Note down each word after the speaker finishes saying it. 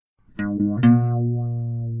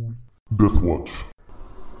Death Watch.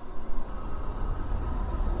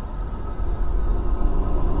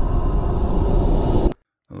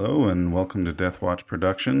 Hello and welcome to Death Watch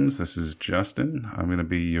Productions. This is Justin. I'm going to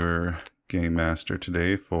be your game master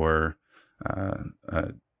today for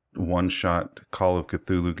a one-shot Call of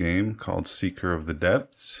Cthulhu game called Seeker of the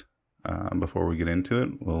Depths. Before we get into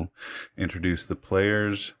it, we'll introduce the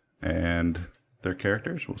players and their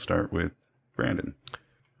characters. We'll start with Brandon.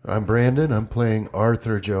 I'm Brandon. I'm playing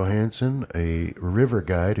Arthur Johansson, a river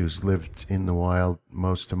guide who's lived in the wild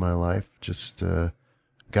most of my life, just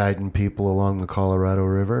guiding people along the Colorado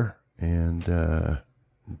River, and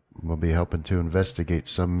we'll be helping to investigate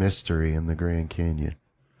some mystery in the Grand Canyon.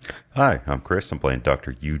 Hi, I'm Chris. I'm playing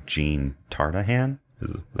Dr. Eugene Tarnahan.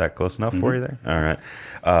 Is that close enough for you there? All right.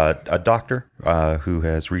 A doctor who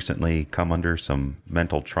has recently come under some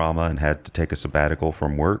mental trauma and had to take a sabbatical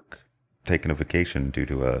from work, taking a vacation due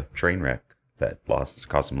to a train wreck that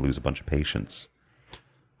caused him to lose a bunch of patients.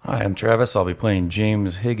 Hi, I'm Travis. I'll be playing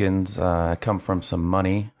James Higgins. I come from some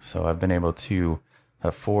money, so I've been able to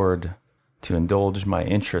afford to indulge my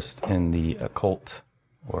interest in the occult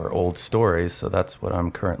or old stories, so that's what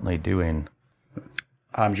I'm currently doing.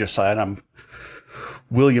 I'm Josiah. I'm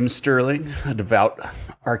William Sterling, a devout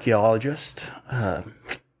archaeologist,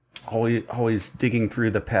 always digging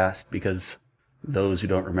through the past because those who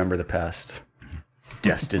don't remember the past,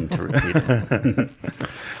 destined to repeat it.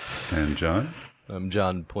 And John? I'm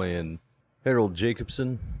John playing Harold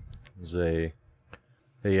Jacobson. He's another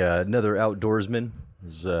outdoorsman.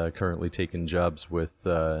 He's currently taking jobs with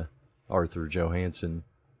Arthur Johansson.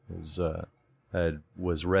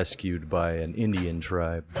 Was rescued by an Indian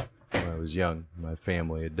tribe when I was young. My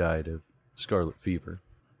family had died of scarlet fever.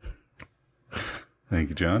 Thank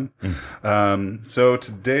you, John. So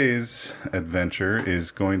today's adventure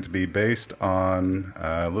is going to be based on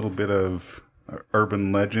a little bit of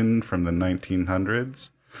urban legend from the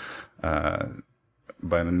 1900s.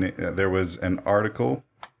 There was an article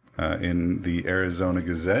in the Arizona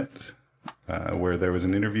Gazette where there was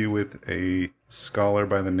an interview with a scholar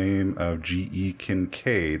by the name of G.E.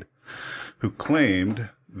 Kincaid, who claimed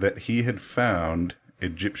that he had found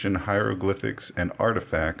Egyptian hieroglyphics and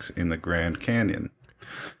artifacts in the Grand Canyon.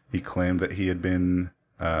 He claimed that he had been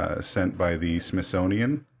sent by the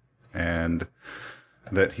Smithsonian and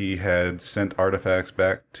that he had sent artifacts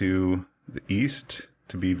back to the East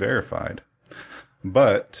to be verified.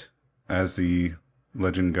 But, as the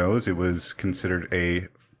legend goes, it was considered a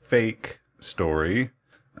fake story,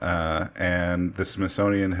 and the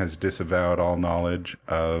Smithsonian has disavowed all knowledge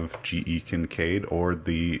of G.E. Kincaid or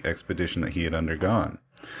the expedition that he had undergone.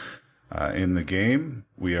 In the game,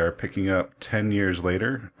 we are picking up 10 years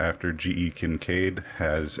later after G.E. Kincaid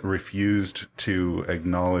has refused to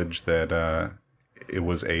acknowledge that it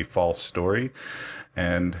was a false story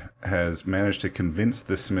and has managed to convince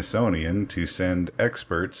the Smithsonian to send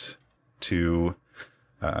experts to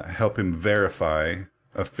help him verify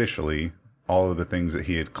officially all of the things that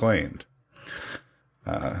he had claimed.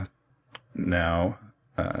 Now,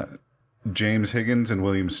 James Higgins and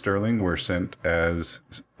William Sterling were sent as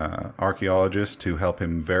archaeologists to help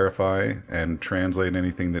him verify and translate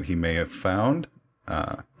anything that he may have found,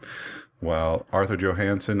 while Arthur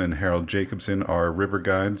Johansson and Harold Jacobson are river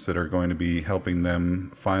guides that are going to be helping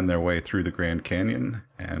them find their way through the Grand Canyon,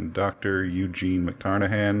 and Dr. Eugene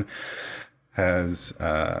McTarnahan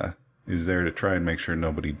is there to try and make sure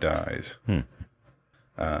nobody dies.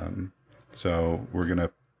 So we're going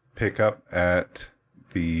to pick up at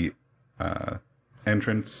the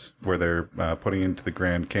entrance where they're putting into the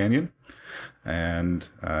Grand Canyon, and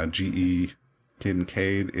G.E.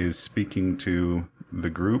 Kincaid is speaking to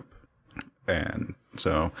the group, and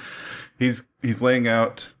so he's laying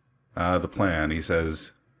out the plan. He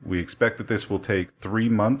says, "We expect that this will take 3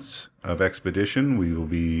 months of expedition. We will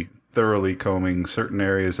be thoroughly combing certain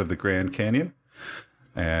areas of the Grand Canyon,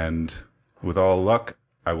 and with all luck,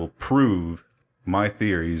 I will prove my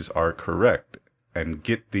theories are correct and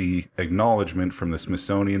get the acknowledgement from the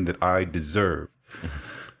Smithsonian that I deserve."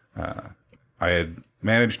 I had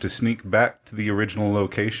managed to sneak back to the original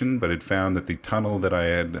location, but had found that the tunnel that I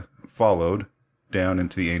had followed down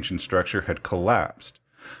into the ancient structure had collapsed.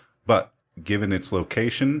 But given its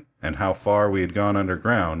location and how far we had gone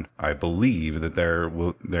underground, I believe that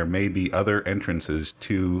there may be other entrances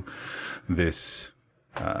to this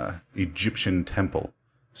Egyptian temple.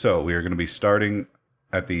 So we are going to be starting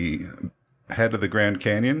at the head of the Grand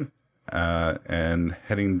Canyon and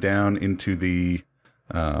heading down into the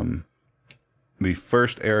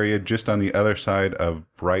first area just on the other side of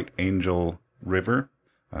Bright Angel River.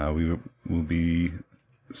 We will be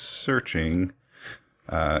searching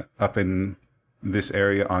up in this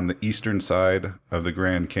area on the eastern side of the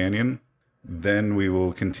Grand Canyon. Then we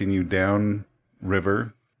will continue down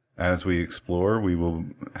river as we explore. We will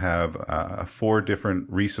have 4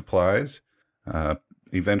 different resupplies,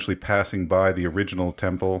 eventually passing by the original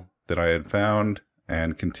temple that I had found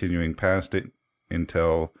and continuing past it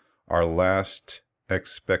until our last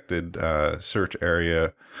expected search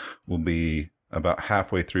area will be about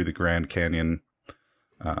halfway through the Grand Canyon,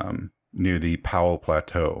 near the Powell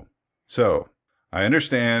Plateau. So, I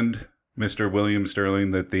understand, Mr. William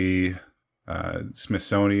Sterling, that the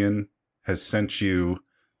Smithsonian has sent you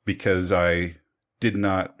because I did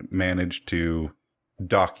not manage to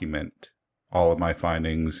document all of my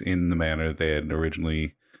findings in the manner they had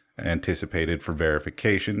originally anticipated for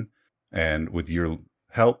verification. And with your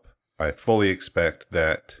help, I fully expect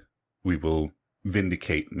that we will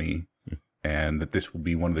vindicate me and that this will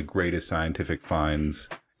be one of the greatest scientific finds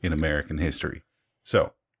in American history.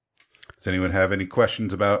 So, does anyone have any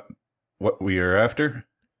questions about what we are after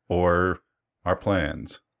or our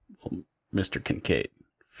plans? Well, Mr. Kincaid,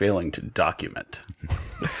 failing to document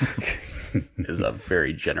is a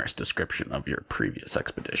very generous description of your previous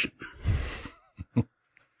expedition.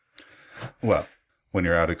 Well, when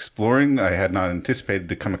you're out exploring, I had not anticipated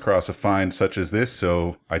to come across a find such as this,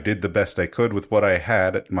 so I did the best I could with what I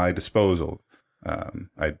had at my disposal.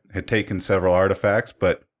 I had taken several artifacts,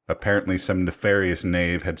 but apparently some nefarious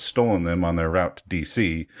knave had stolen them on their route to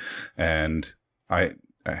D.C., and I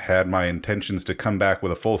had my intentions to come back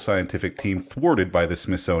with a full scientific team thwarted by the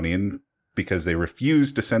Smithsonian because they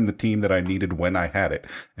refused to send the team that I needed when I had it.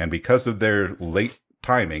 And because of their late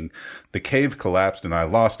timing, the cave collapsed and I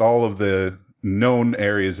lost all of the known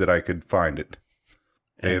areas that I could find it.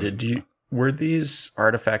 And were these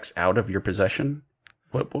artifacts out of your possession?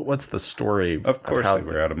 What's the story? Of course they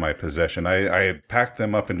were out of my possession. I had packed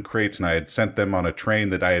them up in crates and I had sent them on a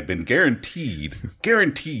train that I had been guaranteed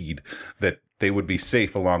that they would be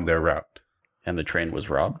safe along their route. And the train was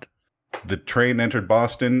robbed? The train entered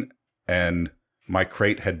Boston and my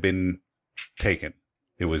crate had been taken.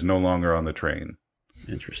 It was no longer on the train.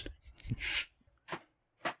 Interesting.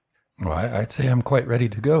 Well, I'd say I'm quite ready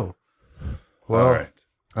to go. Well, all right.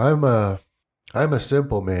 I'm a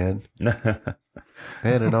simple man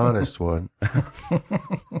and an honest one,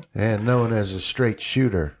 and known as a straight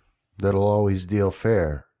shooter that'll always deal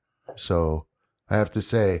fair. So I have to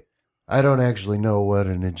say, I don't actually know what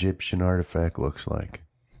an Egyptian artifact looks like.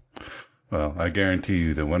 Well, I guarantee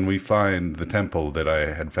you that when we find the temple that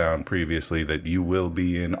I had found previously, that you will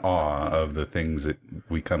be in awe of the things that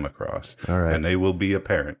we come across. All right. And they will be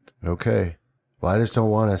apparent. Okay. Well, I just don't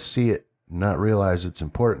want to see it, not realize it's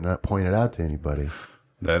important, not point it out to anybody.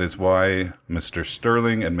 That is why Mr.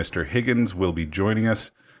 Sterling and Mr. Higgins will be joining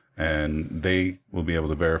us, and they will be able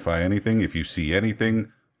to verify anything. If you see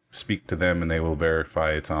anything, speak to them and they will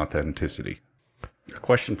verify its authenticity. A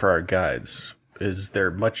question for our guides. Is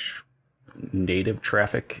there much native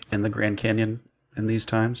traffic in the Grand Canyon in these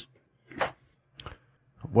times?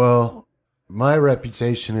 Well, my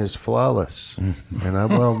reputation is flawless, and I'm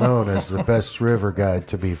well known as the best river guide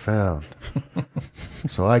to be found.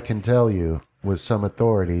 So I can tell you with some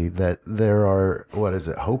authority that there are,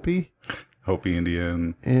 Hopi? Hopi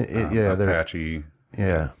Indian, Yeah, Apache.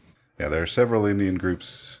 Yeah. Yeah, there are several Indian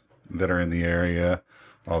groups that are in the area,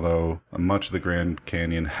 although much of the Grand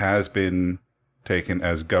Canyon has been taken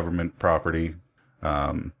as government property.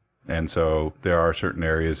 And so there are certain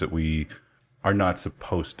areas that we are not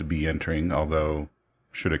supposed to be entering, although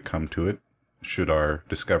should it come to it, should our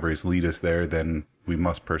discoveries lead us there, then we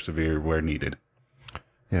must persevere where needed.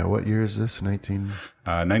 Yeah, what year is this?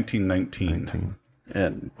 1919.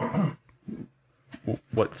 And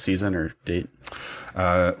what season or date?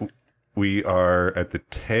 We are at the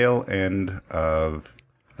tail end of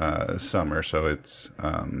summer, so it's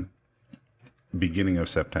beginning of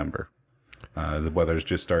September. The weather's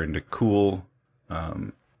just starting to cool,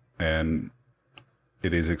 and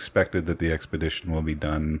it is expected that the expedition will be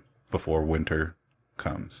done before winter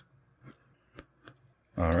comes.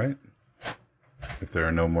 All right. If there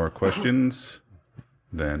are no more questions,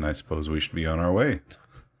 then I suppose we should be on our way.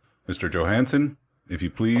 Mr. Johansson, if you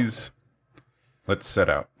please, let's set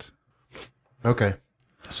out. Okay.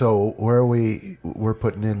 So where are we? We're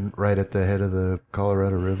putting in right at the head of the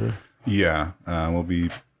Colorado River? Yeah, you'll be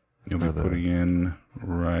putting in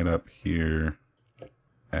right up here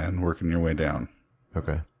and working your way down.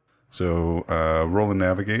 Okay. So roll and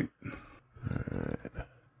navigate. All right.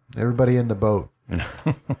 Everybody in the boat.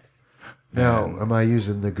 Now, am I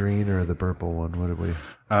using the green or the purple one? What do we?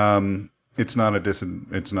 It's not at what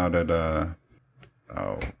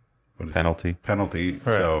is Penalty. it? Penalty. Right.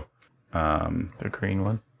 So The green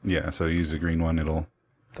one. Yeah, so use the green one. It'll...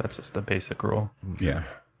 That's just the basic rule. Yeah.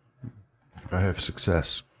 I have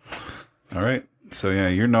success. All right. So, yeah,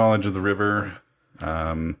 your knowledge of the river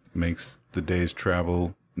makes the day's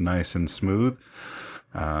travel nice and smooth.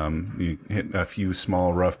 You hit a few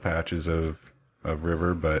small rough patches of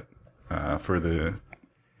river, but for the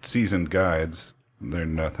seasoned guides, they're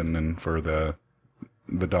nothing. And for the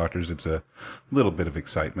doctors, it's a little bit of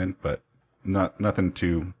excitement, but nothing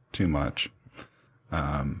too much.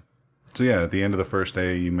 So, yeah, at the end of the first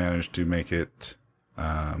day, you managed to make it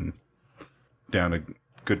down a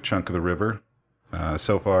good chunk of the river.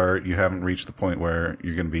 So far, you haven't reached the point where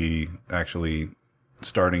you're going to be actually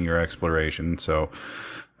starting your exploration. So,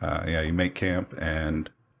 yeah, you make camp and...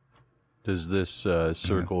 Does this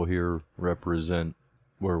circle here represent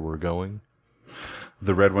where we're going?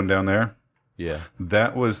 The red one down there? Yeah.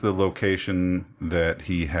 That was the location that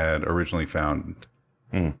he had originally found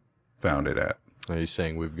it at. Are you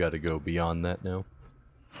saying we've got to go beyond that now?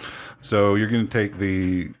 So you're going to take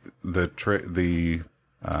the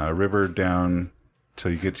river down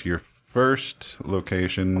till you get to your first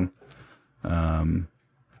location.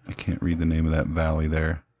 I can't read the name of that valley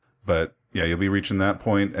there, but yeah, you'll be reaching that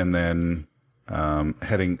point and then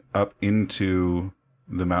heading up into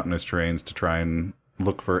the mountainous terrains to try and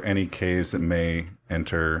look for any caves that may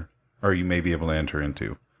enter, or you may be able to enter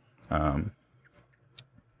into.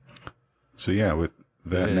 So yeah, with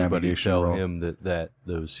that Did anybody navigation tell roll, him that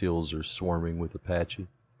those hills are swarming with Apache?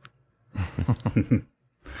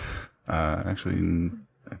 actually,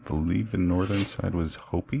 I believe the northern side was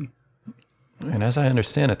Hopi. And as I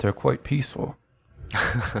understand it, they're quite peaceful.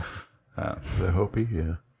 The Hopi,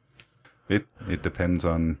 yeah. It depends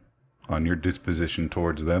on your disposition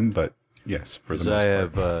towards them, but yes, for the most I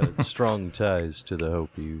part. have strong ties to the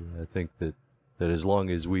Hopi. I think that as long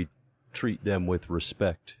as we treat them with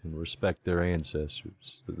respect and respect their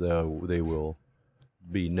ancestors, they will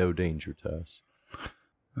be no danger to us.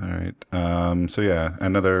 All right. So yeah,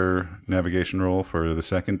 another navigation roll for the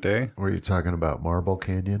second day. Were you talking about Marble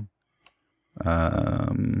Canyon?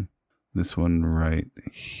 This one right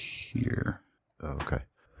here. Oh, okay.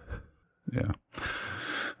 Yeah.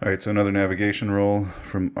 All right, so another navigation roll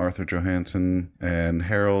from Arthur Johansson and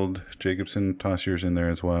Harold Jacobson. Toss yours in there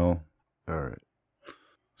as well. All right.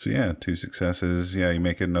 So yeah, 2 successes. Yeah, you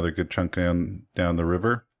make it another good chunk down the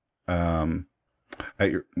river. So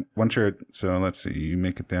let's see, you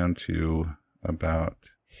make it down to about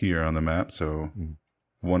here on the map. So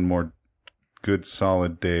one more good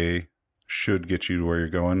solid day should get you to where you're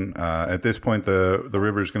going. At this point, the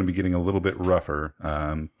river is going to be getting a little bit rougher.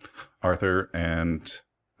 Arthur and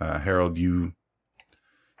Harold, you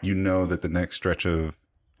know that the next stretch of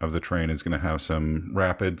the train is going to have some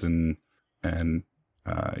rapids and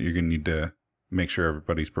you're going to need to make sure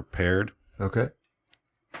everybody's prepared. Okay.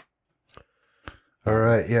 All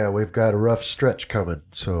right. Yeah, we've got a rough stretch coming,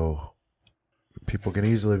 so people can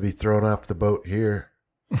easily be thrown off the boat here,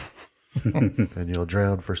 and you'll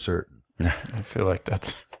drown for certain. I feel like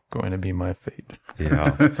that's going to be my fate.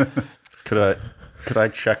 Yeah. Could I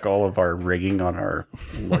check all of our rigging on our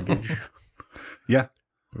luggage? Yeah.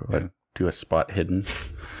 Do a spot hidden?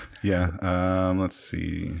 Yeah. Let's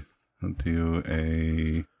see. I'll do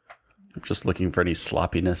a... I'm just looking for any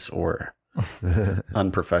sloppiness or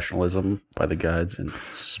unprofessionalism by the guides in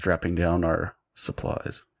strapping down our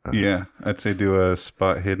supplies. Yeah, I'd say do a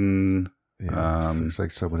spot hidden. Yeah, looks like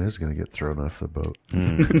someone is going to get thrown off the boat.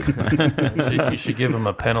 You should give him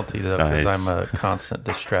a penalty, though, because Nice. I'm a constant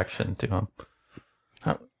distraction to him.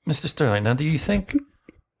 Mr. Sterling, now do you think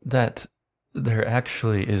that there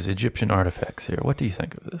actually is Egyptian artifacts here? What do you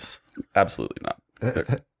think of this? Absolutely not.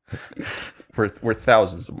 We're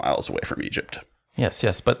thousands of miles away from Egypt.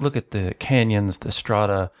 Yes, but look at the canyons, the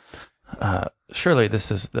strata. Surely this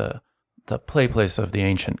is the play place of the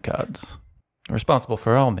ancient gods, responsible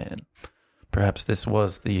for all men. Perhaps this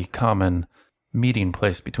was the common meeting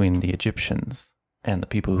place between the Egyptians and the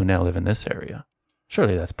people who now live in this area.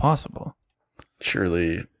 Surely that's possible.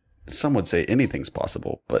 Surely, some would say anything's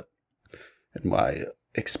possible, but in my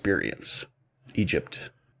experience, Egypt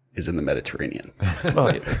is in the Mediterranean.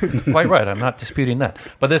 Well, quite right. I'm not disputing that.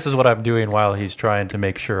 But this is what I'm doing while he's trying to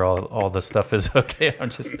make sure all the stuff is okay. I'm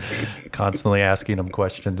just constantly asking him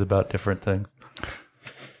questions about different things.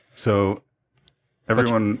 So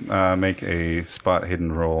everyone make a spot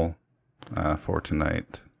hidden roll for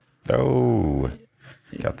tonight. Oh,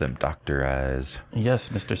 got them doctor eyes. Yes,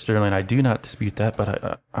 Mr. Sterling, I do not dispute that,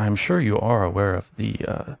 but I'm sure you are aware of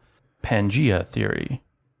the Pangea theory.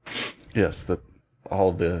 Yes, that all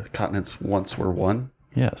of the continents once were one,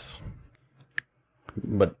 Yes.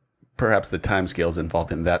 but perhaps the timescales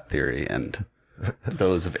involved in that theory and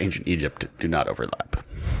those of ancient Egypt do not overlap.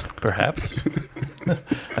 Perhaps.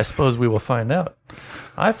 I suppose we will find out.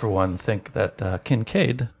 I, for one, think that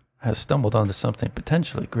Kincaid has stumbled onto something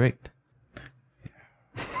potentially great.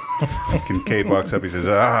 Kincaid walks up. He says,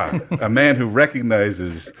 a man who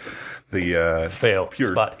recognizes the Fail.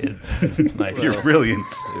 pure, Spot hid. Nice. pure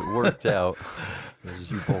brilliance. It worked out.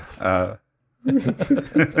 As you both.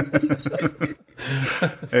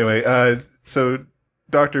 Anyway, so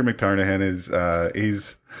Dr. McTarnahan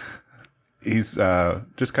is he's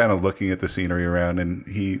just kind of looking at the scenery around, and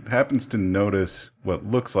he happens to notice what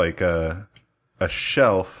looks like a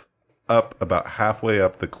shelf up about halfway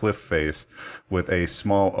up the cliff face with a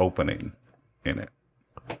small opening in it.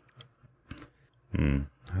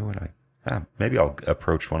 How would I? Maybe I'll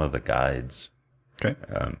approach one of the guides. Okay.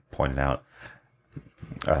 Point it out.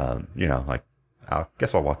 Like, I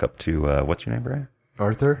guess I'll walk up to, what's your name, Brian?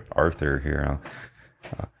 Arthur? Arthur here.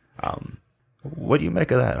 What do you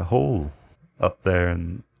make of that hole up there?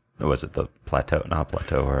 And was it the plateau? Not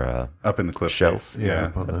plateau, or Up in the cliff shelf? face. Yeah. Yeah.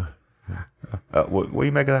 Up on the, what do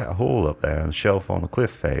you make of that hole up there on the shelf on the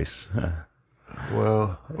cliff face?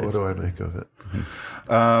 well, what do I make of it?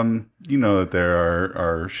 You know that there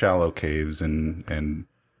are shallow caves and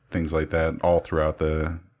things like that all throughout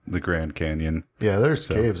the Grand Canyon. Yeah, there's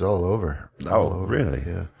caves all over. Oh, really?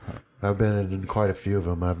 Yeah. I've been in quite a few of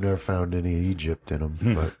them. I've never found any Egypt in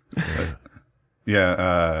them, but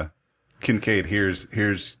Yeah, Kincaid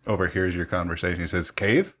hears overhears your conversation. He says,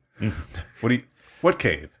 "Cave? What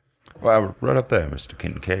cave?" Well, right up there, Mr.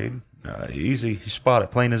 Kincaid. Easy, you spot it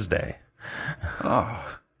plain as day.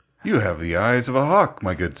 You have the eyes of a hawk,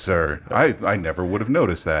 my good sir. I never would have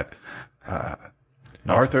noticed that.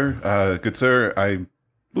 Arthur, good sir, I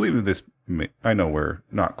believe that this. I know we're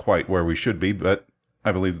not quite where we should be, but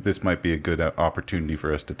I believe that this might be a good opportunity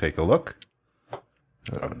for us to take a look.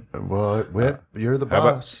 well, you're the How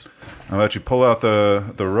about- boss. How about you pull out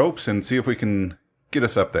the ropes and see if we can get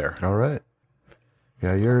us up there? All right.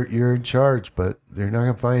 Yeah, you're in charge, but you're not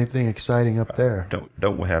gonna find anything exciting up there.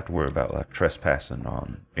 Don't we have to worry about like trespassing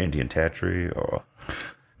on Indian territory or?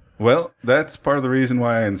 Well, that's part of the reason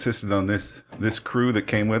why I insisted on this crew that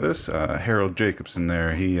came with us. Harold Jacobson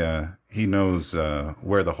there, he knows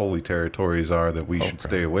where the holy territories are that we should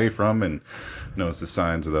stay away from, and knows the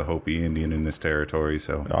signs of the Hopi Indian in this territory.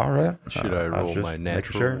 So, All right. Should I roll just my making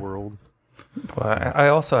natural sure. world? Well, I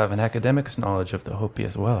also have an academic's knowledge of the Hopi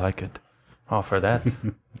as well. I could offer that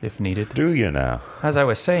if needed. Do you now? As I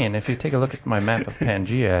was saying, if you take a look at my map of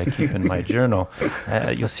Pangaea I keep in my journal,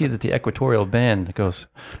 you'll see that the equatorial band goes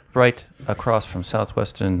right across from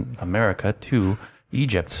southwestern America to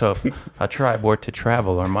Egypt. So if a tribe were to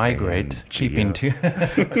travel or migrate, keeping to...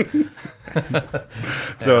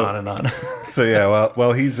 So- on and on. so yeah.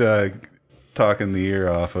 While he's talking the ear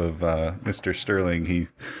off of Mr. Sterling, he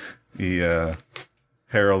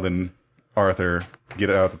Harold and Arthur get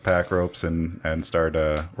out the pack ropes and start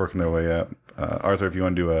working their way up. Arthur, if you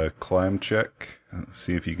want to do a climb check,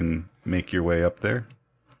 see if you can make your way up there.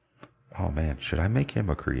 Oh man, should I make him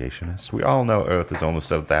a creationist? We all know Earth is almost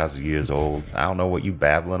 7,000 years old. I don't know what you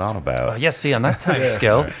babbling on about. Yes, see, on that time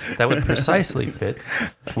scale, that would precisely fit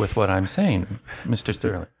with what I'm saying, Mr.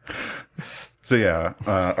 Sterling. So yeah,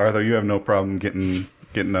 Arthur, you have no problem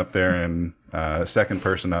getting up there, and second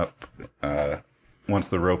person up once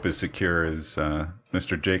the rope is secure is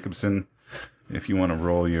Mr. Jacobson. If you want to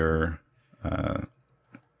roll your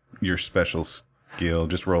special skill,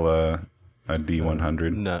 just roll a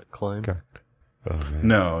D100. Not climb. Okay. Oh, man.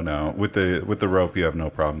 No, with the rope you have no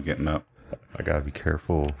problem getting up. I gotta be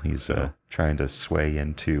careful. He's trying to sway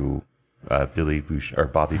into Bobby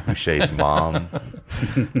Boucher's mom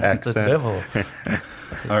accent. The devil.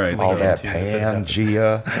 All right, All so, that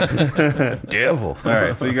Pangea. Devil. all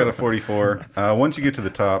right, so you got a 44. Once you get to the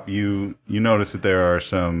top, you notice that there are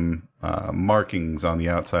some markings on the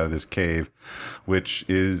outside of this cave, which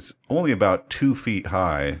is only about 2 feet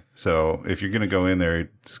high. So if you're going to go in there,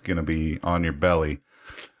 it's going to be on your belly.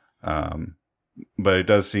 But it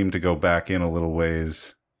does seem to go back in a little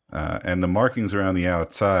ways. And the markings around the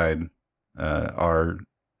outside are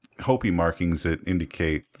Hopi markings that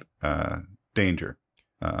indicate danger.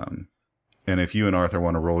 And if you and Arthur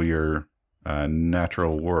want to roll your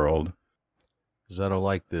natural world. Because I don't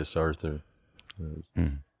like this, Arthur.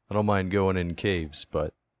 I don't mind going in caves,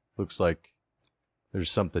 but looks like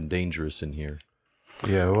there's something dangerous in here.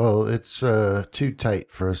 Yeah, well, it's too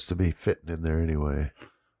tight for us to be fitting in there anyway.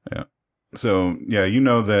 Yeah. So, yeah, you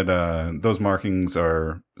know that those markings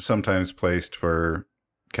are sometimes placed for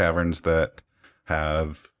caverns that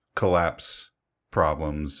have collapse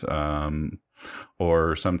problems.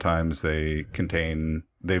 or sometimes they've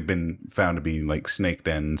been found to be like snake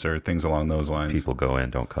dens or things along those lines. People go in,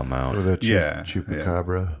 don't come out. Or the Yeah,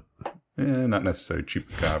 chupacabra. Not necessarily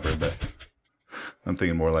chupacabra, but I'm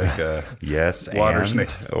thinking more like Yes, water and,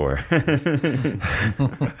 snakes. or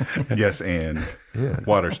Yes, and Yeah.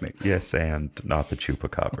 water snakes. yes, and not the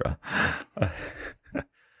chupacabra.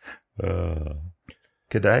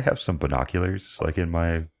 Could I have some binoculars, like in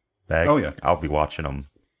my bag? Oh, yeah. I'll be watching them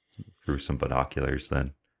through some binoculars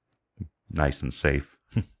then. Nice and safe.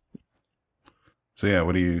 So yeah,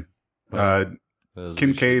 what do you? Those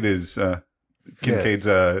Kincaid is Kincaid's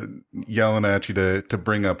yelling at you to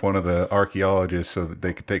bring up one of the archaeologists so that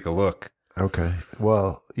they could take a look. Okay.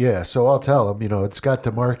 Well, yeah. So I'll tell them. It's got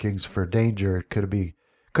the markings for danger. It could be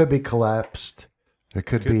collapsed. There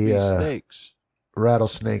could be snakes.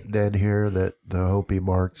 rattlesnake den here that the Hopi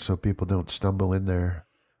marked so people don't stumble in there.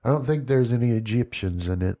 I don't think there's any Egyptians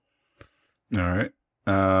in it. All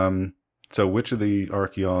right. So which of the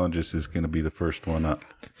archaeologists is going to be the first one up?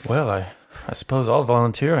 Well, I suppose I'll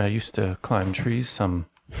volunteer. I used to climb trees some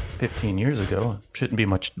 15 years ago. Shouldn't be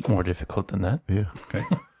much more difficult than that. Yeah. Okay.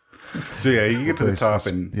 So yeah, you get to the top,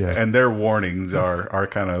 and Yeah. and their warnings are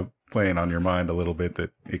kind of playing on your mind a little bit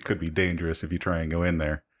that it could be dangerous if you try and go in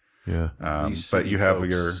there. Yeah. These But city you have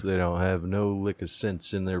folks, they don't have no lick of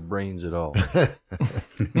sense in their brains at all.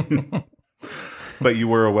 But you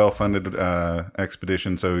were a well-funded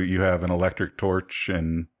expedition, so you have an electric torch,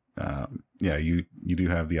 and you do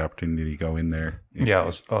have the opportunity to go in there. Yeah,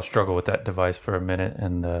 I'll struggle with that device for a minute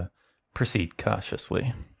and proceed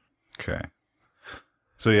cautiously. Okay.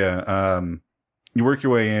 So yeah, you work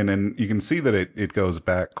your way in, and you can see that it goes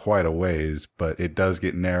back quite a ways, but it does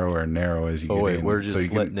get narrower and narrower as you get in. We're just so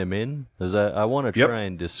you letting him in? As I want to Yep. try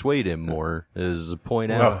and dissuade him more, is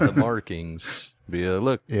point out the markings. Be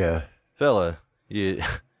look, Yeah. fella,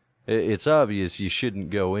 it's obvious you shouldn't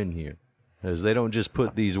go in here, as they don't just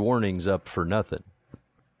put these warnings up for nothing.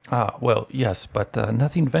 Ah, well, yes, but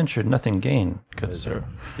nothing ventured, nothing gained, good sir.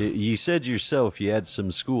 You said yourself you had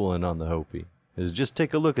some schooling on the Hopi. Is just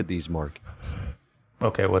take a look at these markings.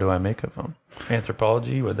 Okay, what do I make of them?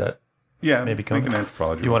 Anthropology, would that yeah, maybe make come? an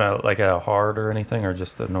anthropology. You want like a hard or anything, or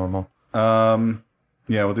just the normal?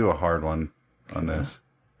 Yeah, we'll do a hard one on this.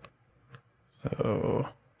 So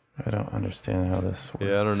I don't understand how this works.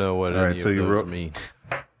 Yeah, I don't know what All right, any so of you those wrote- mean.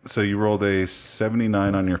 So you rolled a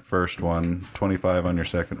 79 on your first one, 25 on your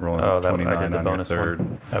second roll, and Oh, that I 29 did the on your bonus third.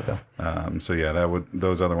 one. Okay. So yeah,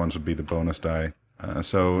 those other ones would be the bonus die.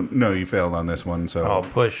 So no, you failed on this one. So I'll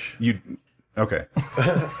push. Okay.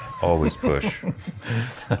 Always push.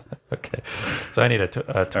 Okay. So I need a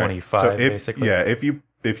 25, So basically. yeah, if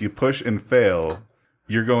you push and fail,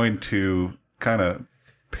 you're going to kind of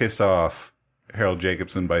piss off Harold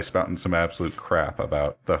Jacobson by spouting some absolute crap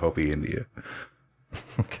about the Hopi India.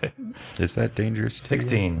 Okay. Is that dangerous? to you?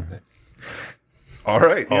 16. All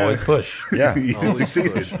right. yeah. Always push. Yeah. You Always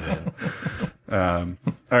succeeded. push, man.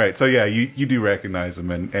 All right. So yeah, you do recognize them,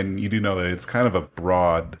 and you do know that it's kind of a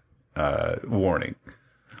broad warning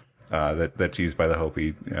that's used by the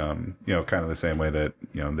Hopi. Kind of the same way that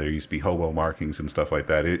there used to be hobo markings and stuff like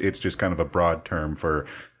that. It's just kind of a broad term for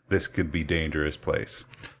this could be dangerous place.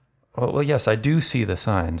 Well, yes, I do see the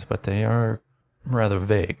signs, but they are rather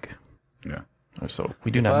vague. Yeah. So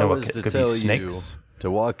we do If not I know was what to could tell be snakes. you to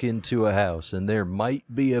walk into a house and there might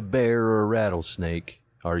be a bear or a rattlesnake,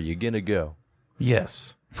 are you gonna go?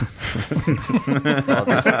 Yes. I'll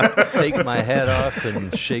just take my hat off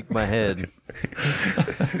and shake my head.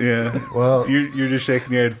 Yeah. Well, You're just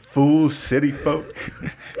shaking your head, fool city folk.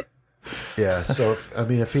 yeah. So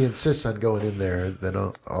if he insists on going in there, then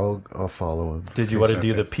I'll follow him Did you want to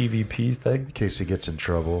do the PvP thing in case he gets in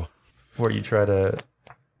trouble. where you try to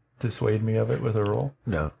dissuade me of it with a roll?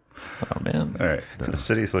 No. Oh, man. All right. The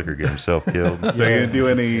city slicker get himself killed. So you're gonna do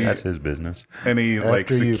any That's his business. like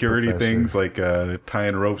After you, security Professor. things, like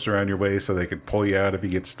tying ropes around your waist so they can pull you out if you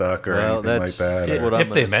get stuck or Well, anything like that's that? it. or- What I'm If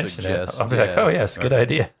they gonna mention suggest, it, I'll be like, oh, yes, good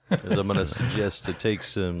idea. Is I'm gonna suggest to take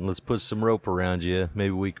let's put some rope around you.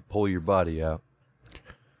 Maybe we could pull your body out.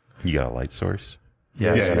 You got a light source?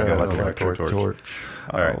 Yeah, he's got an an electric torch.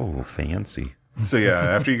 All right. Oh, fancy. So yeah,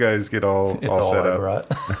 after you guys get all It's all set I up,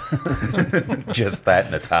 brought. Just that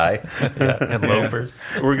and a tie. Yeah, and loafers.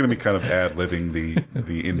 we're going to be kind of ad-libbing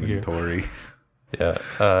the inventory.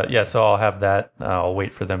 Yeah. So I'll have that. I'll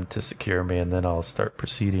wait for them to secure me, and then I'll start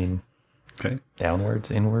proceeding Okay. downwards,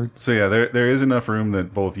 inwards. So yeah, there is enough room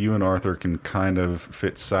that both you and Arthur can kind of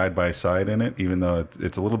fit side by side in it, even though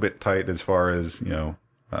it's a little bit tight as far as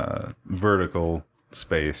vertical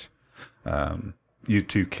space. You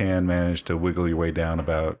two can manage to wiggle your way down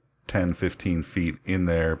about 10, 15 feet in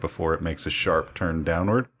there before it makes a sharp turn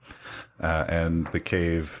downward. And the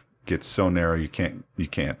cave gets so narrow you can't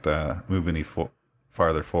move any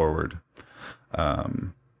farther forward.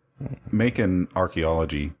 Make an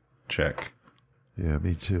archaeology check. Yeah,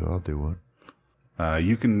 me too. I'll do one.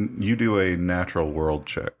 You do a natural world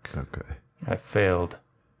check. Okay. I failed.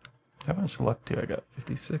 How much luck do I got?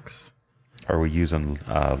 56. Are we using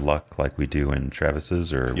luck like we do in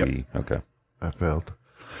Travis's, or are Yep. we? Okay. I failed.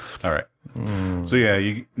 All right. So yeah,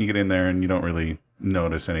 you get in there and you don't really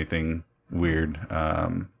notice anything weird.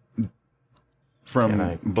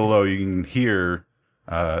 From below, you can hear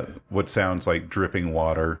what sounds like dripping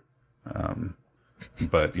water.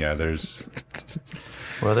 But yeah, there's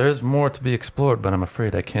Well, there's more to be explored, but I'm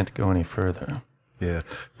afraid I can't go any further. Yeah.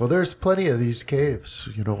 Well, there's plenty of these caves.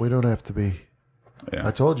 You know, we don't have to be. yeah.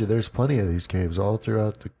 I told you there's plenty of these caves all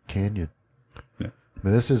throughout the canyon. Yeah. I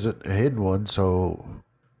mean, this isn't a hidden one, so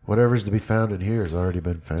whatever's to be found in here has already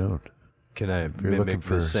been found. Can I you're looking mimic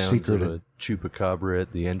for the sounds secret- of a chupacabra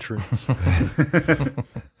at the entrance?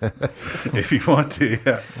 If you want to,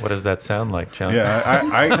 yeah. What does that sound like, John? Yeah,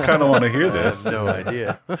 I kind of want to hear this. No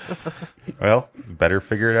idea. Well, better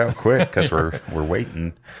figure it out quick because we're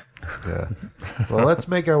waiting. Yeah. Well, let's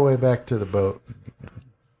make our way back to the boat.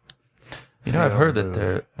 You know, I've heard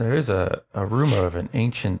that there is a rumor of an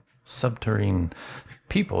ancient subterranean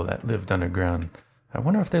people that lived underground. I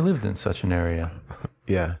wonder if they lived in such an area.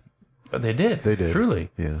 Yeah. But they did. They did. Truly.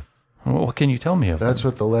 Yeah. Well, what can you tell me of That's them?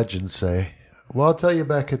 what the legends say. Well, I'll tell you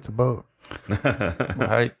back at the boat.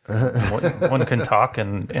 One can talk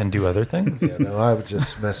and do other things. Yeah, no, I was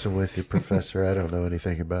just messing with you, Professor. I don't know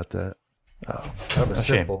anything about that. Oh, I'm a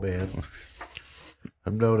shame. simple man.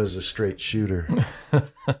 I'm known as a straight shooter. All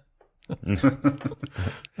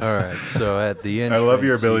right. So at the I entrance, love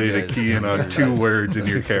your ability you to guys- key in on 2 words in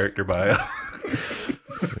your character bio.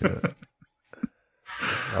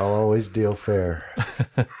 I'll always deal fair.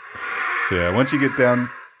 So yeah, once you get down,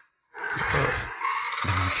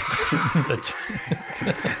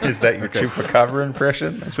 Is that your chupacabra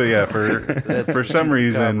impression? so yeah, for some Chupacabra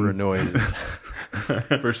reason, noises.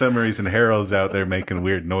 for some reason, Harold's out there making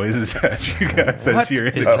weird noises at you guys as What you're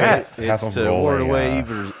is in. that? Have It's them to roll ward a, away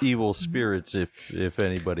evil spirits if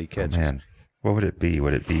anybody Oh, catches. man, what would it be?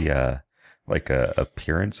 Would it be like a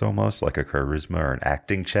appearance almost, like a charisma or an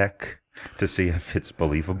acting check to see if it's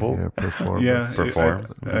believable? Yeah, perform. Yeah, Perform.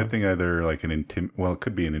 I think either like it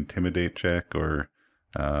could be an intimidate check or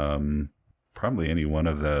probably any one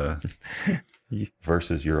of the.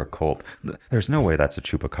 Versus your occult. There's no way that's a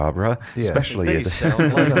chupacabra, Yeah. especially They if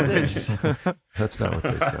sound like this. That's not what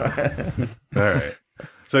they say. All right.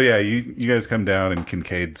 So yeah, you guys come down and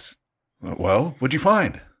Kincaid's. Well, what'd you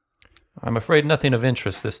find? I'm afraid nothing of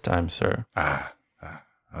interest this time, sir.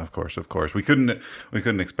 Of course. We couldn't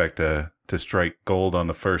expect to strike gold on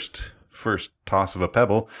the first toss of a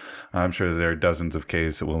pebble. I'm sure there are dozens of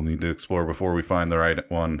caves that we'll need to explore before we find the right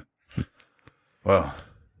one. Well,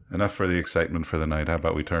 enough for the excitement for the night. How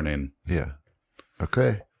about we turn in? Yeah.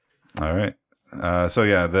 Okay. All right. So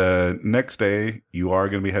yeah, the next day you are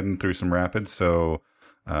going to be heading through some rapids. So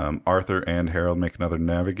Arthur and Harold make another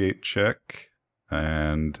navigate check,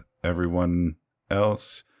 and everyone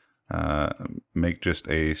else make just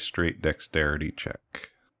a straight dexterity check.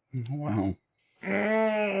 Wow.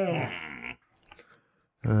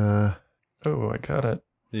 Oh, I got it.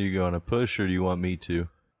 Are you going to push or do you want me to?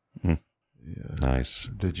 Yeah. nice.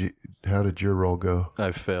 How did your roll go? I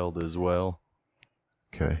failed as well.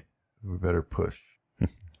 Okay. We better push.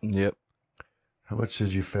 Yep. How much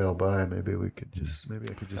did you fail by? Maybe I could just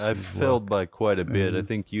I use failed luck. by quite a bit. I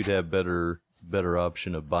think you'd have better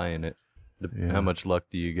option of buying it. Yeah. How much luck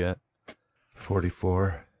do you get?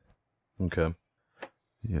 44. Okay.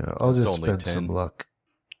 Yeah, I'll That's just only spend 10. some luck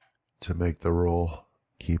to make the roll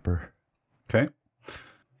keeper. Okay.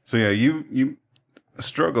 So yeah, you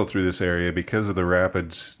struggle through this area because of the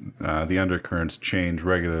rapids. The undercurrents change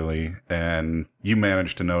regularly, and you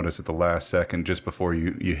manage to notice at the last second, just before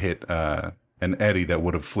you hit an eddy that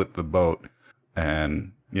would have flipped the boat.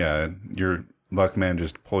 And yeah, your luck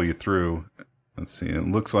manages to pull you through. Let's see. It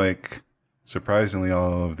looks like, surprisingly,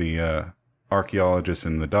 all of the archaeologists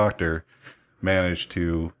and the doctor managed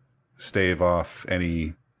to stave off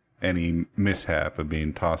any mishap of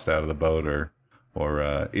being tossed out of the boat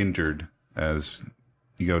or injured as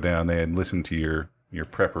you go down. They had listened to your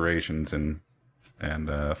preparations and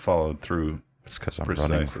followed through. It's because I'm running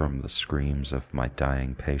Precisely. from the screams of my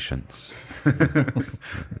dying patients.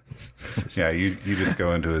 Yeah, you just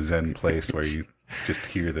go into a zen place where you just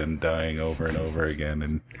hear them dying over and over again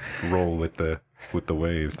and roll with the with the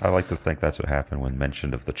waves. I like to think that's what happened when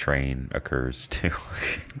mention of the train occurs too.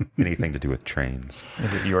 Anything to do with trains.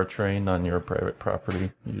 Is it your train on your private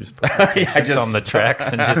property? You just put I on the tracks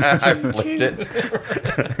and just I flipped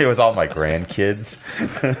it. It was all my grandkids.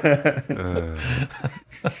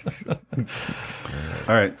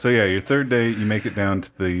 All right, so yeah, your third day, you make it down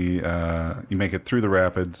to the, you make it through the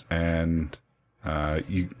rapids, and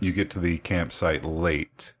you get to the campsite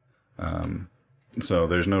late. So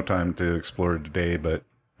there's no time to explore today, but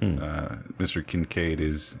Mr. Kincaid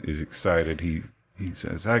is excited. He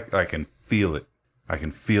says, I can feel it. I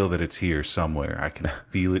can feel that it's here somewhere. I can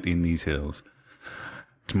feel it in these hills.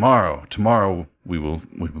 Tomorrow we will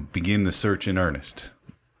begin the search in earnest.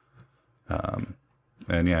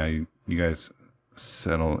 And yeah, you guys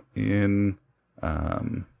settle in.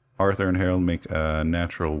 Arthur and Harold make a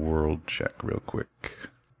natural world check real quick.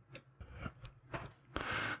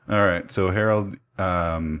 All right, so Harold,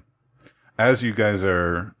 as you guys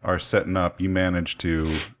are setting up, you manage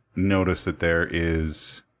to notice that there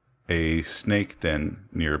is a snake den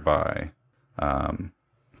nearby,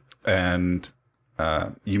 and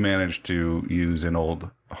you manage to use an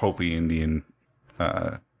old Hopi Indian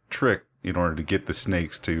trick in order to get the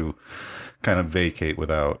snakes to kind of vacate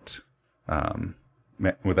without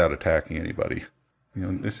attacking anybody. You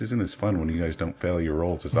know, this isn't as fun when you guys don't fail your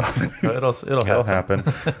rolls as often. it'll happen.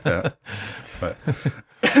 Yeah. But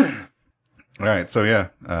all right, so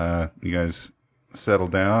yeah, you guys settle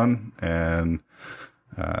down, and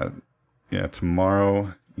yeah,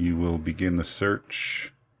 tomorrow you will begin the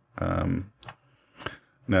search. Now,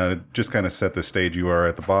 to just kind of set the stage, you are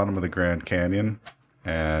at the bottom of the Grand Canyon,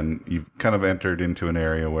 and you've kind of entered into an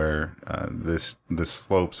area where the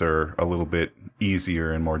slopes are a little bit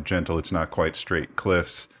easier and more gentle. It's not quite straight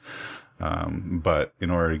cliffs, but in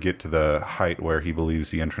order to get to the height where he believes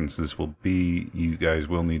the entrances will be, you guys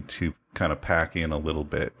will need to kind of pack in a little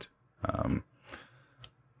bit.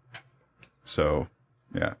 So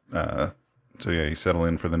yeah, you settle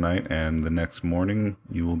in for the night, and the next morning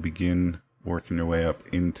you will begin working your way up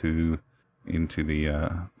into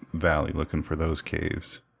the valley, looking for those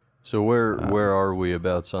caves. So where are we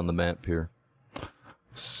abouts on the map here?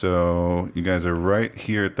 So you guys are right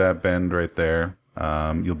here at that bend right there.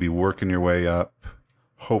 You'll be working your way up,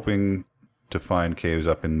 hoping to find caves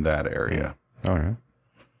up in that area. All right.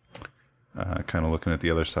 Kind of looking at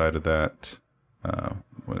the other side of that.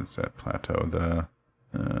 What is that plateau?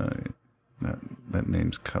 That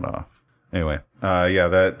name's cut off. Anyway, yeah,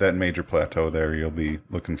 that major plateau there. You'll be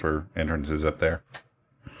looking for entrances up there.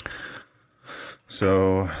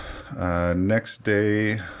 So next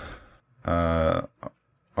day,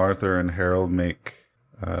 Arthur and Harold make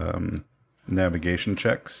navigation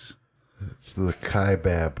checks. It's the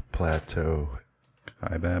Kaibab Plateau.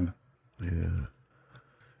 Kaibab? Yeah.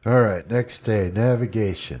 All right, next day,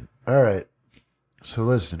 navigation. All right, so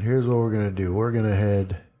listen, here's what we're going to do. We're going to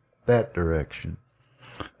head that direction.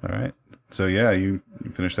 All right. So, yeah, you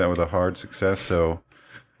finish that with a hard success. So,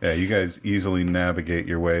 yeah, you guys easily navigate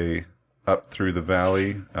your way up through the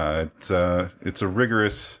valley. It's a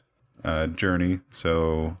rigorous journey.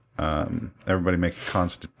 So, everybody make a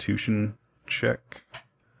constitution check.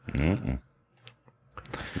 Mm-mm.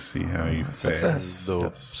 To see how you fare. Success. The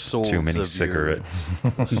Yes. souls Too many of cigarettes.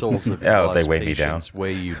 Your, souls of Oh, your they lost weigh me down. patients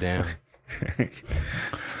weigh you down.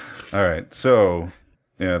 All right. So,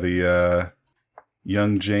 yeah, the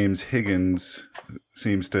young James Higgins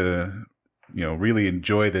seems to, really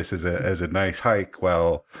enjoy this as a nice hike,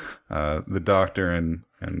 while the doctor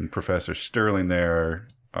and Professor Sterling there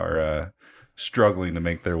are struggling to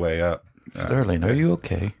make their way up. Sterling, are you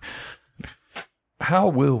okay? How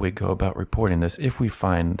will we go about reporting this if we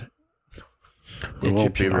find We won't be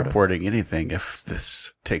Egyptian art? reporting anything if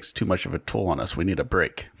this takes too much of a toll on us. We need a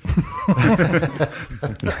break.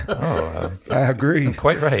 I agree.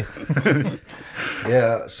 Quite right.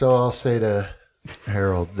 Yeah, so I'll say to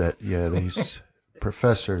Harold that, yeah, these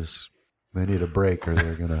professors, they need a break or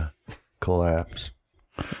they're going to collapse.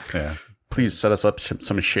 Yeah. Please set us up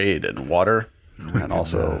some shade and water, and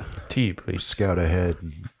also Tea, please. Scout ahead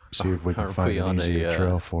and see if we can Aren't find we an on easier a,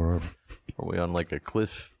 trail for them. Are we on like a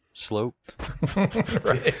cliff slope?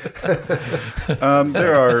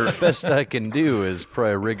 There are. Best I can do is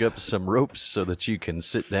probably rig up some ropes so that you can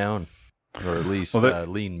sit down, or at least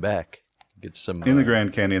lean back. Get some In the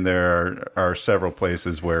Grand Canyon, there are several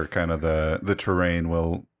places where kind of the terrain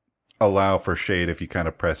will allow for shade if you kind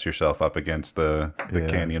of press yourself up against the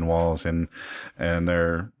canyon walls, and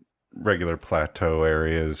there are regular plateau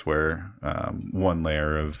areas where one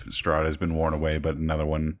layer of strata has been worn away, but another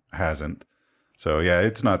one hasn't. So yeah,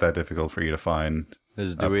 it's not that difficult for you to find Do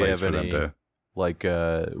a we place have for them any to. like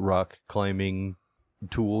rock climbing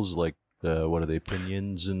tools like what are they,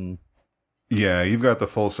 pinions, and Yeah, you've got the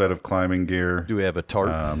full set of climbing gear. do we have a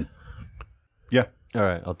tarp? Yeah. All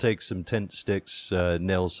right, I'll take some tent sticks,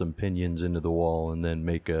 nail some pinions into the wall, and then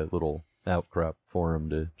make a little outcrop for them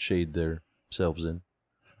to shade themselves in.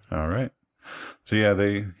 All right. So yeah,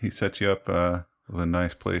 he sets you up with a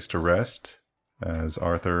nice place to rest as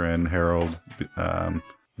Arthur and Harold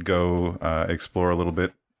go explore a little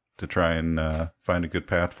bit to try and find a good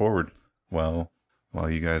path forward while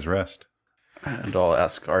you guys rest. And I'll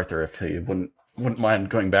ask Arthur if he wouldn't mind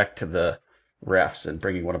going back to the rafts and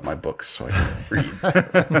bringing one of my books so I can read.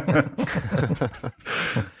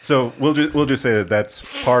 So we'll just say that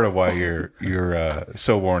that's part of why you're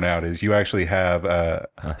so worn out is you actually have A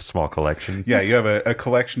small collection. you have a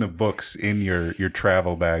collection of books in your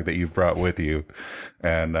travel bag that you've brought with you,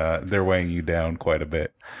 and they're weighing you down quite a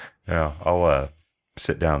bit. Yeah, I'll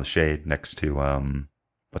sit down in the shade next to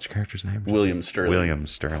what's your character's name? William Sterling. William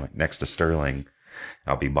Sterling. Next to Sterling,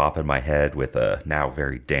 I'll be mopping my head with a now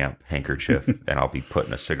very damp handkerchief, and I'll be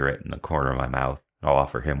putting a cigarette in the corner of my mouth. I'll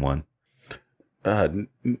offer him one.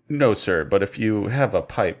 No, sir, but if you have a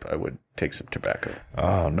pipe, I would take some tobacco.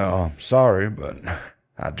 Oh, no, I'm sorry, but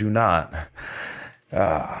I do not.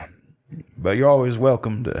 But you're always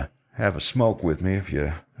welcome to have a smoke with me if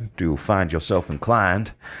you do find yourself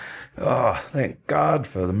inclined. Oh, thank God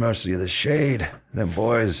for the mercy of the shade. Them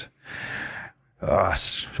boys, I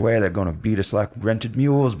swear they're going to beat us like rented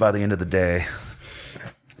mules by the end of the day.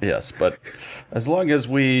 Yes, but as long as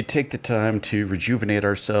we take the time to rejuvenate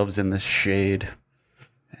ourselves in this shade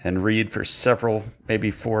and read for several, maybe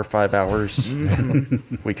 4 or 5 hours,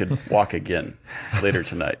 we could walk again later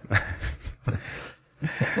tonight.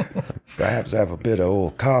 Perhaps have a bit of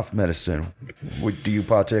old cough medicine. Do you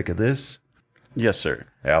partake of this? Yes, sir.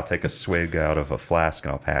 Yeah, I'll take a swig out of a flask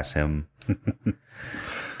and I'll pass him.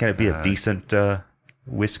 Can it be a decent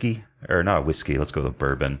whiskey? Or not whiskey, let's go with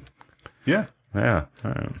bourbon. Yeah. Yeah.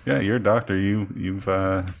 Yeah, you're a doctor. You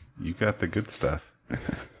got the good stuff.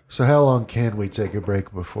 So how long can we take a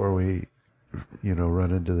break before we,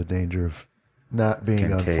 run into the danger of not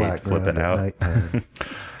being on Kincaid flat ground flipping at out.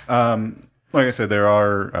 nighttime? Like I said, there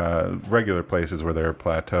are regular places where there are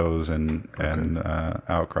plateaus and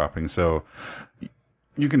outcropping. So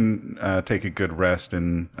you can take a good rest,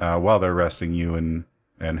 and while they're resting, you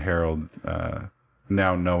and Harold,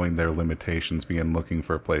 now knowing their limitations, begin looking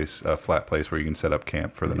for a flat place where you can set up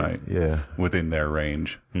camp for the night. Yeah. Within their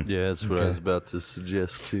range. Yeah, that's what I was about to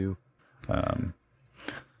suggest too.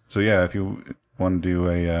 So yeah, if you want to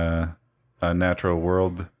do a natural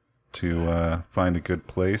world to find a good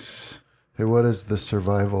place. Hey, what is the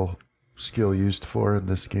survival skill used for in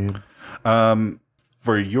this game?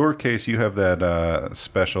 For your case, you have that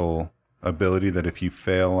special ability that if you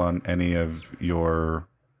fail on any of your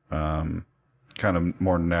kind of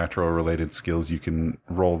more natural related skills, you can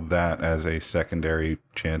roll that as a secondary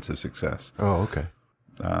chance of success. Oh, okay.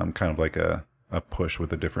 Kind of like a push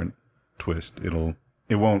with a different twist.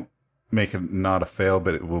 It won't make it not a fail,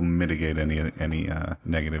 but it will mitigate any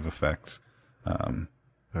negative effects. All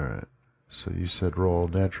right. So you said roll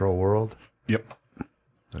natural world? Yep.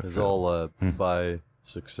 It's all by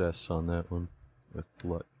success on that one with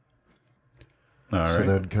luck. All So right.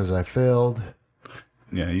 then, because I failed,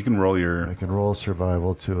 Yeah, you can roll your. I can roll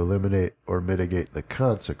survival to eliminate or mitigate the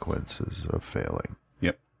consequences of failing.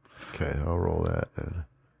 Yep. Okay, I'll roll that then.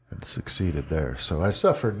 And succeeded there. So I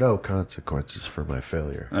suffer no consequences for my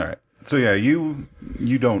failure. All right. So yeah, you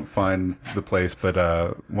don't find the place, but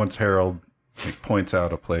once Harold points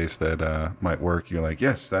out a place that might work, you're like,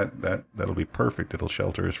 yes, that'll be perfect. It'll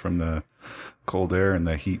shelter us from the cold air, and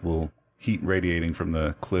the heat radiating from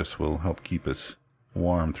the cliffs will help keep us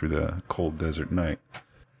warm through the cold desert night.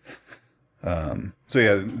 So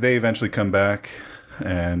yeah, they eventually come back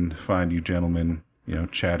and find you gentlemen,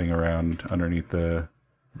 chatting around underneath the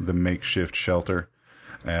makeshift shelter,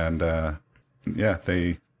 and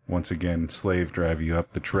they once again slave drive you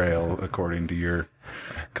up the trail according to your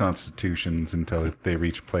constitutions until they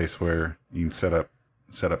reach a place where you can set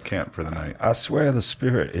up camp for the night. I swear the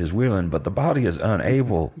spirit is willing, but the body is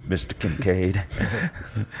unable, Mr. Kincaid.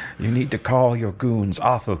 You need to call your goons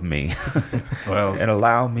off of me and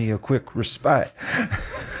allow me a quick respite.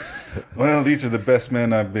 Well, these are the best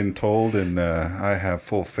men I've been told, and I have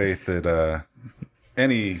full faith that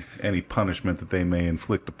any punishment that they may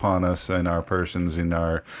inflict upon us and our persons in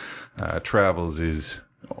our travels is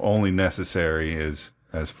only necessary as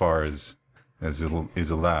far as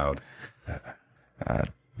is allowed. I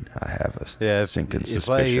have a sinking if I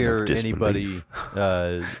suspicion hear of disbelief.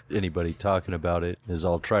 anybody talking about it, is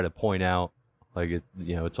I'll try to point out Like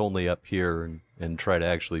it's only up here, and try to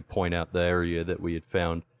actually point out the area that we had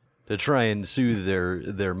found to try and soothe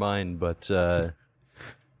their mind, but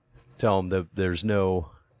tell them that there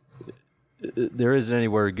isn't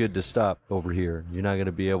anywhere good to stop over here. You're not going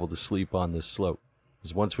to be able to sleep on this slope.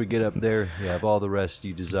 Because once we get up there, you have all the rest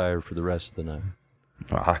you desire for the rest of the night.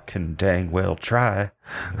 I can dang well try.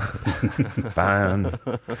 Fine.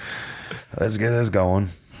 Let's get this going.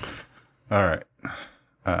 All right.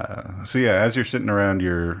 So yeah, as you're sitting around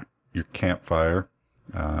your campfire,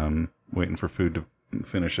 waiting for food to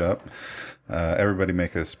finish up, everybody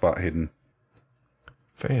make a spot hidden.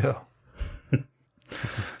 Fail.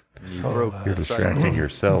 You're distracting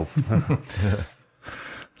yourself.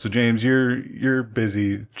 So James, you're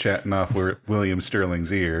busy chatting off William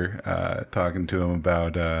Sterling's ear, talking to him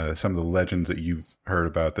about some of the legends that you've heard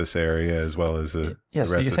about this area, as well as the Yes,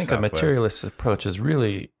 the rest do you of think a Southwest. materialist approach is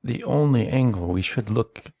really the only angle we should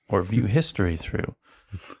look or view history through?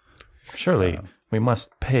 Surely we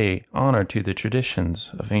must pay honor to the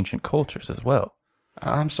traditions of ancient cultures as well.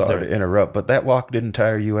 I'm sorry to interrupt, but that walk didn't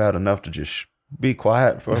tire you out enough to just be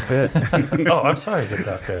quiet for a bit? Oh, I'm sorry, good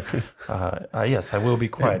doctor. Yes, I will be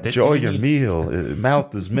quiet. Enjoy Did you your need- meal.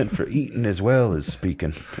 Mouth is meant for eating as well as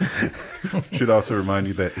speaking. Should also remind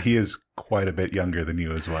you that he is quite a bit younger than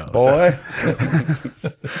you as well. Boy.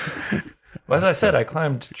 Well, as I said, I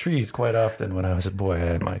climbed trees quite often when I was a boy,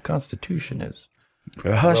 and my constitution is...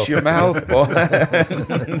 Hush your mouth, boy.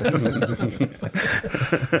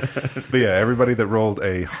 But yeah, everybody that rolled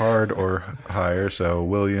a hard or higher, so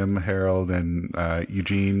William, Harold, and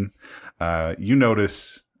Eugene, you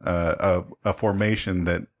notice a formation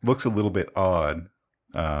that looks a little bit odd,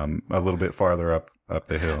 a little bit farther up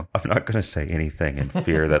the hill. I'm not going to say anything in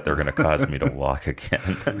fear that they're going to cause me to walk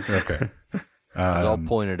again. Okay. I'll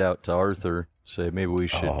point it out to Arthur, say maybe we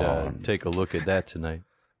should take a look at that tonight.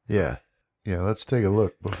 Yeah. Yeah, let's take a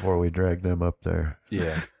look before we drag them up there.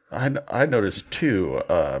 Yeah. I noticed too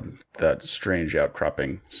that strange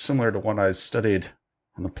outcropping, similar to one I studied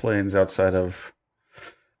on the plains outside of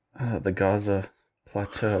the Gaza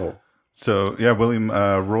Plateau. So yeah, William,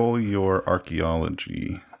 roll your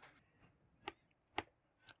archaeology.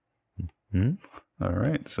 Hmm? All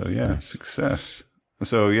right. So yeah, success.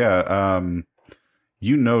 So yeah,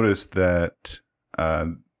 you noticed that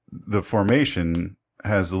the formation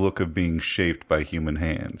has the look of being shaped by human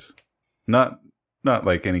hands. Not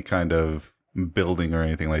like any kind of building or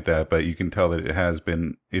anything like that, but you can tell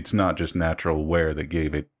that it's not just natural wear that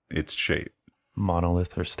gave it its shape.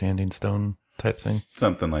 monolith or standing stone type thing.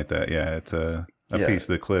 Something like that. Yeah, it's a Yeah. piece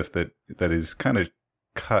of the cliff that is kind of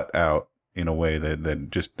cut out in a way that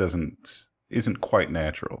just isn't quite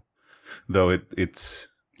natural. Though it's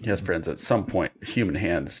Yes, friends, at some point, human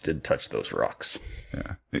hands did touch those rocks.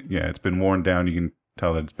 it's been worn down. You can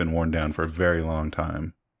tell that it's been worn down for a very long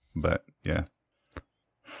time. But yeah.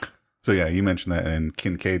 So yeah, you mentioned that, and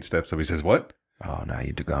Kincaid steps up. He says, "What? Oh, now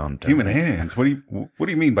you gone. Human hands? What do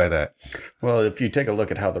you mean by that?" Well, if you take a look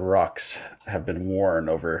at how the rocks have been worn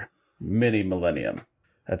over many millennium,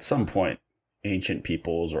 at some point, ancient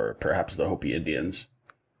peoples, or perhaps the Hopi Indians,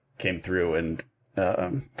 came through and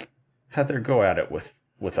had their go at it with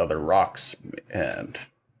other rocks and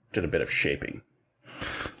did a bit of shaping.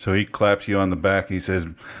 So he claps you on the back. He says,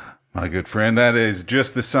 "My good friend, that is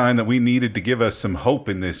just the sign that we needed to give us some hope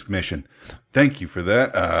in this mission. Thank you for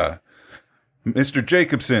that. Mr.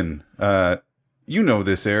 Jacobson, you know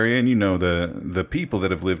this area, and you know the people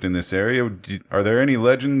that have lived in this area. Are there any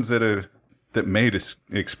legends that may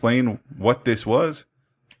explain what this was?"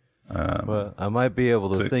 Well, I might be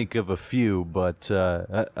able to think of a few, but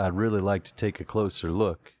I'd really like to take a closer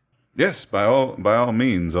look. Yes, by all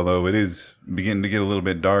means. Although it is beginning to get a little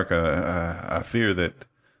bit dark, I fear that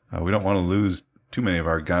we don't want to lose too many of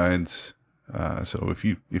our guides. So if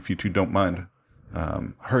you two don't mind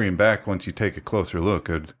hurrying back once you take a closer look,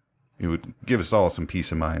 it would give us all some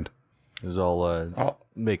peace of mind. Is I'll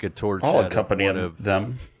make a torch. I'll out of accompany them.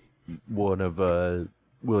 them. One of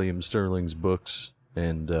William Sterling's books,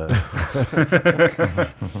 and no,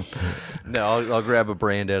 I'll grab a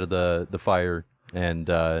brand out of the fire, and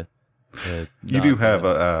You do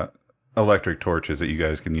have electric torches that you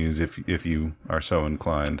guys can use if you are so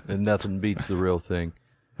inclined. and nothing beats the real thing.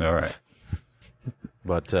 All right.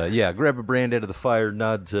 But yeah, grab a brand out of the fire,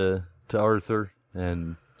 nod to Arthur,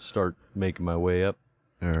 and start making my way up.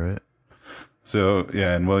 All right. So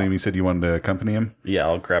yeah, and William, you said you wanted to accompany him. Yeah,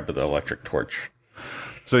 I'll grab the electric torch.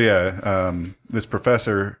 So yeah, this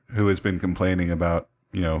professor who has been complaining about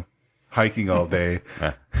hiking all day,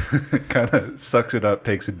 kind of sucks it up,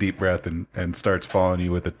 takes a deep breath, and starts following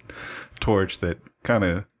you with a torch that kind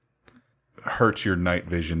of hurts your night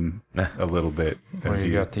vision a little bit. Where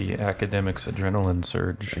you got the academics adrenaline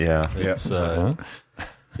surge. Yeah. It's,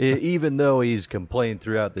 even though he's complained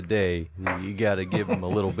throughout the day, you got to give him a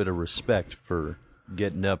little bit of respect for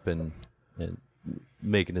getting up and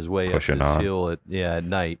making his way Pushing up this on. hill at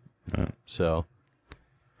night. So,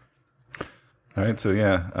 All right, so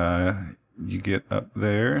yeah, you get up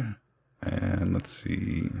there, and let's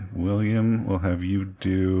see. William, we'll have you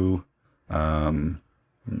do.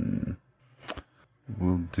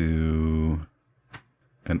 We'll do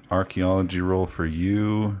an archaeology roll for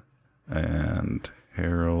you, and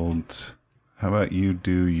Harold. How about you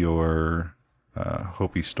do your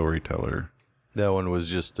Hopi storyteller? that one was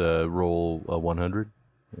just roll a 100.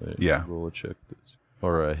 Yeah. Roll a check.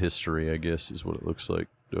 Or a history, I guess, is what it looks like.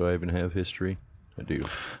 Do I even have history? I do.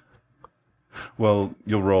 Well,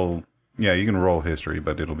 you'll roll. Yeah, you can roll history,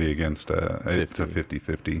 but it'll be against it's a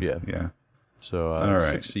 50-50. Yeah. Yeah. So All right.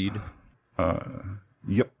 succeed.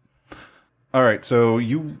 Yep. All right, so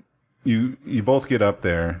you both get up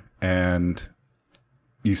there and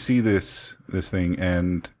you see this thing,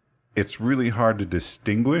 and it's really hard to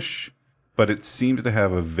distinguish, but it seems to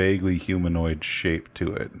have a vaguely humanoid shape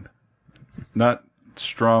to it. Not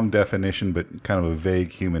strong definition, but kind of a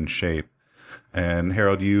vague human shape. And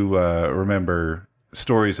Harold, you remember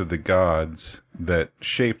stories of the gods that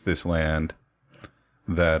shaped this land,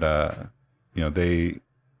 that they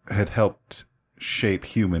had helped shape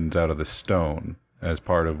humans out of the stone as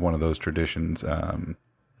part of one of those traditions.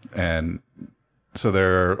 And so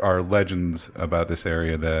there are legends about this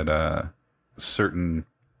area that certain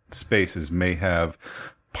spaces may have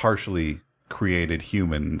partially created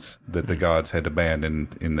humans that the gods had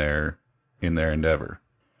abandoned in their endeavor.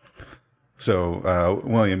 So,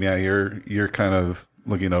 William, yeah, you're kind of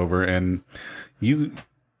looking over, and you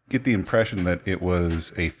get the impression that it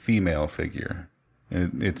was a female figure.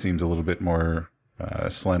 It seems a little bit more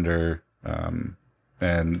slender,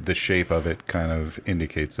 and the shape of it kind of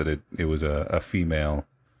indicates that it was a female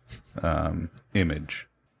image.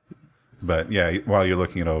 But yeah, while you're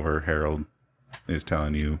looking it over, Harold is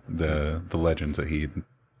telling you the legends that he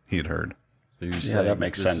had heard. Yeah, So you're that saying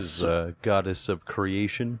makes this sense. is a goddess of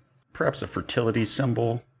creation. Perhaps a fertility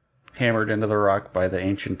symbol hammered into the rock by the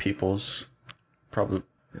ancient peoples. Probably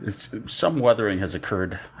some weathering has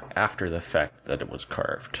occurred after the fact that it was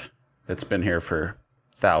carved. It's been here for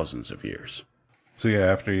thousands of years. So yeah,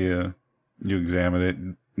 after you examine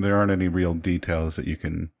it, there aren't any real details that you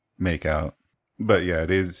can make out. But yeah,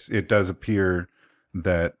 it does appear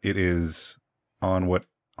that it is on what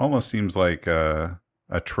almost seems like a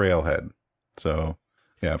trailhead. So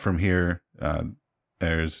yeah, from here,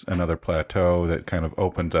 there's another plateau that kind of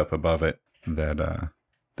opens up above it that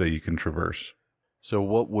you can traverse. So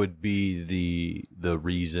what would be the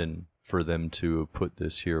reason for them to put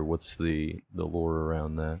this here? What's the lore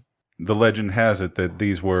around that? The legend has it that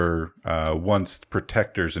these were once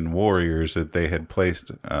protectors and warriors that they had placed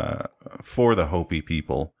for the Hopi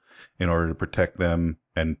people in order to protect them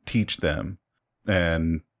and teach them.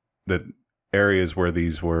 And the areas where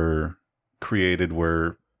these were created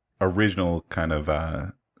were original kind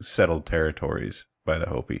of settled territories by the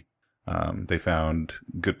Hopi. They found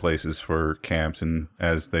good places for camps, and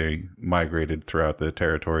as they migrated throughout the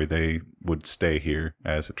territory, they would stay here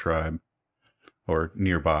as a tribe or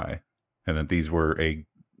nearby, and that these were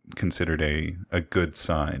considered a good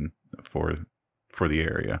sign for the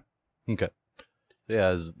area. Okay.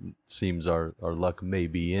 Yeah, it seems our luck may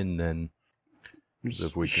be in then.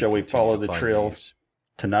 If we can Shall we continue follow to the find trail these.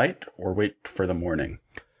 tonight or wait for the morning?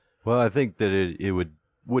 Well, I think that it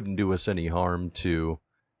wouldn't do us any harm to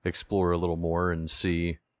explore a little more and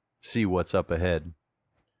see what's up ahead.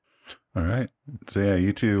 All right. So yeah,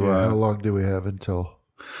 you two. Yeah, how long do we have until?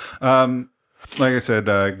 Like I said,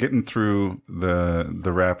 getting through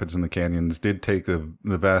the rapids and the canyons did take the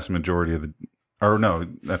vast majority of the. Or no,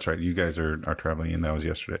 that's right. You guys are traveling in. That was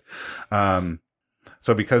yesterday.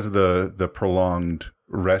 So because of the prolonged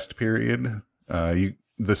rest period,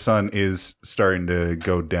 the sun is starting to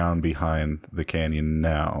go down behind the canyon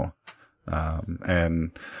now.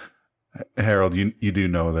 And Harold, you do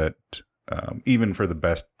know that even for the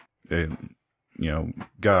best,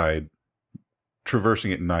 guide,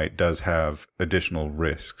 traversing at night does have additional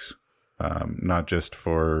risks. Not just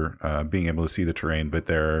for being able to see the terrain, but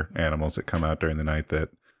there are animals that come out during the night that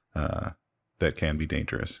can be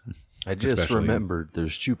dangerous. I just remembered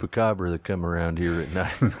there's chupacabra that come around here at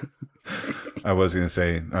night. I was going to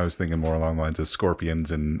say, I was thinking more along the lines of scorpions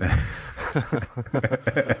and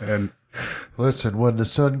and Listen, when the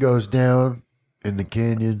sun goes down in the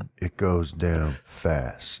canyon, it goes down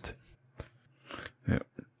fast. yeah.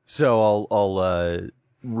 So I'll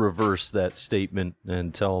reverse that statement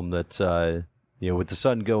and tell them that with the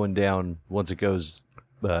sun going down, once it goes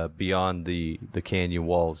beyond the canyon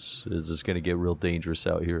walls, it's going to get real dangerous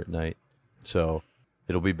out here at night. So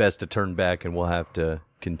it'll be best to turn back, and we'll have to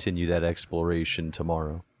continue that exploration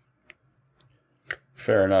tomorrow.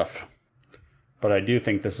 Fair enough. But I do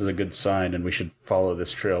think this is a good sign, and we should follow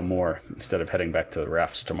this trail more instead of heading back to the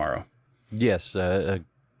rafts tomorrow. Yes, I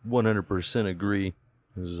 100% agree.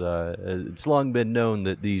 It's long been known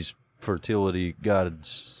that these fertility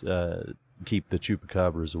gods keep the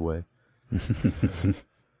chupacabras away.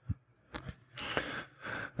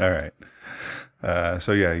 All right.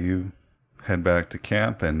 So yeah, you head back to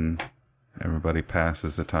camp, and everybody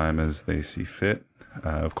passes the time as they see fit.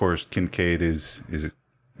 Of course, Kincaid is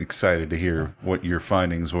excited to hear what your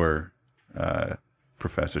findings were,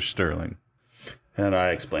 Professor Sterling. And I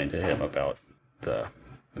explained to him about the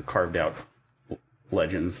carved out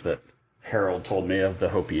legends that Harold told me of the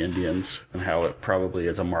Hopi Indians, and how it probably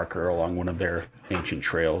is a marker along one of their ancient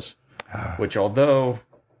trails, which, although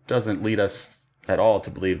doesn't lead us at all to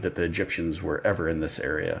believe that the Egyptians were ever in this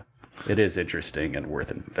area, it is interesting and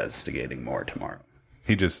worth investigating more tomorrow.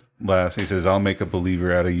 He just laughs. He says, "I'll make a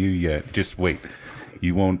believer out of you yet. Just wait.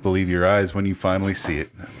 You won't believe your eyes when you finally see it."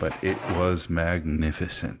 But it was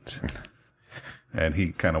magnificent. And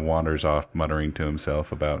he kind of wanders off, muttering to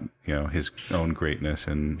himself about, his own greatness,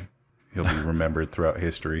 and he'll be remembered throughout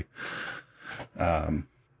history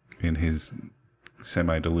in his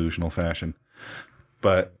semi-delusional fashion.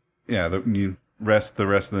 But yeah, you rest the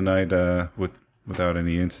rest of the night without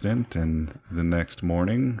any incident, and the next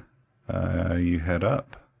morning you head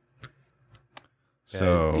up.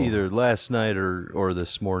 So either last night or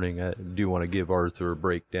this morning, I do want to give Arthur a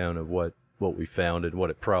breakdown of what we found and what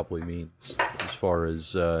it probably means as far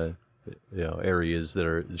as areas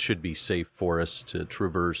that should be safe for us to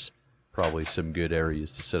traverse. Probably some good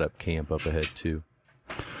areas to set up camp up ahead too.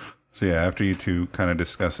 So yeah, after you two kind of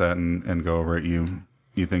discuss that and go over it, you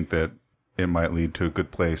think that it might lead to a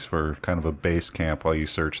good place for kind of a base camp while you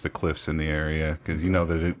search the cliffs in the area, because you know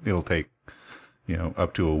that it'll take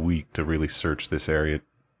up to a week to really search this area,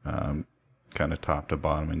 kind of top to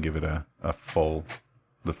bottom, and give it the full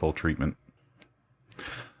treatment.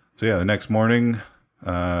 So yeah, the next morning,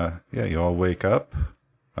 you all wake up.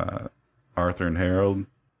 Arthur and Harold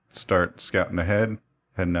start scouting ahead,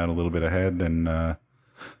 heading out a little bit ahead, and the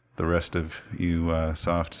rest of you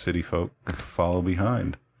soft city folk follow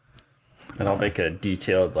behind. And I'll make a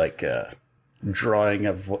detailed drawing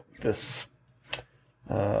of this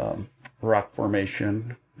rock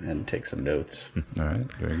formation and take some notes. All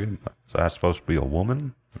right, very good. So that's supposed to be a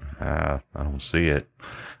woman? I don't see it.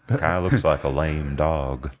 Kind of looks like a lame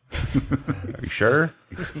dog. Are you sure?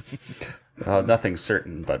 Nothing's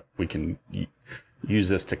certain, but we can use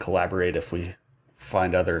this to collaborate if we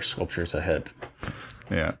find other sculptures ahead.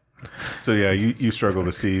 Yeah. So yeah, you struggle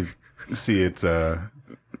to see its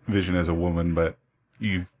vision as a woman, but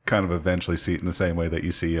you kind of eventually see it in the same way that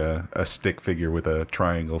you see a stick figure with a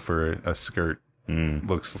triangle for a skirt.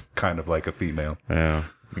 Looks kind of like a female. Yeah,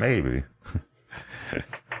 maybe.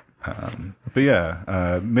 But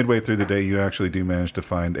yeah, midway through the day, you actually do manage to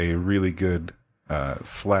find a really good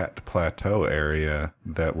flat plateau area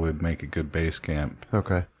that would make a good base camp.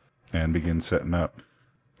 Okay. And begin setting up.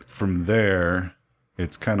 From there,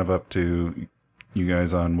 it's kind of up to you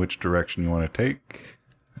guys on which direction you want to take.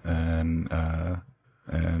 And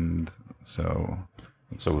so...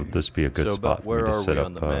 So would this be a good spot for me to set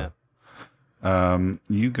up? Where are we on the map?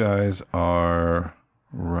 You guys are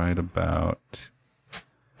right about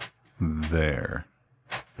there.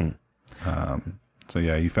 So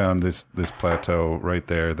yeah, you found this plateau right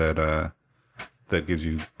there that gives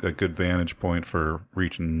you a good vantage point for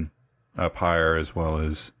reaching up higher, as well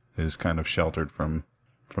as is kind of sheltered from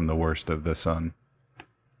the worst of the sun.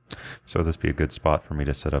 So would this be a good spot for me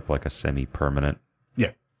to set up like a semi-permanent,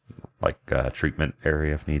 treatment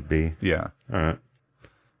area if need be? Yeah. All right.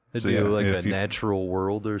 It'd So, be yeah, like if a you- natural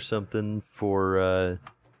world or something for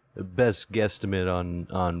best guesstimate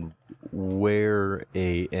on where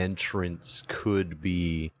a entrance could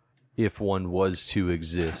be if one was to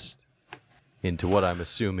exist into what I'm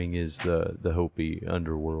assuming is the Hopi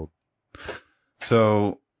underworld.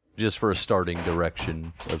 So Just for a starting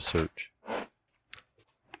direction of search.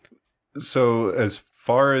 as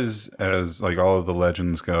far as like all of the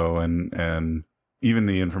legends go, and even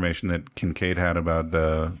the information that Kincaid had about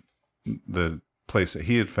the place that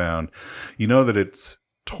he had found, you know that it's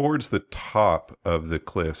towards the top of the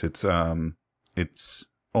cliffs. It's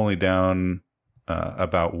only down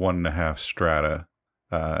about 1.5 strata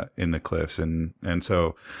in the cliffs, and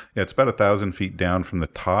so yeah, it's about 1,000 feet down from the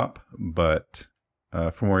top, but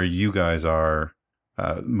from where you guys are,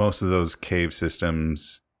 most of those cave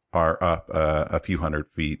systems are up a few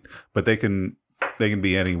hundred feet, but they can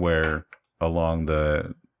be anywhere along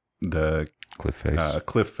the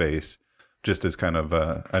cliff face, just as kind of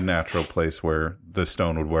a natural place where the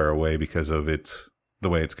stone would wear away because of the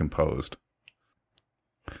way it's composed.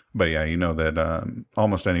 But yeah, you know that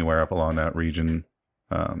almost anywhere up along that region,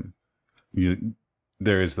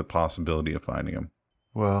 there is the possibility of finding them.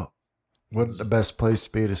 Well, wouldn't the best place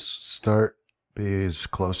be to start be as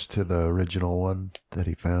close to the original one that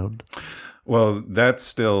he found? Well, that's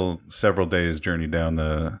still several days' journey down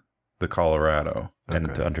the Colorado. And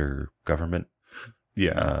under government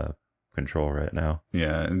control right now.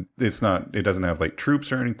 Yeah, and it doesn't have like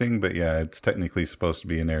troops or anything, but yeah, it's technically supposed to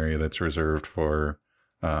be an area that's reserved for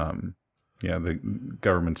the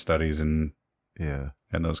government studies and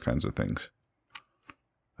those kinds of things.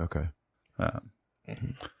 Okay.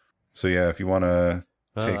 So yeah, if you want to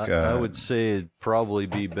take, I would say it'd probably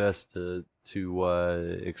be best to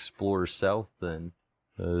explore south then,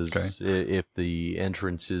 because if the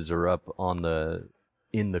entrances are up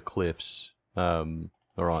in the cliffs,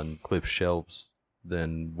 or on cliff shelves,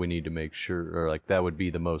 then we need to make sure, or like that would be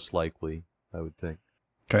the most likely, I would think.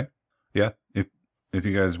 Okay. Yeah. If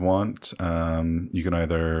you guys want, you can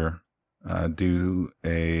either do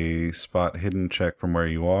a spot hidden check from where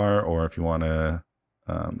you are, or if you want to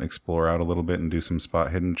explore out a little bit and do some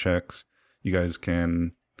spot hidden checks, you guys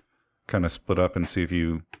can kind of split up and see if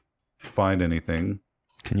you find anything.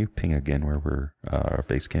 Can you ping again where our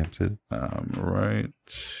base camp is? Right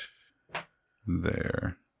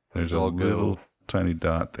there. There's a little tiny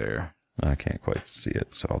dot there. I can't quite see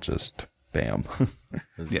it, so I'll just bam.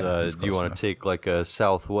 Yeah, do you want to take like a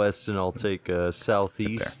southwest and I'll take a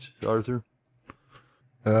southeast, Arthur?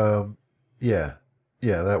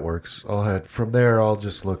 Yeah, that works. I'll head from there. I'll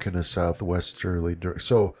just look in a southwesterly direction.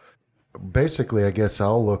 So basically, I guess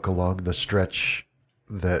I'll look along the stretch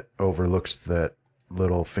that overlooks that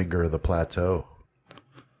little finger of the plateau.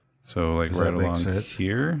 So like right along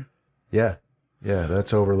here? Yeah,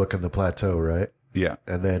 that's overlooking the plateau, right? Yeah.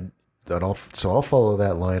 And then I'll follow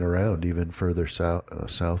that line around even further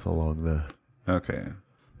south along the... Okay.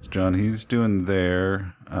 So John, he's doing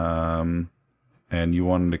there, and you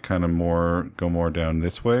wanted to kind of go more down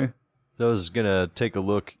this way? I was going to take a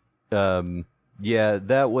look,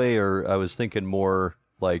 that way, or I was thinking more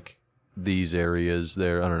like these areas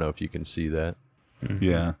there. I don't know if you can see that. Mm-hmm.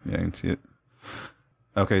 Yeah, I can see it.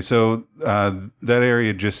 Okay, so that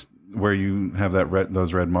area just where you have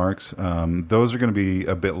those red marks, those are going to be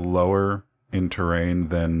a bit lower in terrain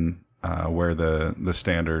than where the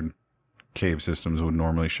standard cave systems would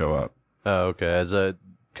normally show up. Oh, okay. As it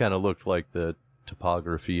kind of looked like the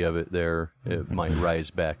topography of it there, it might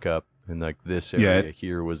rise back up, and like this area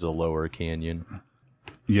here was a lower canyon.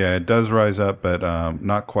 Yeah, it does rise up, but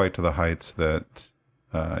not quite to the heights that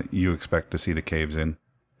you expect to see the caves in.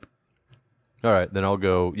 All right, then I'll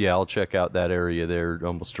go. Yeah, I'll check out that area there,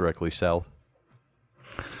 almost directly south.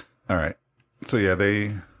 All right. So yeah,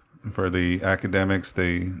 for the academics,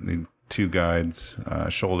 the two guides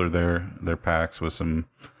shoulder their packs with some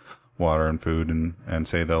water and food, and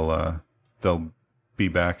say they'll be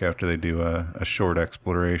back after they do a short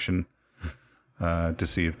exploration to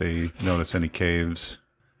see if they notice any caves.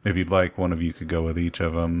 If you'd like, one of you could go with each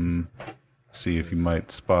of them, see if you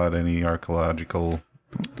might spot any archaeological.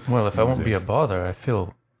 Well, if I won't be a bother, I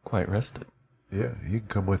feel quite rested. Yeah, you can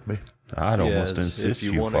come with me. I'd almost insist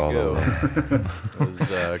you follow.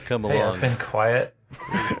 Come Hey, along. I've been quiet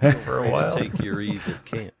for a while. Take your ease if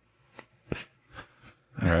can't.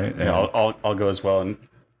 All right. Yeah, I'll go as well and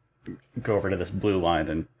go over to this blue line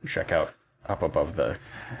and check out up above the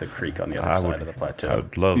creek on the other side of the plateau. I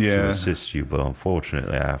would love to assist you, but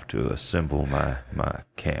unfortunately I have to assemble my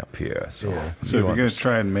camp here. So if you're going to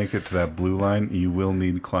try and make it to that blue line, you will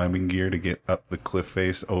need climbing gear to get up the cliff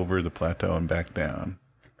face, over the plateau, and back down.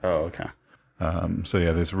 Oh, okay. So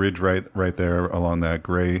yeah, this ridge right there along that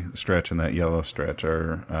gray stretch and that yellow stretch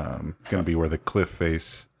are going to be where the cliff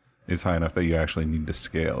face is high enough that you actually need to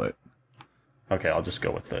scale it. Okay, I'll just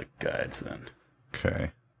go with the guides then.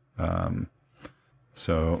 Okay.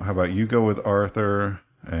 So how about you go with Arthur,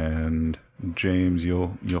 and James,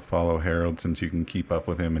 you'll follow Harold since you can keep up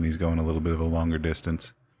with him and he's going a little bit of a longer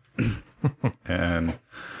distance. And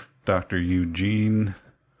Dr. Eugene,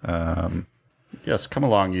 Yes, come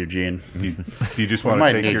along, Eugene. do you just want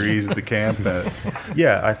to take your ease at the camp?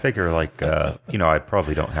 yeah, I figure like I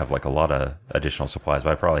probably don't have like a lot of additional supplies,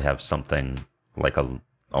 but I probably have something like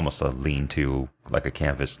almost a lean-to, like a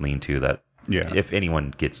canvas lean-to that Yeah. if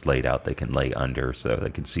anyone gets laid out, they can lay under so they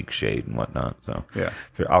can seek shade and whatnot. So Yeah.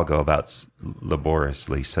 I'll go about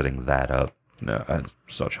laboriously setting that up. No, that's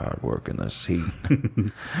such hard work in this heat.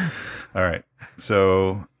 All right.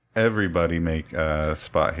 So everybody make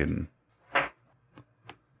spot hidden.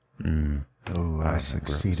 Oh, I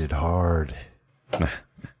succeeded hard.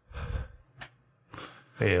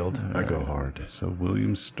 Failed. I go hard. So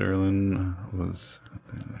William Sterling was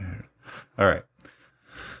all right.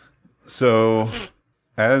 So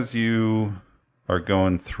as you are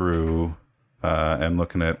going through and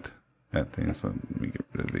looking at things, let me get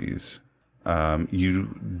rid of these.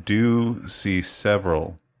 You do see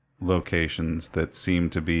several locations that seem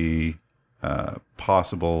to be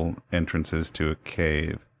possible entrances to a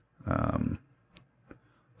cave.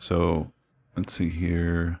 So let's see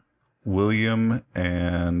here. William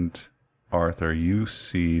and Arthur, you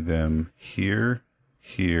see them here,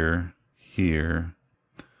 here, here.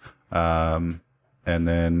 And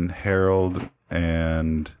then Harold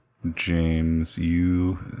and James,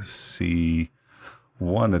 you see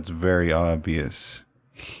one that's very obvious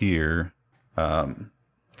here.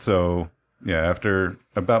 So, yeah, after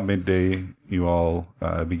about midday, you all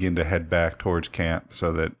begin to head back towards camp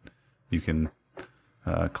so that you can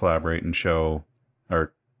collaborate and show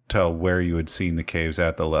or tell where you had seen the caves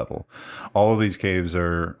at the level. All of these caves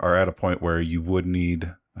are at a point where you would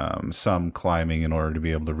need some climbing in order to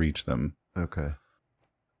be able to reach them. Okay.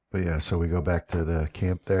 But yeah, so we go back to the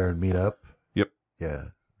camp there and meet up? Yep. Yeah.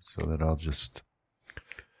 So then I'll just...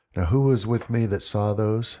 Now, who was with me that saw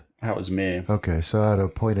those? That was me. Okay, so I'd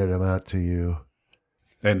have pointed them out to you.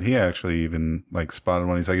 And he actually even spotted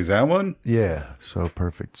one. He's like, is that one? Yeah, so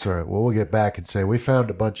perfect. Sorry. Well, we'll get back and say we found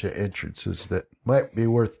a bunch of entrances that might be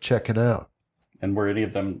worth checking out. And were any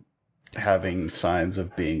of them having signs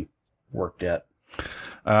of being worked at?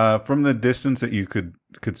 From the distance that you could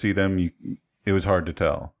see them, it was hard to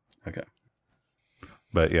tell. Okay.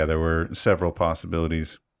 But yeah, there were several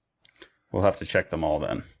possibilities. We'll have to check them all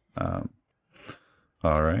then.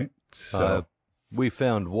 All right. So We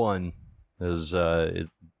found one. Is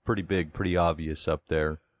pretty big, pretty obvious up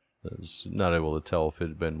there. I was not able to tell if it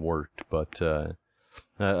had been worked, but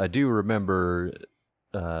I do remember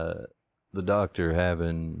the doctor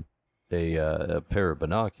having a pair of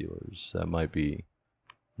binoculars. That might be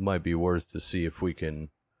worth to see if we can,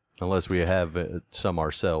 unless we have some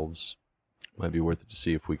ourselves. Might be worth it to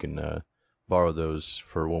see if we can borrow those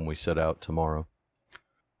for when we set out tomorrow.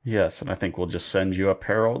 Yes, and I think we'll just send you up,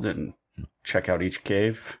 Harold, and check out each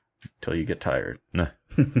cave till you get tired. Nah.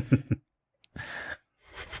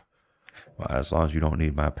 Well, as long as you don't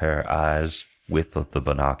need my pair of eyes with the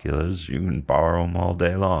binoculars, you can borrow them all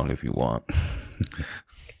day long if you want.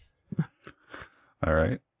 all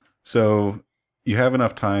right. So you have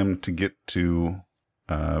enough time to get to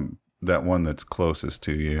that one that's closest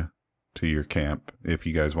to you, to your camp, if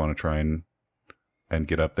you guys want to try and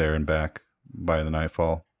get up there and back by the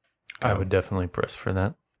nightfall. I would definitely press for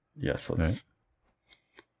that. Yes, let's... Right.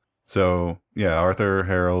 So, yeah, Arthur,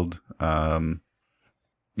 Harold,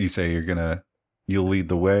 you say you'll lead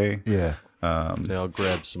the way. Yeah. I'll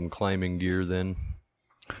grab some climbing gear then.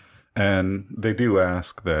 And they do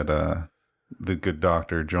ask that the good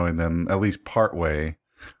doctor join them at least part way,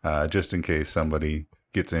 just in case somebody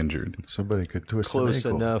gets injured. Somebody could twist Close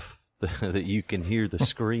an ankle. enough that you can hear the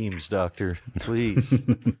screams, Doctor. Please.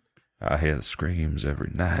 I hear the screams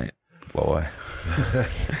every night, boy.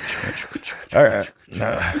 All right.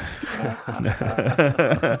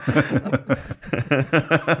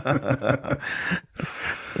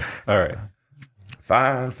 All right.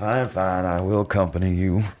 Fine. I will accompany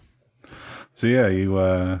you. So, yeah,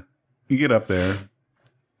 you get up there,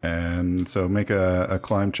 and so make a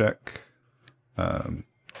climb check,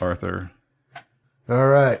 Arthur. All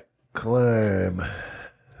right, climb.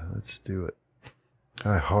 Let's do it.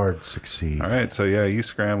 I hard succeed. All right, so yeah, you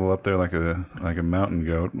scramble up there like a mountain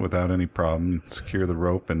goat without any problem. Secure the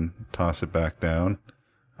rope and toss it back down.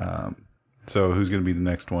 So who's going to be the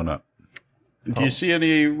next one up? Do you see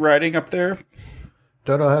any writing up there?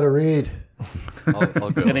 Don't know how to read.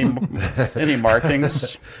 I'll go. Any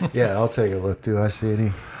markings? Yeah, I'll take a look. Do I see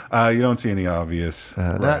any? You don't see any obvious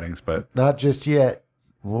writings, but Not just yet.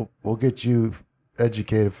 We'll get you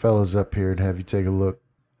educated fellows up here and have you take a look.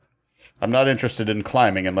 I'm not interested in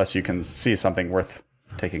climbing unless you can see something worth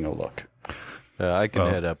taking a look. I can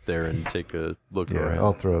head up there and take a look Yeah, around.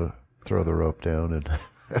 I'll throw the rope down, and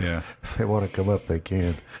yeah. if they want to come up, they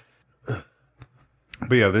can.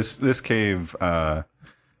 But yeah, this cave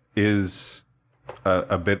is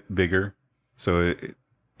a bit bigger, so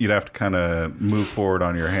you'd have to kind of move forward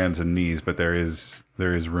on your hands and knees, but there is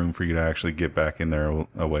room for you to actually get back in there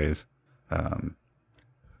a ways. And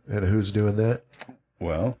who's doing that?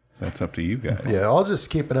 Well, that's up to you guys. Yeah, I'll just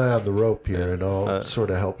keep an eye on the rope here, and I'll sort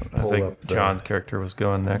of help I pull think up. John's character was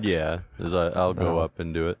going next. Yeah, I'll go up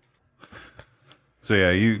and do it. So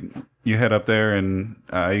yeah, you head up there, and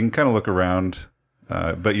you can kind of look around,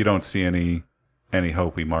 but you don't see any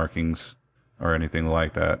Hopi markings or anything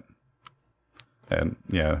like that. And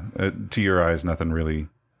yeah, to your eyes, nothing really.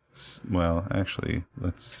 Well, actually,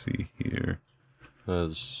 let's see here.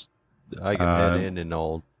 I can head in and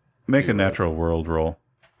I'll make a natural world roll.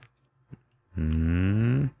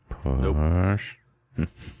 Push.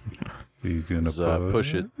 You gonna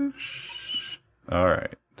push it. All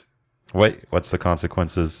right. Wait, what's the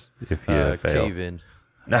consequences if you fail? Cave in.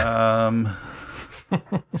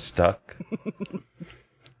 Stuck.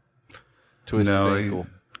 Twisted ankle.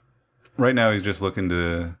 Right now he's just looking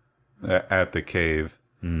at the cave.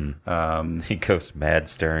 He goes mad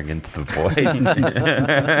staring into the void.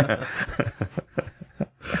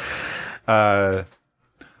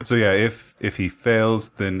 So yeah, if he fails,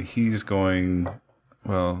 then he's going.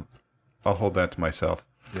 Well, I'll hold that to myself.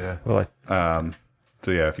 Yeah. Well,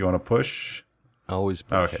 So yeah, if you want to push, Always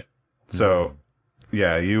push. okay. So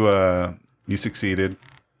yeah, you succeeded,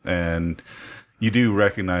 and you do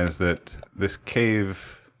recognize that this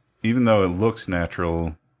cave, even though it looks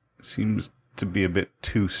natural, seems to be a bit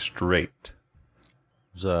too straight.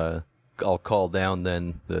 I'll call down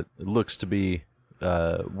then that it looks to be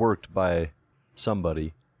worked by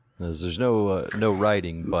somebody. As there's no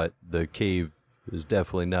writing, but the cave is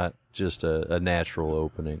definitely not just a natural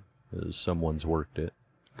opening. Someone's worked it.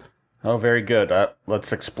 Oh, very good.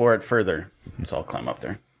 Let's explore it further. So I'll climb up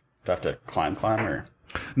there. Do I have to climb, or?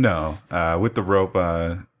 No, with the rope.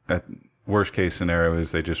 At worst case scenario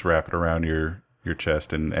is they just wrap it around your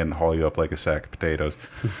chest and haul you up like a sack of potatoes.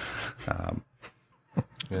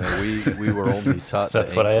 Yeah, we were only taught.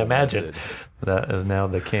 That's what I imagined. That is now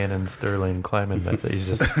the canon Sterling climbing method. He's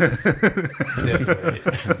just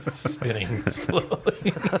spinning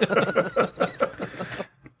slowly.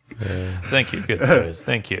 Thank you, good sirs.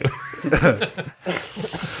 Thank you.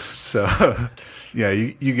 So, yeah,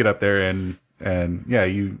 you get up there and yeah,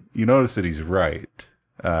 you notice that he's right.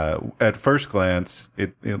 At first glance,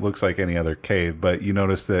 it looks like any other cave, but you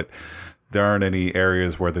notice that there aren't any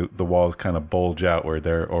areas where the walls kind of bulge out or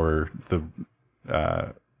the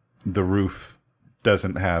roof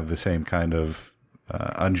doesn't have the same kind of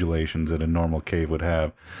undulations that a normal cave would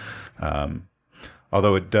have.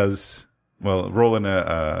 Although it does. Well, roll in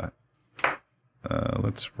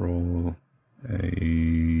let's roll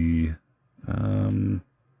a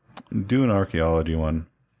do an archaeology one.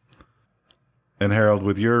 And Harold,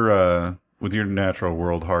 with your natural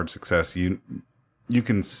world hard success, you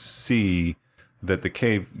can see that the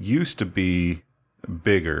cave used to be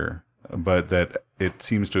bigger, but that it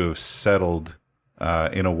seems to have settled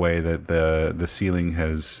in a way that the ceiling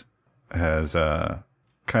has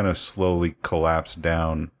kind of slowly collapsed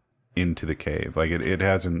down into the cave. Like it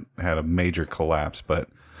hasn't had a major collapse, but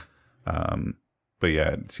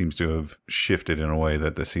yeah, it seems to have shifted in a way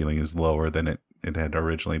that the ceiling is lower than it had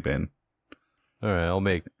originally been. All right, I'll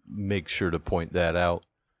make sure to point that out.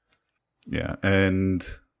 Yeah, and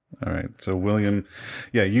all right, so William,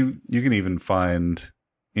 yeah, you can even find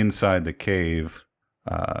inside the cave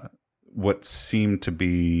what seem to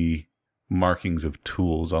be markings of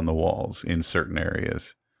tools on the walls in certain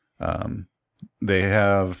areas. They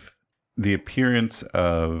have the appearance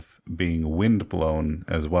of being windblown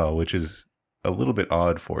as well, which is a little bit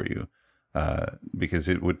odd for you, because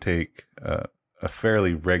it would take a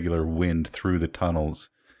fairly regular wind through the tunnels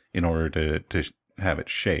in order to have it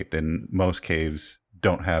shaped, and most caves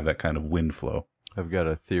don't have that kind of wind flow. I've got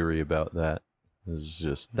a theory about that. There's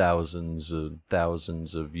just thousands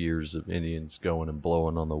of years of Indians going and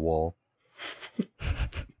blowing on the wall.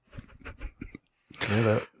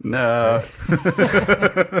 No.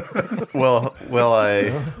 well,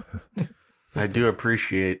 I do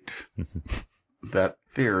appreciate that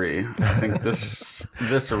theory. I think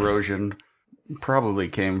this erosion probably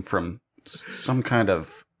came from some kind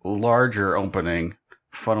of larger opening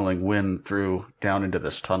funneling wind through down into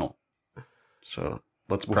this tunnel. So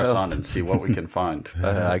let's press on and see what we can find.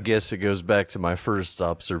 I guess it goes back to my first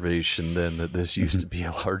observation then, that this used to be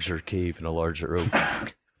a larger cave and a larger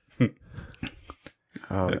opening.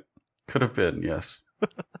 Could have been, yes.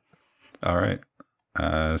 All right.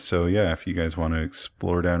 So yeah, if you guys want to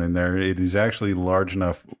explore down in there, it is actually large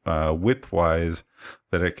enough width-wise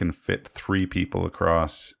that it can fit 3 people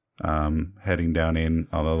across, heading down in.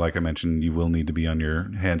 Although, like I mentioned, you will need to be on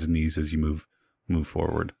your hands and knees as you move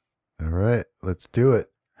forward. All right, let's do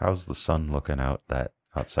it. How's the sun looking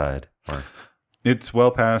outside? Or It's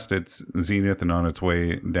well past its zenith and on its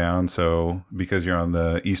way down. So because you're on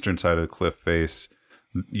the eastern side of the cliff face,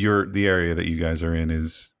 the area that you guys are in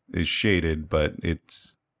is shaded, but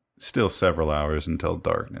it's still several hours until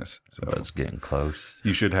darkness. So It's getting close.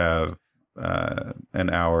 you should have an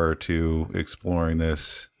hour or two exploring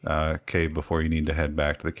this cave before you need to head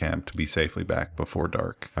back to the camp to be safely back before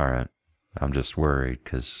dark. All right. I'm just worried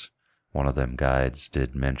because one of them guides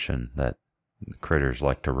did mention that the critters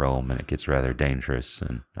like to roam and it gets rather dangerous,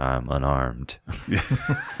 and I'm unarmed.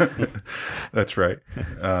 That's right.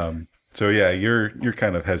 So yeah, you're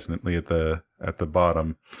kind of hesitantly at the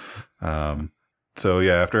bottom. So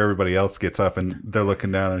yeah, after everybody else gets up and they're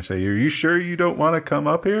looking down and say, "Are you sure you don't want to come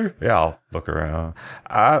up here?" Yeah, I'll look around.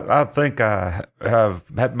 I think I have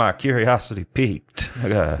had my curiosity piqued. All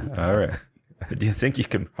right. Do you think you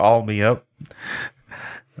can haul me up?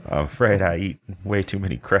 I'm afraid I eat way too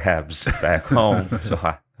many crabs back home, so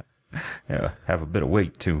I have a bit of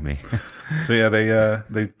weight to me. So yeah,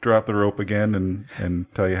 they drop the rope again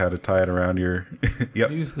and tell you how to tie it around your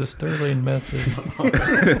Use the Sterling method.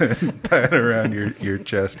 tie it around your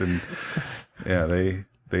chest, and yeah,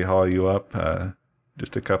 they haul you up.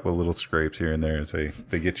 Just a couple of little scrapes here and there as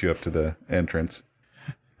they get you up to the entrance.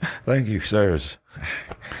 Thank you, sirs.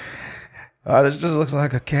 This just looks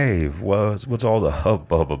like a cave. What's all the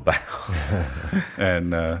hubbub about?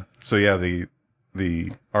 And so yeah,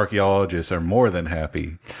 the archaeologists are more than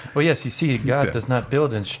happy. Well, yes, you see, God does not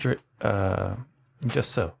build in just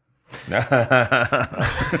so.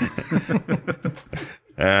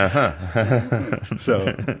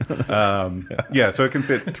 So yeah, so it can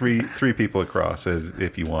fit three people across as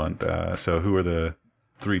if you want. So who are the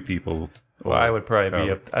three people? Well, I would probably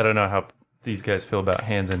be up. I don't know how these guys feel about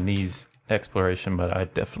hands and knees exploration, but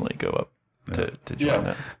I'd definitely go up to join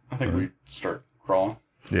that. I think we start crawling.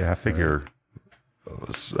 Yeah, I figure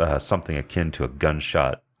something akin to a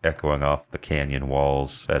gunshot echoing off the canyon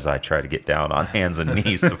walls as I try to get down on hands and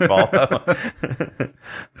knees to follow.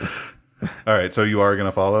 All right, so you are going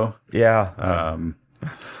to follow? Yeah.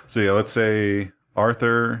 So yeah, let's say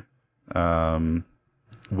Arthur,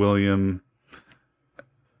 William,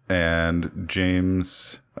 and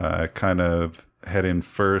James kind of head in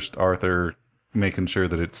first. Arthur making sure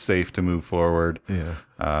that it's safe to move forward. Yeah.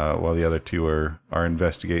 While the other two are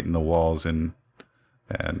investigating the walls and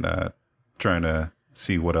trying to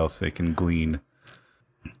see what else they can glean.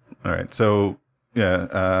 All right, so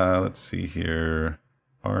yeah, let's see here.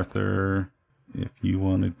 Arthur, if you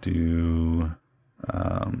want to do,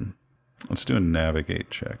 let's do a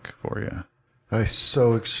navigate check for you. I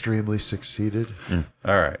so extremely succeeded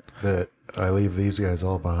All right. that I leave these guys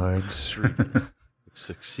all behind.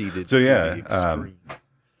 Succeeded. So to yeah, the extreme.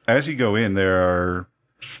 as you go in, there are,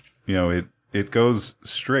 it goes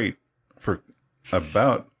straight for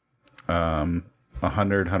about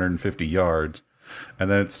 100, 150 yards,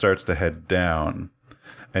 and then it starts to head down,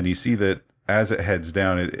 and you see that as it heads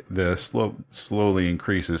down, the slope slowly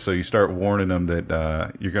increases. So you start warning them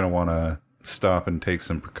that you're going to want to stop and take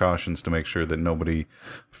some precautions to make sure that nobody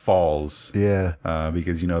falls. Yeah.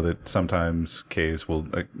 Because you know that sometimes caves will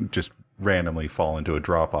just randomly fall into a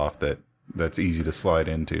drop off that's easy to slide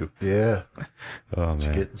into. Yeah. Oh, It's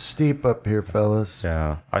man. getting steep up here, fellas.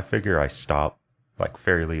 Yeah. I figure I stop like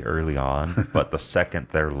fairly early on, but the second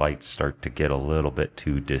their lights start to get a little bit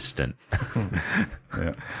too distant,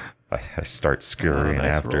 Yeah. I start scurrying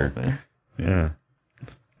Nice after. roll, man. Yeah.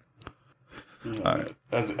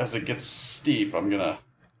 As it gets steep, I'm gonna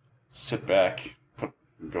sit back,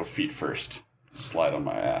 go feet first, slide on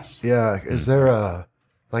my ass. Yeah. Is there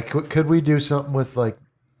could we do something with like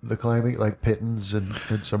the climbing, like pittons and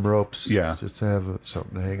some ropes? Yeah. Just to have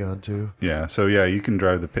something to hang on to. Yeah. So yeah, you can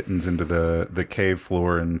drive the pittons into the cave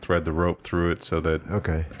floor and thread the rope through it so that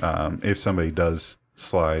Okay. if somebody does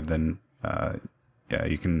slide, then yeah,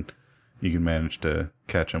 you can manage to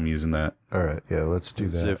catch them using that. All right. Yeah. Let's do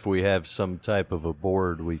As that. if we have some type of a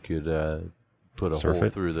board, we could put a Surf hole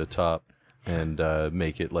it? through the top and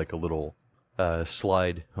make it like a little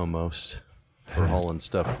slide almost for hauling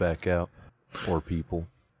stuff back out or people.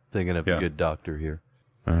 Thinking of Yeah. a good doctor here.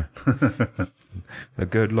 The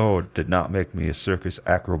good Lord did not make me a circus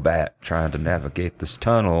acrobat trying to navigate this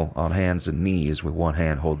tunnel on hands and knees with one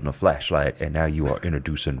hand holding a flashlight, and now you are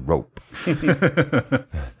introducing rope.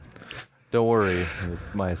 Don't worry,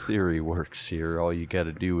 if my theory works here, all you got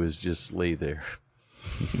to do is just lay there.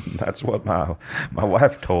 That's what my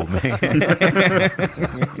wife told me.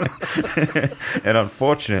 And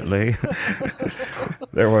unfortunately,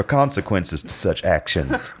 there were consequences to such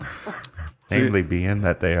actions. Namely being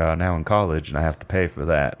that they are now in college and I have to pay for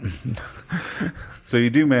that. So you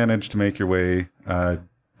do manage to make your way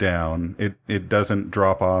down. It doesn't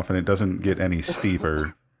drop off and it doesn't get any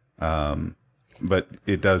steeper. But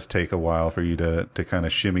it does take a while for you to kind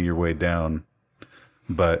of shimmy your way down.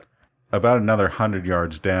 But about another 100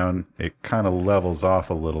 yards down, it kind of levels off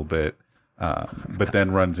a little bit, but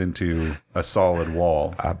then runs into a solid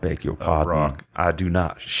wall. I beg your pardon. Rock. I do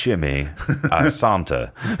not shimmy. I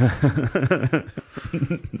saunter.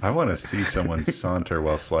 I want to see someone saunter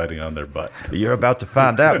while sliding on their butt. You're about to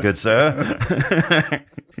find out, good sir.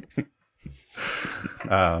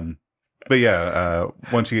 But yeah,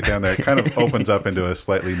 once you get down there, it kind of opens up into a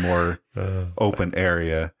slightly more open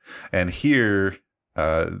area. And here,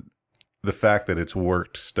 the fact that it's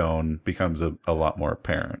worked stone becomes a lot more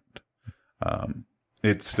apparent.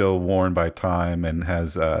 It's still worn by time and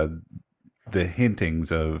has the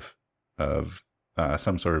hintings of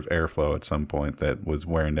some sort of airflow at some point that was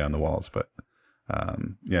wearing down the walls. But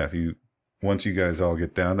yeah, once you guys all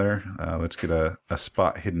get down there, let's get a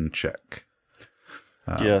spot hidden check.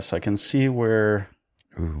 Yes, I can see where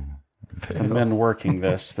the men working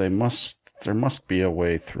this. There must be a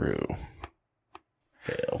way through.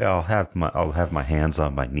 Fail. Yeah, I'll have my hands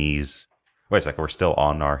on my knees. Wait a second, we're still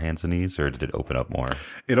on our hands and knees, or did it open up more?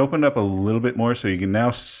 It opened up a little bit more, so you can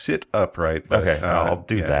now sit upright. But, Okay, I'll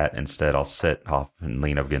do that instead. I'll sit off and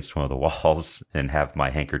lean up against one of the walls and have my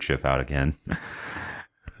handkerchief out again.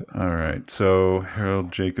 All right, so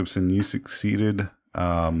Harold Jacobson, you succeeded.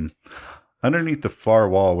 Underneath the far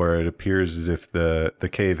wall, where it appears as if the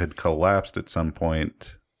cave had collapsed at some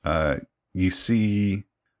point, you see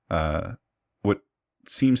what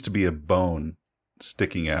seems to be a bone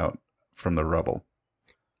sticking out from the rubble.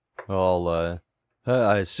 Well,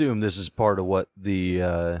 I assume this is part of what the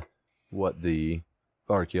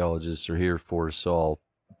archaeologists are here for. Saul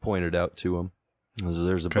pointed out to him.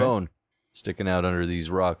 There's a bone sticking out under these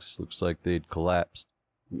rocks. Looks like they'd collapsed.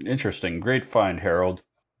 Interesting. Great find, Harold.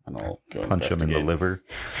 And I'll go Punch him in the liver.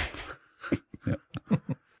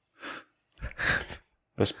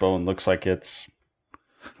 This bone looks like it's...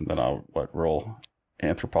 And then I'll roll?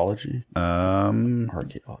 Anthropology?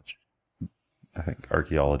 Archaeology. I think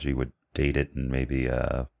archaeology would date it and maybe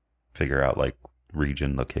figure out like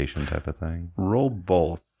region, location type of thing. Roll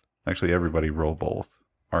both. Actually, everybody roll both.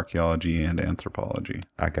 Archaeology and anthropology.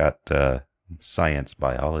 I got science,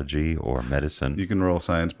 biology, or medicine. You can roll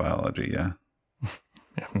science, biology, yeah.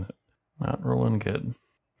 I'm not rolling good.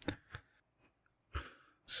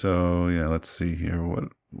 So, yeah, let's see here.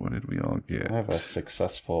 What did we all get? I have a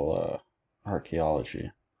successful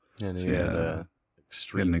archaeology. And So, he had yeah.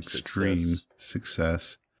 extreme, An extreme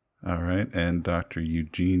success. All right. And Dr.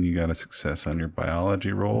 Eugene, you got a success on your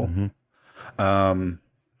biology roll. Mm-hmm.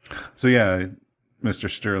 So, yeah, Mr.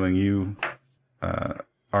 Sterling, you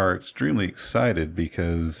are extremely excited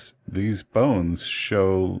because these bones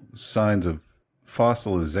show signs of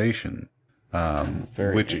fossilization,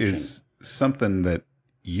 which ancient. is something that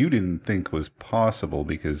you didn't think was possible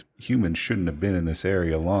because humans shouldn't have been in this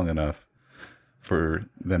area long enough for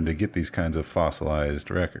them to get these kinds of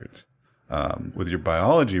fossilized records. With your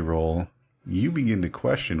biology roll, you begin to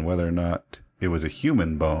question whether or not it was a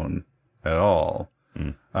human bone at all.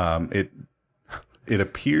 It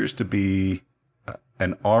appears to be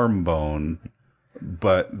an arm bone,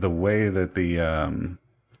 but the way that the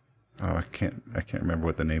I can't remember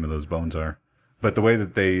what the name of those bones are, but the way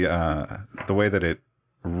that the way that it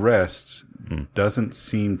rests doesn't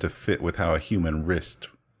seem to fit with how a human wrist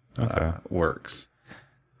works.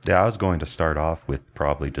 Yeah, I was going to start off with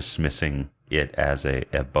probably dismissing it as a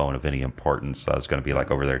bone of any importance. I was going to be like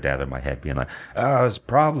over there dabbing my head being like, oh, it's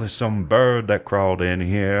probably some bird that crawled in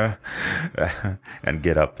here and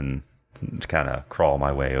get up and kind of crawl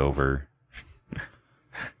my way over.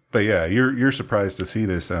 But yeah, you're surprised to see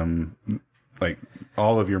this. Like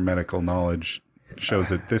all of your medical knowledge shows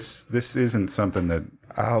that this isn't something that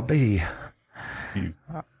I'll be.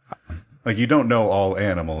 you don't know all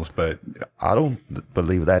animals, but I don't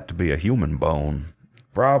believe that to be a human bone.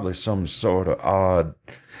 Probably some sort of odd.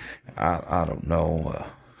 I don't know.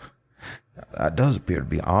 It does appear to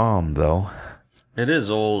be arm, though. It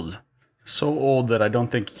is old. So old that I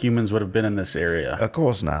don't think humans would have been in this area. Of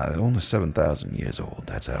course not. Only 7,000 years old.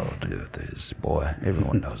 That's how old it is, boy.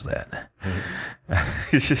 Everyone knows that.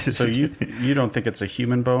 So you don't think it's a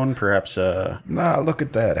human bone? Perhaps Nah, look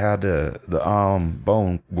at that. How the arm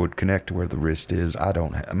bone would connect to where the wrist is. I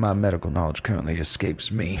don't. My medical knowledge currently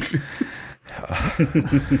escapes me.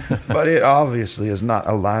 But it obviously is not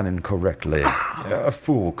aligning correctly. A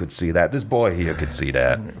fool could see that. This boy here could see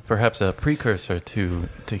that. Perhaps a precursor to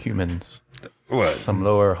humans. What? Some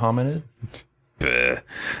lower hominid?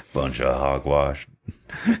 Bunch of hogwash.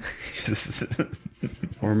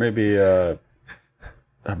 or maybe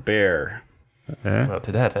a bear. Well,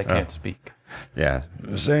 to that I can't speak. Yeah,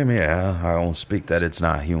 same here. I won't speak that it's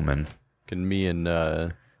not human. Can me and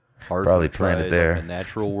Arthur Probably try planted it there. on the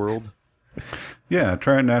natural world? Yeah,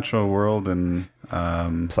 try a natural world and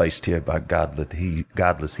Placed here by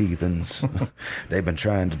godless heathens. They've been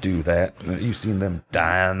trying to do that. You've seen them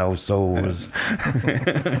dinosaurs.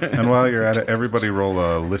 and while you're at it, everybody roll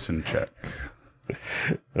a listen check.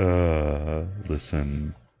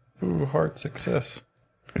 Listen. Ooh, hard success.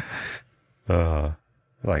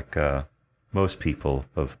 Like most people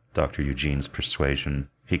of Dr. Eugene's persuasion,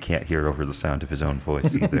 he can't hear over the sound of his own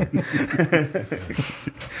voice either.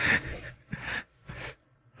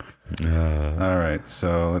 All right,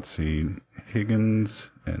 so let's see.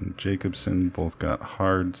 Higgins and Jacobson both got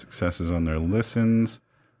hard successes on their listens.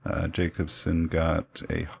 Jacobson got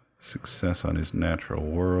a success on his natural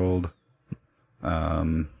world.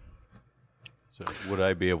 So would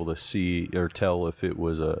I be able to see or tell if it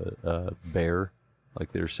was a bear,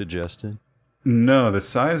 like they're suggesting? No, the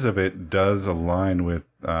size of it does align with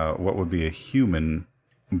what would be a human,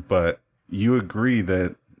 but you agree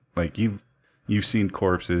that like you've seen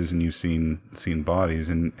corpses and you've seen bodies,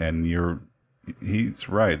 and he's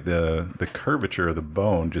right. The curvature of the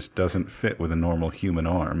bone just doesn't fit with a normal human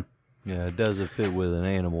arm. Yeah, it doesn't fit with an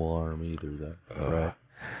animal arm either, though. Right.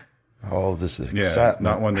 All this is Yeah, excitement.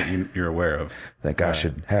 not one that you're aware of. Think I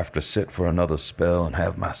should have to sit for another spell and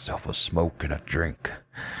have myself a smoke and a drink.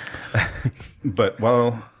 But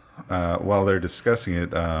while they're discussing it,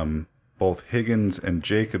 both Higgins and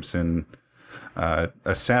Jacobson,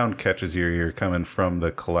 a sound catches your ear coming from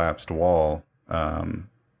the collapsed wall.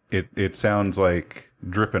 It sounds like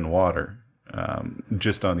dripping water,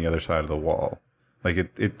 just on the other side of the wall. Like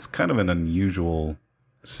it's kind of an unusual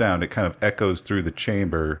sound. It kind of echoes through the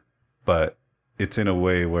chamber, but it's in a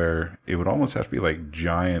way where it would almost have to be like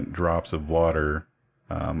giant drops of water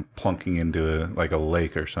plunking into a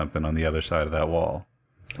lake or something on the other side of that wall.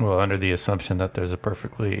 Well, under the assumption that there's a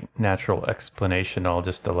perfectly natural explanation, I'll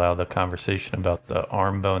just allow the conversation about the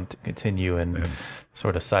arm bone to continue and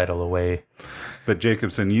sort of sidle away. But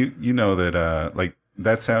Jacobson, you know that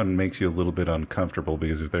that sound makes you a little bit uncomfortable,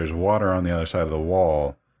 because if there's water on the other side of the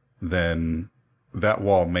wall, then that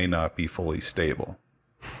wall may not be fully stable.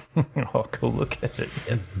 I'll go look at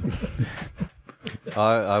it.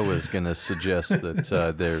 I was going to suggest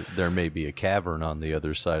that there may be a cavern on the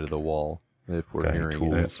other side of the wall, if we're Got any hearing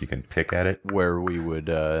tools it, you can pick at it. where we would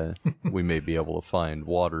we may be able to find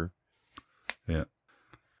water. Yeah.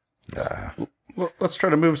 Well, let's try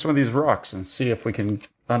to move some of these rocks and see if we can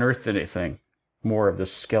unearth anything more of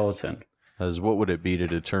this skeleton. As what would it be to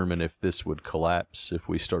determine if this would collapse if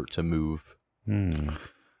we start to move? Did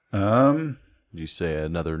you say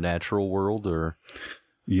another natural world or?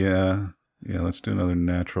 Yeah. Let's do another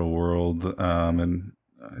natural world. And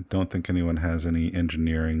I don't think anyone has any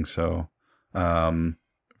engineering, so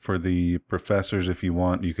for the professors, if you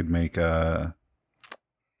want, you could make an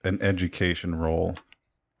education roll,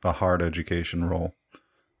 a hard education roll.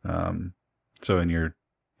 So in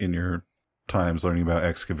your times learning about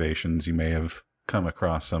excavations, you may have come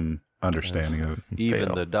across some understanding of. Even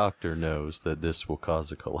Fail. the doctor knows that this will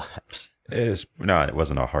cause a collapse. It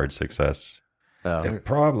wasn't a hard success. It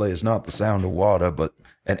probably is not the sound of water, but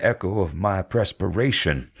an echo of my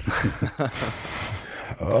perspiration.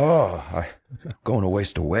 I'm going to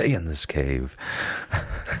waste away in this cave.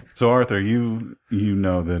 So Arthur, you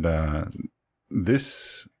know that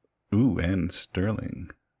this. Ooh, and Sterling.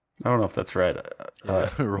 I don't know if that's right.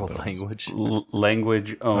 Roll language.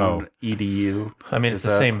 Language owned EDU. I mean, it's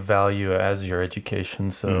the same value as your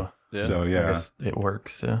education, so Yeah. So I yeah. guess it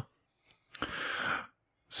works. Yeah.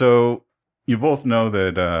 So you both know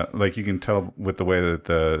that, you can tell with the way that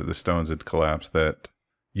the stones had collapsed, that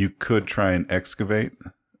you could try and excavate,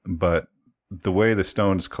 but the way the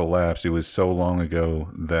stones collapsed, it was so long ago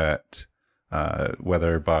that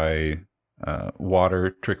whether by water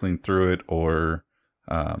trickling through it or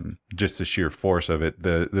just the sheer force of it,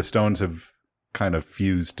 the stones have kind of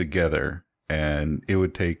fused together, and it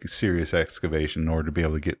would take serious excavation in order to be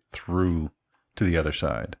able to get through to the other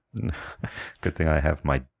side. Good thing I have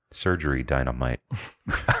my surgery dynamite.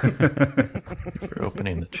 For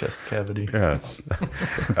opening the chest cavity. Yes.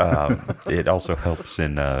 It also helps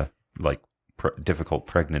in difficult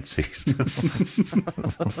pregnancies.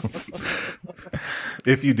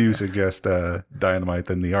 If you do suggest dynamite,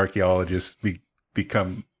 then the archaeologists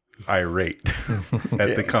become irate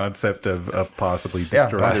at the concept of possibly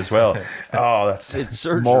destroying. Might as well. Oh, that's It's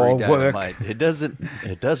surgery more work. dynamite. It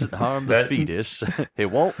doesn't harm the fetus.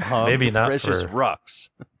 It won't harm Maybe the not precious for- rocks.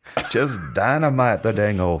 Just dynamite the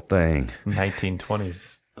dang old thing.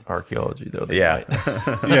 1920s archaeology, though. They Yeah.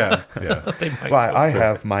 might. Yeah. They might Why, go I for it.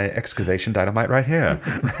 have my excavation dynamite right here.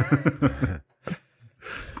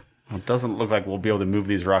 Well, it doesn't look like we'll be able to move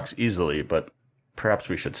these rocks easily, but perhaps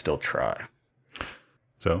we should still try.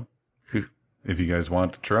 So, if you guys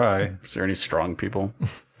want to try, Is there any strong people?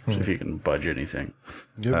 See if you can budge anything.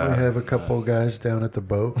 Did we have a couple guys down at the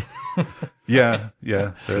boat? yeah,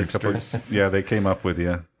 there are a couple. Yeah, they came up with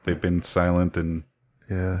you. They've been silent and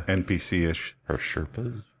Yeah. NPC-ish. Or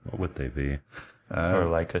Sherpas? What would they be? Or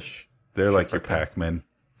like They're like your pack-men.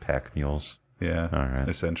 Pack mules. Yeah, All right.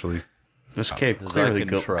 essentially. This cave As I clearly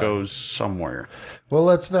can try. goes somewhere. Well,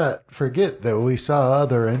 let's not forget that we saw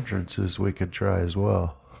other entrances we could try as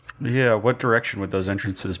well. Yeah, what direction would those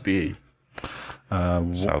entrances be?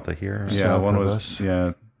 South of here? Yeah, South one of was. us.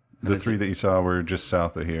 Yeah, the three that you saw were just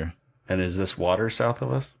south of here. And is this water south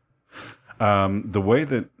of us? The way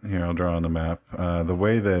that here, I'll draw on the map. The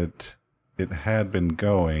way that it had been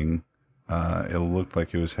going, it looked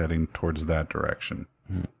like it was heading towards that direction.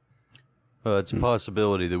 Well, it's a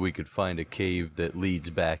possibility that we could find a cave that leads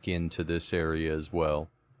back into this area as well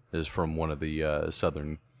as from one of the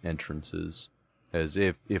southern entrances. As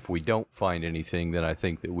if we don't find anything, then I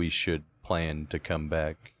think that we should plan to come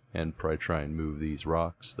back and probably try and move these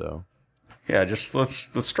rocks, though. Yeah, just let's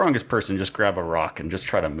the strongest person just grab a rock and just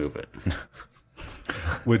try to move it.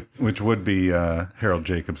 Which would be Harold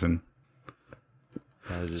Jacobson.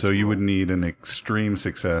 So you would need an extreme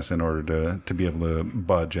success in order to be able to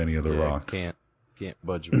budge any of the rocks. Can't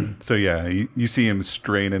budge them. So yeah, you see him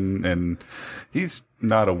straining, and he's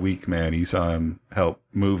not a weak man. You saw him help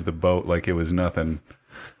move the boat like it was nothing,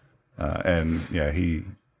 and yeah, he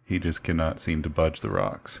just cannot seem to budge the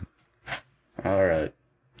rocks. All right.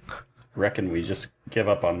 Reckon we just give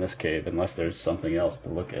up on this cave unless there's something else to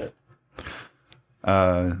look at.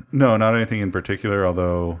 No, not anything in particular.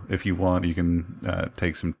 Although, if you want, you can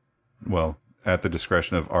take some. Well, at the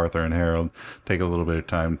discretion of Arthur and Harold, take a little bit of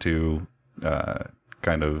time to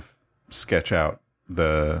kind of sketch out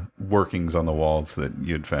the workings on the walls that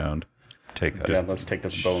you'd found. Let's take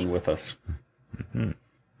this bone with us.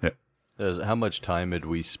 How much time had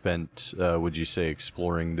we spent, would you say,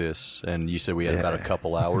 exploring this? And you said we had about a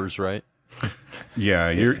couple hours, right? Yeah,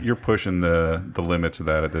 you're pushing the limits of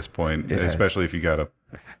that at this point, Yes. especially if you got to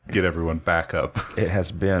get everyone back up. It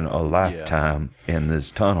has been a lifetime in this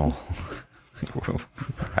tunnel.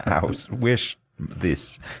 I wish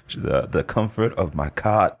the comfort of my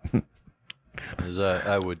cot. As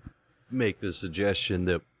I would make the suggestion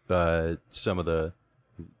that some of the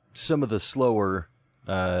slower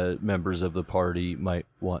members of the party might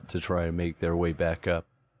want to try and make their way back up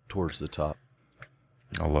towards the top.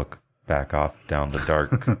 I'll look back off down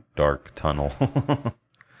the dark tunnel.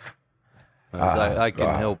 As I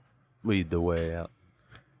can help lead the way out.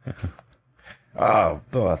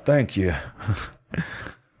 Thank you.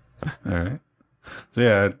 All right. So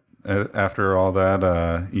yeah, after all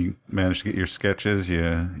that, you manage to get your sketches.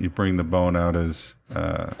 You bring the bone out as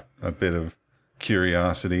a bit of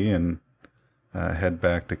curiosity and head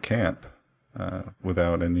back to camp.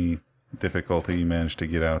 Without any difficulty, you manage to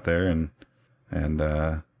get out there and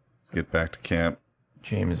get back to camp.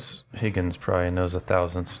 James Higgins probably knows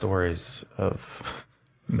 1,000 stories of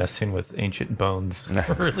messing with ancient bones,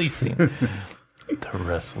 releasing the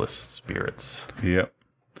restless spirits. Yep.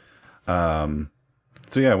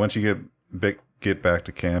 So yeah, once you get back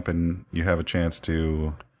to camp and you have a chance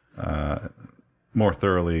to more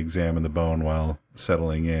thoroughly examine the bone while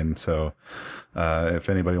settling in. So if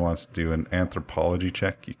anybody wants to do an anthropology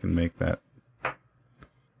check, you can make that.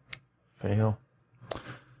 Fail.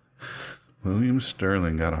 William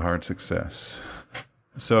Sterling got a hard success.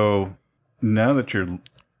 So now that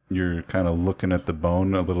you're kind of looking at the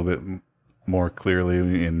bone a little bit more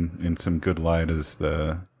clearly in some good light as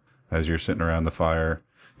you're sitting around the fire,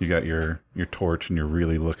 you got your torch and you're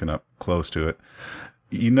really looking up close to it.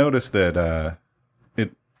 You notice that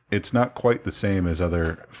it's not quite the same as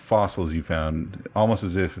other fossils you found. Almost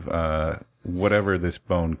as if whatever this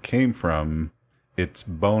bone came from, its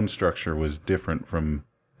bone structure was different from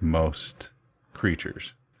most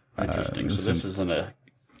creatures. Interesting. So this isn't a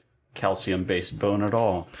calcium-based bone at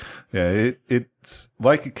all. Yeah, it's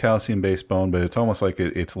like a calcium-based bone, but it's almost like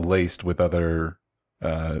it's laced with other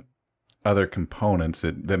components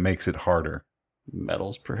that makes it harder.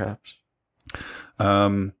 Metals, perhaps.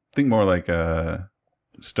 Think more like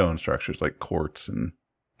stone structures, like quartz and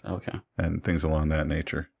things along that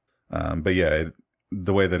nature. But yeah,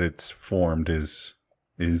 the way that it's formed is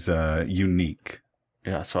unique.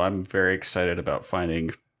 Yeah, so I'm very excited about finding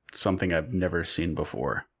something I've never seen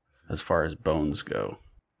before as far as bones go.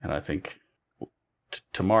 And I think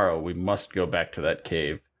tomorrow we must go back to that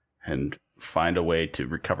cave and find a way to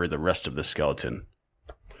recover the rest of the skeleton.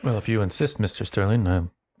 Well, if you insist, Mr. Sterling,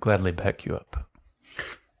 I'll gladly back you up.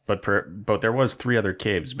 But there was 3 other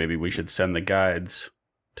caves. Maybe we should send the guides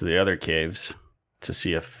to the other caves to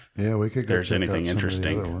see if we could go there's check out anything some of the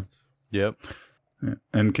other interesting. ones. Yep. Yeah.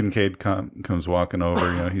 And Kincaid comes walking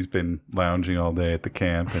over. He's been lounging all day at the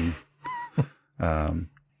camp, and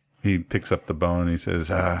he picks up the bone and he says,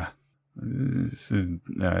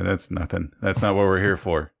 that's nothing. That's not what we're here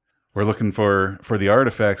for. We're looking for the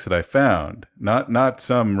artifacts that I found, not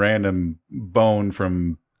some random bone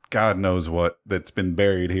from God knows what that's been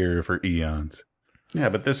buried here for eons. Yeah,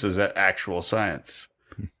 but this is actual science.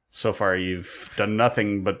 So far, you've done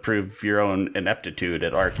nothing but prove your own ineptitude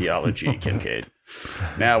at archaeology, Kincaid.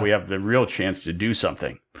 Now we have the real chance to do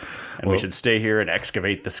something, and we should stay here and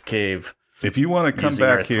excavate this cave. If you want to come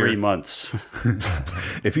back here, 3 months.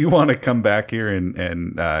 If you want to come back here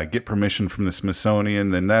and get permission from the Smithsonian,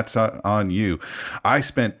 then that's on you. I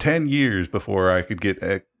spent 10 years before I could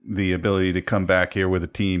get the ability to come back here with a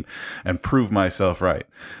team and prove myself right.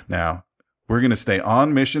 Now, we're going to stay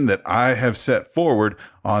on mission that I have set forward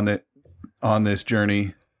on this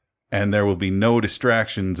journey, and there will be no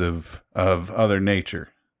distractions of other nature.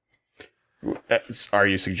 Are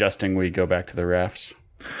you suggesting we go back to the rafts?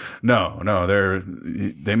 No.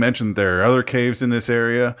 They mentioned there are other caves in this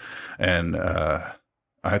area, and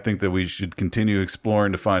I think that we should continue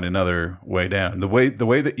exploring to find another way down. The way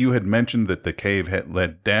that you had mentioned that the cave had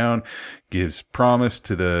led down gives promise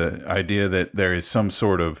to the idea that there is some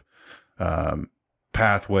sort of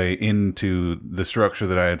pathway into the structure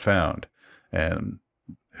that I had found. And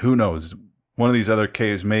who knows, one of these other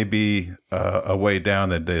caves may be a way down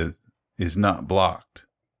that is not blocked.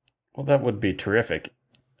 Well, that would be terrific.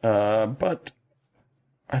 But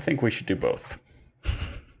I think we should do both.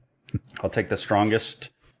 I'll take the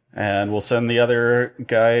strongest, and we'll send the other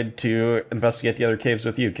guide to investigate the other caves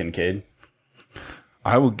with you, Kincaid.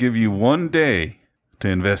 I will give you 1 day to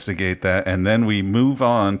investigate that, and then we move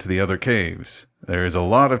on to the other caves. There is a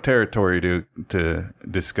lot of territory to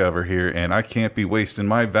discover here, and I can't be wasting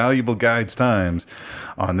my valuable guide's times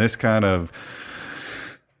on this kind of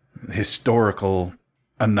historical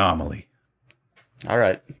anomaly. All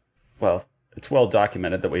right. Well, it's well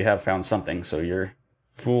documented that we have found something, so your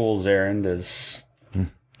fool's errand is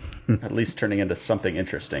at least turning into something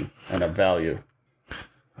interesting and of value.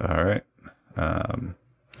 All right.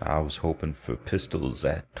 I was hoping for pistols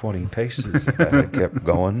at 20 paces if I had kept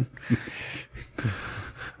going.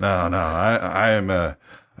 No. I am a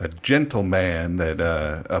gentleman that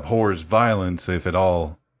abhors violence if at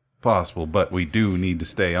all possible, but we do need to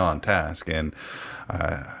stay on task. And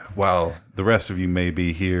while the rest of you may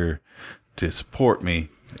be here to support me,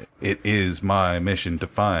 it is my mission to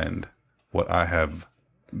find what I have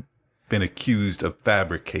been accused of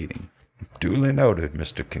fabricating. Duly noted,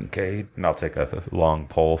 Mr. Kincaid. And I'll take a long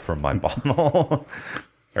pull from my bottle,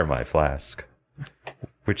 or my flask,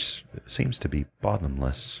 which seems to be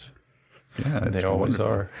bottomless. Yeah, They always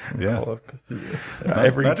are. Yeah. Call of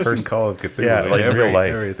Cthulhu. Not just in Call of Cthulhu. Yeah, like in real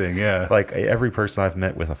life. Everything, yeah. Like every person I've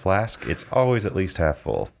met with a flask, it's always at least half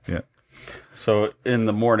full. Yeah. So in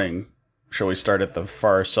the morning, shall we start at the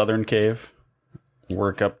far southern cave,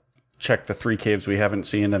 work up, check the 3 caves we haven't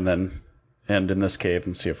seen, and then end in this cave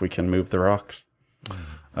and see if we can move the rocks?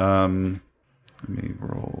 Let me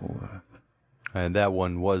roll. And that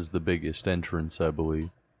one was the biggest entrance, I believe,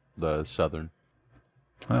 the southern.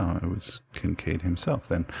 Oh, it was Kincaid himself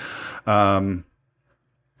then.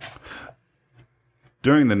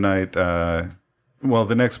 During the night,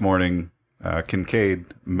 the next morning, Kincaid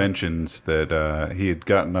mentions that he had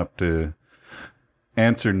gotten up to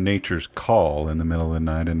answer nature's call in the middle of the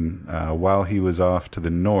night, and while he was off to the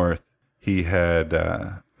north, he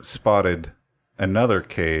had spotted another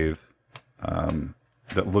cave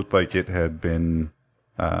that looked like it had been,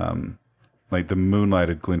 like the moonlight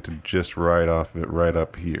had glinted just right off of it, right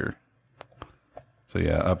up here. So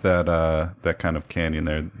yeah, up that kind of canyon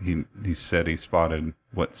there, he said he spotted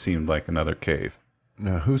what seemed like another cave.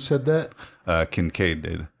 Now, who said that? Kincaid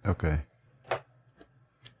did. Okay.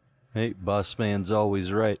 Hey, boss man's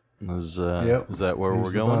always right. Is Yep. that where He's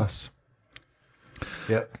we're the going? boss.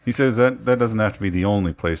 Yep. He says that doesn't have to be the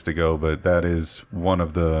only place to go, but that is one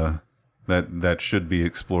of the that should be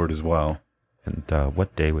explored as well. And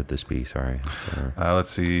what day would this be? Sorry.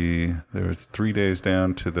 Let's see. There was 3 days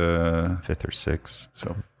down to the 5th or 6th.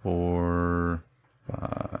 So 4,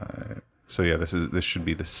 5. So yeah, this should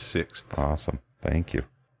be the 6th. Awesome. Thank you.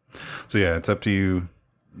 So yeah, it's up to you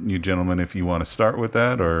gentlemen, if you want to start with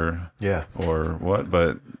that or what.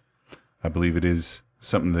 But I believe it is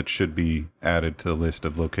something that should be added to the list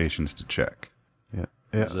of locations to check. Yeah.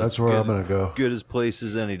 Yeah, that's where I'm going to go. Good as place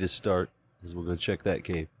as any to start. Because we'll go check that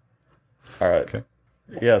cave. All right. Okay.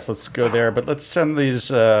 Yes, let's go there. But let's send these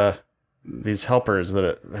helpers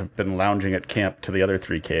that have been lounging at camp to the other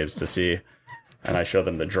 3 caves to see. And I show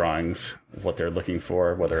them the drawings of what they're looking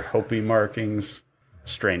for, whether Hopi markings,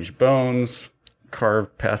 strange bones,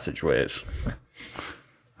 carved passageways.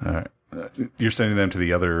 All right. You're sending them to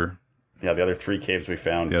the other... Yeah, the other 3 caves we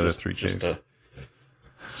found. The other 3 caves. Just to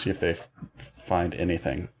see if they find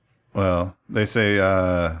anything. Well, they say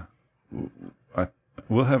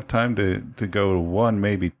we'll have time to go to 1,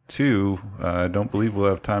 maybe 2. I don't believe we'll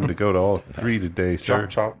have time to go to all 3 today, sir.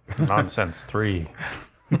 Nonsense. 3.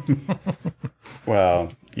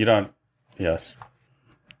 Well, you don't... Yes.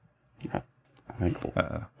 I think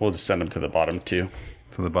we'll just send them to the bottom 2.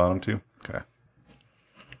 To the bottom 2? Okay.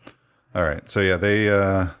 All right. So, yeah, they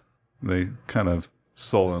kind of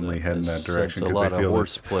sullenly head in that direction because they feel a lot of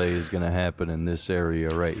horseplay is going to happen in this area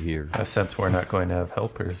right here. I sense we're not going to have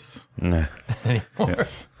helpers Nah. anymore.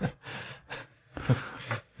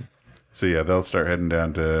 So yeah, they'll start heading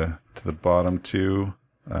down to the bottom 2,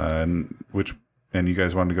 and you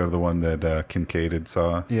guys wanted to go to the one that Kincaid had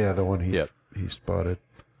saw. Yeah, the one he spotted.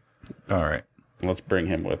 All right, Let's bring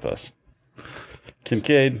him with us.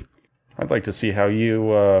 Kincaid, I'd like to see how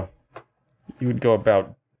you would go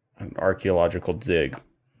about an archaeological dig.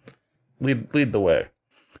 Lead the way.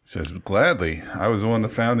 says gladly. I was the one that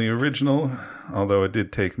found the original, although it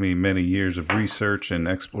did take me many years of research and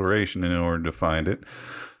exploration in order to find it.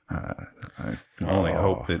 I can only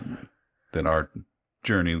hope that our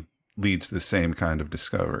journey leads to the same kind of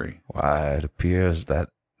discovery. Why, it appears that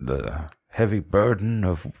the heavy burden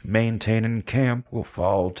of maintaining camp will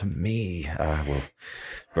fall to me. I will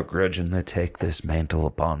begrudgingly take this mantle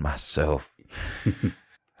upon myself.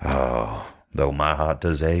 Oh, though my heart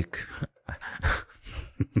does ache.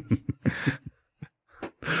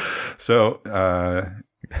 So,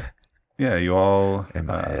 yeah, you all... In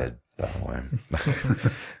my head, by the way.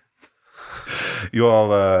 You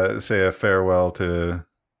all say a farewell to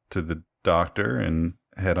the doctor and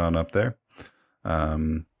head on up there.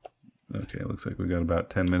 Okay, it looks like we got about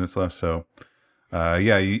 10 minutes left. So,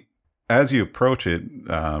 as you approach it,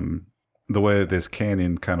 the way that this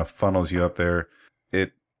canyon kind of funnels you up there,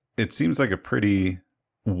 it seems like a pretty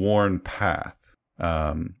worn path.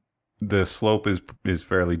 The slope is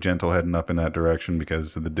fairly gentle heading up in that direction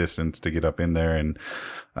because of the distance to get up in there. And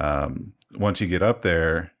once you get up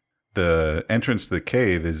there, the entrance to the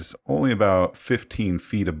cave is only about 15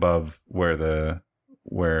 feet above where that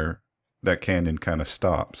canyon kind of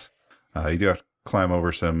stops. You do have to climb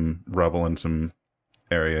over some rubble and some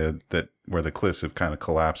area where the cliffs have kind of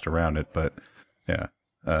collapsed around it. But yeah,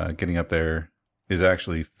 getting up there is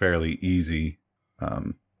actually fairly easy.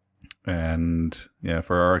 And yeah,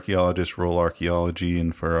 for our archaeologists, roll archaeology,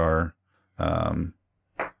 and for our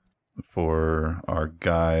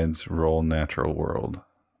guides, roll natural world.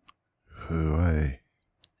 Dang.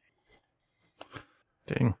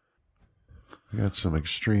 We got some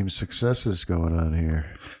extreme successes going on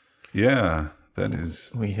here. Yeah, that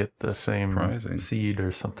is. We hit the same surprising. seed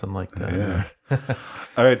or something like that. Yeah.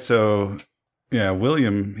 All right, so yeah,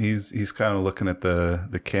 William, he's kind of looking at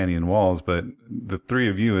the canyon walls, but the 3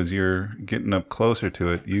 of you, as you're getting up closer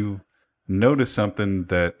to it, you notice something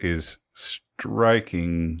that is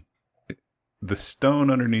striking. The stone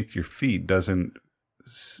underneath your feet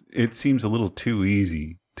it seems a little too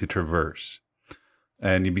easy to traverse.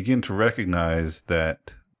 And you begin to recognize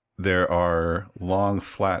that there are long,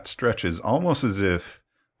 flat stretches, almost as if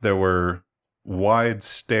there were wide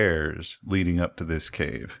stairs leading up to this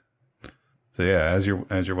cave. So yeah, as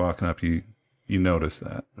you're walking up, you notice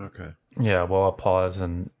that. Okay. Yeah, well, I'll pause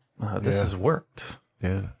and this has worked.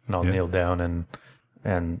 Yeah. And I'll kneel down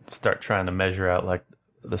and start trying to measure out like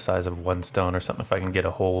the size of one stone or something if I can get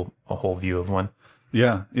a whole view of one.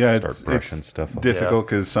 Yeah. Start brushing it's stuff up. difficult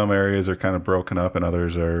because some areas are kind of broken up and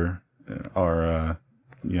others are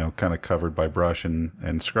kind of covered by brush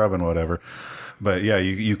and scrub and whatever. But yeah,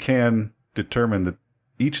 you can determine that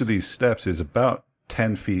each of these steps is about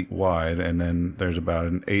 10 feet wide, and then there's about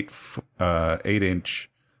an 8-inch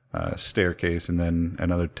staircase, and then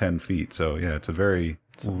another 10 feet. So yeah, it's a very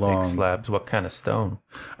long. Big slabs. What kind of stone?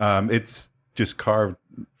 It's just carved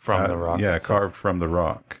From the rock Yeah, itself. carved from the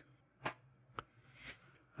rock.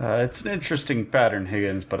 It's an interesting pattern,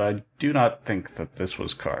 Higgins, but I do not think that this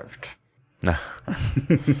was carved. But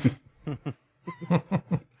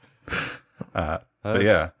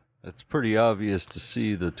yeah. It's pretty obvious to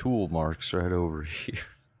see the tool marks right over here.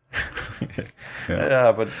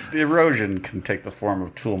 Yeah, but erosion can take the form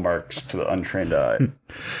of tool marks to the untrained eye.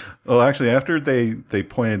 Well, actually, after they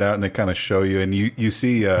point it out and they kind of show you, and you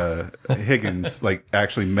see Higgins like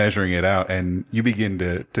actually measuring it out, and you begin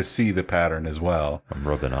to see the pattern as well. I'm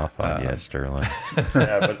rubbing off on you, Sterling.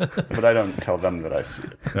 Yeah, but I don't tell them that I see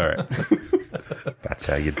it. All right. That's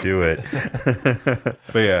how you do it.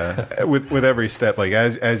 But yeah, with every step, like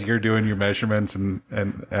as you're doing your measurements and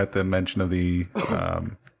at the mention of the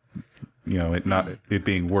it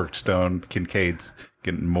being worked stone, Kincaid's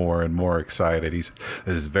getting more and more excited. This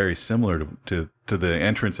is very similar to the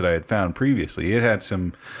entrance that I had found previously. It had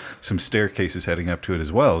some staircases heading up to it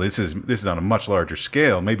as well. This is on a much larger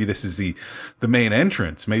scale. Maybe this is the main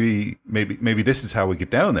entrance. Maybe this is how we get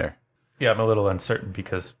down there. Yeah, I'm a little uncertain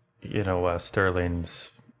because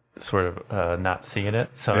Sterling's sort of not seeing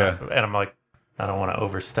it. So and I'm like, I don't want to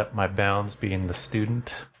overstep my bounds being the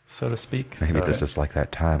student, so to speak. Maybe so, this is like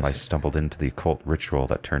that time I stumbled into the occult ritual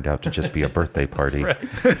that turned out to just be a birthday party. Right.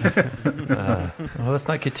 Well, let's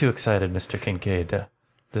not get too excited, Mr. Kincaid.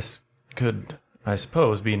 This could, I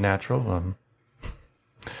suppose, be natural.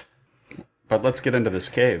 But let's get into this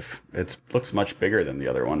cave. It looks much bigger than the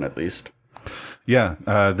other one, at least. Yeah,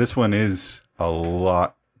 this one is a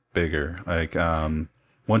lot bigger. Like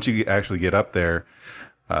once you actually get up there,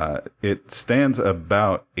 it stands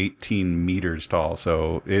about 18 meters tall,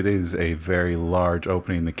 so it is a very large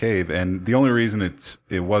opening in the cave. And the only reason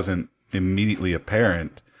it wasn't immediately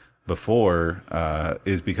apparent before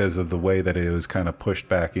is because of the way that it was kind of pushed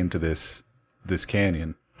back into this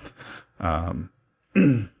canyon.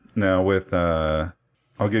 Now with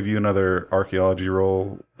I'll give you another archaeology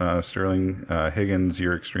roll, Sterling. Higgins,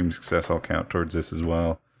 your extreme success I'll count towards this as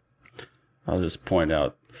well. I'll just point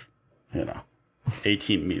out,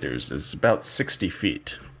 18 meters is about 60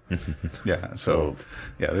 feet. Yeah. So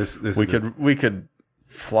yeah, this we could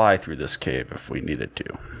fly through this cave if we needed to.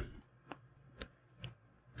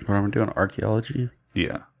 What am I doing? Archaeology?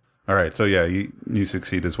 Yeah. All right. So yeah, you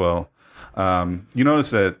succeed as well. You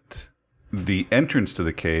notice that the entrance to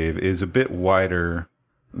the cave is a bit wider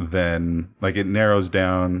than, like, it narrows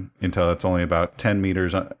down until it's only about 10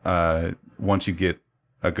 meters. Once you get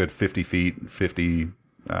a good 50 feet,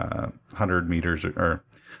 100 meters, or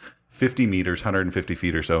 50 meters, 150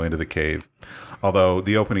 feet or so into the cave. Although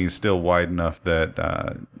the opening is still wide enough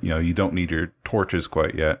that, you don't need your torches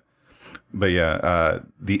quite yet. But yeah,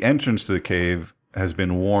 the entrance to the cave has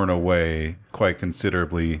been worn away quite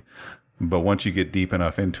considerably. But once you get deep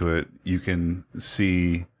enough into it, you can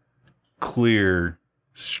see clear,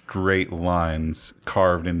 straight lines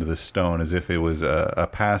carved into the stone as if it was a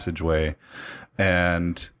passageway.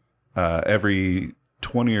 And every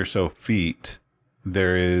 20 or so feet,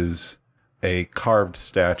 there is a carved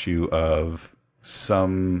statue of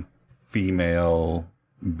some female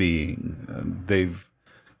being. They've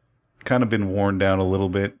kind of been worn down a little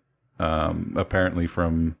bit, apparently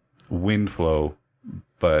from wind flow,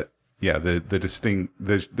 but yeah,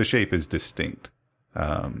 the shape is distinct,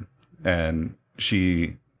 and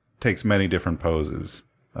she takes many different poses.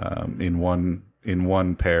 In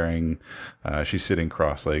one pairing, she's sitting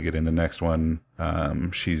cross-legged. In the next one,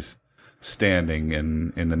 she's standing,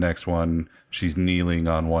 and in the next one, she's kneeling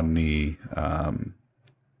on one knee.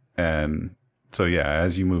 And so yeah,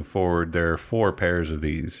 as you move forward, there are 4 pairs of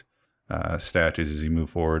these statues as you move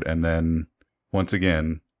forward, and then once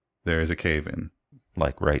again, there is a cave-in.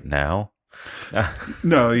 Like right now?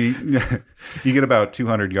 No, you get about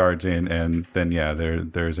 200 yards in, and then yeah,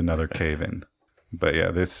 there's another cave in. But yeah,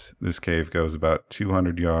 this cave goes about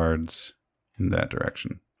 200 yards in that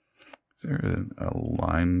direction. Is there a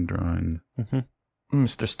line drawing? Mm-hmm.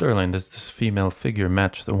 Mr. Sterling, does this female figure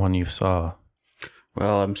match the one you saw?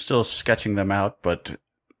 Well, I'm still sketching them out, but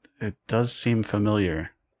it does seem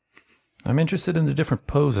familiar. I'm interested in the different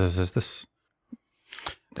poses. Is this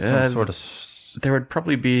some sort of... There would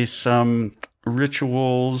probably be some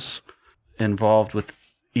rituals involved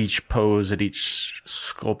with each pose at each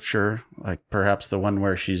sculpture, like perhaps the one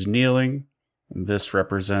where she's kneeling. This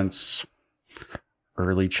represents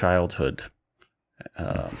early childhood.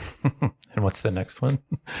 And what's the next one?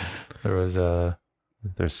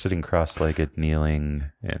 There's sitting cross-legged,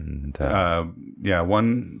 kneeling, and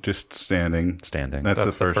one just standing. That's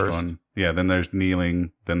the first one. Yeah, then there's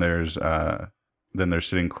kneeling. Then there's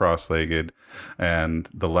sitting cross-legged, and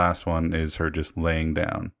the last one is her just laying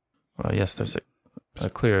down. Well, yes, there's a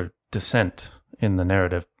clear descent in the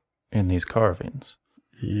narrative in these carvings.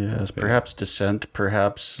 Yes, perhaps descent,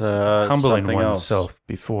 perhaps humbling something oneself else.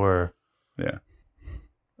 before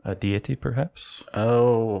a deity, perhaps.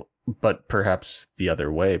 Oh, but perhaps the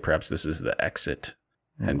other way. Perhaps this is the exit,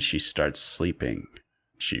 and she starts sleeping.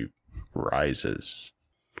 She rises.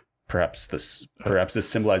 Perhaps this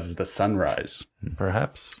symbolizes the sunrise.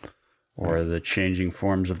 Perhaps. Or the changing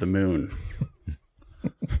forms of the moon.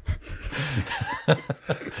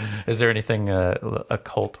 Is there anything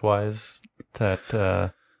occult-wise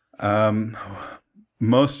that...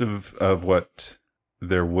 Most of what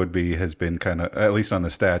there would be has been kind of, at least on the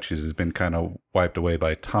statues, has been kind of wiped away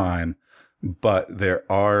by time. But there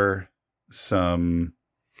are some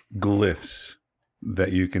glyphs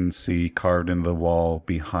that you can see carved into the wall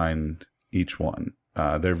behind each one.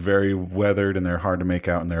 They're very weathered and they're hard to make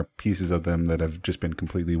out, and there are pieces of them that have just been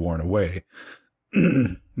completely worn away.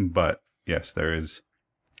 But yes, there is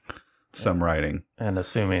some writing. And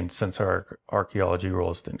assuming, since our archaeology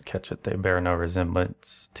rules didn't catch it, they bear no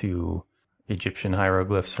resemblance to Egyptian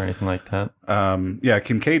hieroglyphs or anything like that. Yeah,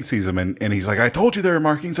 Kincaid sees them and he's like, I told you there are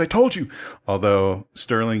markings, I told you. Although,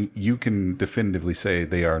 Sterling, you can definitively say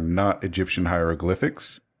they are not Egyptian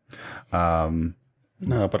hieroglyphics. No,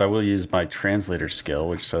 but I will use my translator skill,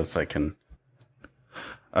 which says I can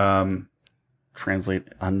translate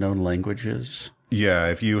unknown languages. Yeah,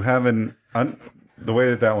 if you have the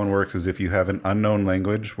way that one works is if you have an unknown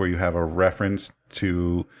language where you have a reference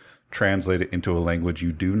to translate it into a language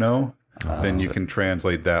you do know, then you can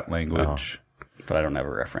translate that language. But I don't have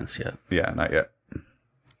a reference yet. Yeah, not yet.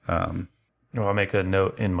 Well, I'll make a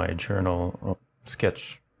note in my journal, I'll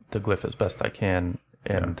sketch the glyph as best I can,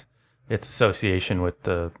 and its association with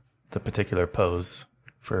the particular pose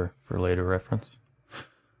for later reference.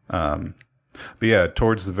 But yeah,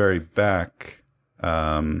 towards the very back,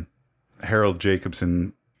 Harold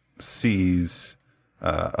Jacobson sees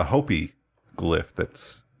a Hopi glyph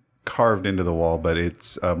that's carved into the wall, but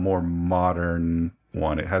it's a more modern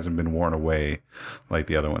one. It hasn't been worn away like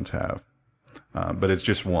the other ones have. But it's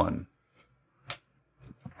just one.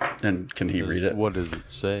 And can he read it? What does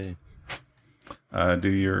it say? Do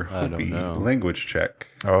your Hopi language check.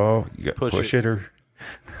 Oh, you got push it or...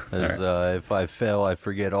 As if I fail, I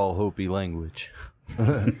forget all Hopi language.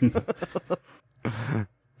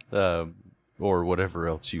 Or whatever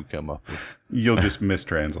else you come up with. You'll just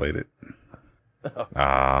mistranslate it.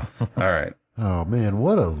 All right. Oh, man,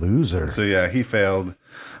 what a loser. So, yeah, he failed.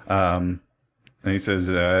 And he says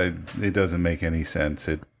it doesn't make any sense.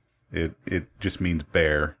 It just means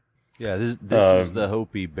bear. Yeah, this is the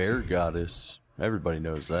Hopi bear goddess. Everybody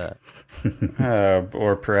knows that.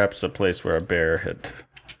 Or perhaps a place where a bear had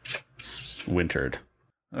wintered.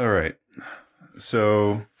 All right.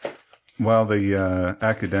 So while the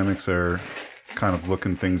academics are kind of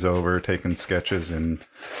looking things over, taking sketches and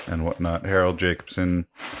whatnot, Harold Jacobson,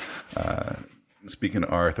 speaking to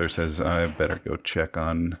Arthur, says, I better go check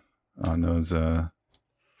on those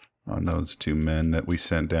two men that we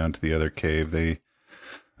sent down to the other cave.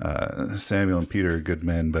 Samuel and Peter are good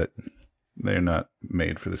men, but they're not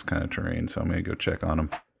made for this kind of terrain, so I'm going to go check on them.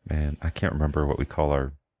 Man, I can't remember what we call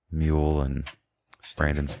our mule and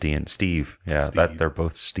Brandon's Steve. Yeah, Steve. They're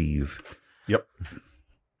both Steve. Yep.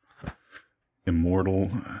 Immortal,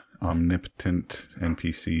 omnipotent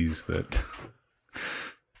NPCs that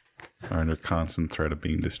are under constant threat of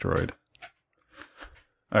being destroyed.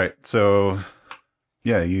 All right, so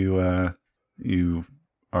yeah, you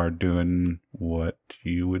are doing what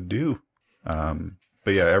you would do.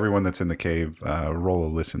 But yeah, everyone that's in the cave, roll a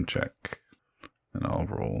listen check, and I'll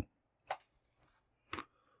roll.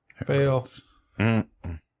 Fail. Failed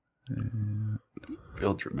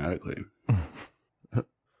dramatically.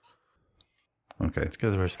 Okay. It's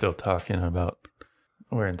because we're still talking about,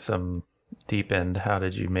 we're in some deep end. How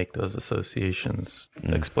did you make those associations?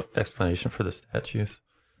 Explanation for the statues.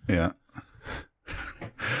 Yeah.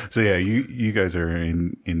 So yeah, you guys are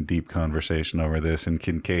in deep conversation over this, and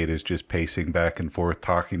Kincaid is just pacing back and forth,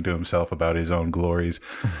 talking to himself about his own glories.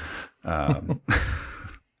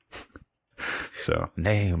 So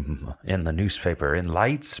Name in the newspaper, in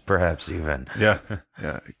lights, perhaps even. yeah.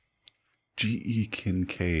 G.E.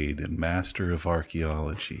 Kincaid, master of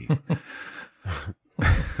archaeology.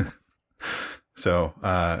 So,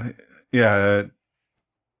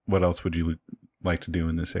 what else would you like to do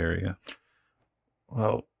in this area?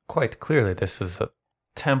 Well, quite clearly, this is a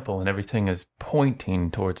temple, and everything is pointing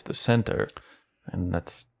towards the center. And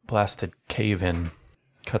that's blasted cave-in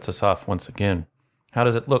cuts us off once again. How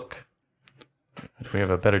does it look? Do we have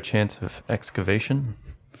a better chance of excavation?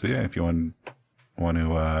 So yeah, if you want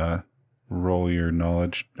to roll your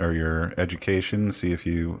knowledge or your education, see if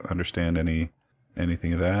you understand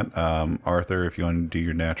anything of that. Arthur, if you want to do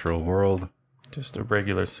your natural world. Just a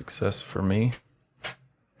regular success for me.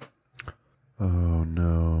 Oh,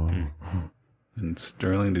 no. And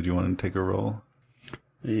Sterling, did you want to take a roll?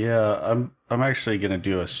 Yeah, I'm actually gonna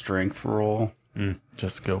do a strength roll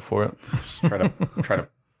Just go for it. Just try to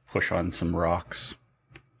push on some rocks.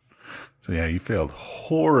 So yeah, you failed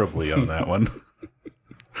horribly on that one.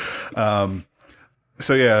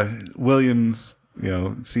 So yeah, Williams,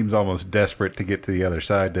 seems almost desperate to get to the other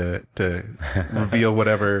side to reveal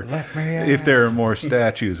whatever, if there are more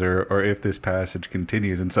statues or if this passage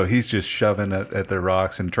continues. And so he's just shoving at the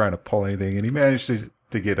rocks and trying to pull anything. And he managed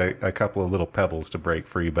to get a couple of little pebbles to break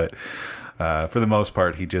free. But for the most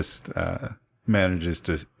part, he just manages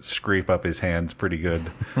to scrape up his hands pretty good.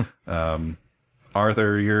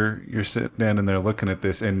 Arthur, you're sitting down there looking at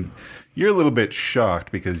this, and you're a little bit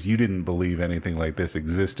shocked because you didn't believe anything like this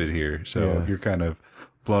existed here. So you're kind of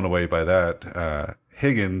blown away by that.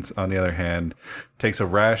 Higgins, on the other hand, takes a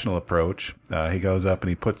rational approach. He goes up and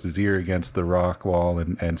he puts his ear against the rock wall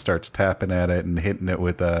and starts tapping at it and hitting it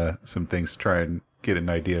with some things to try and get an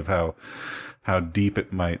idea of how deep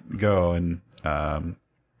it might go. And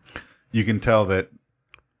you can tell that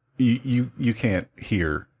you can't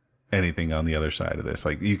hear anything on the other side of this.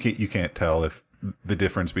 Like you can't tell if the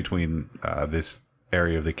difference between this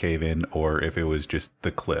area of the cave in or if it was just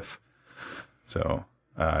the cliff. So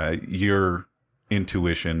your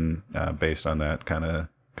intuition based on that kind of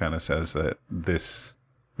says that this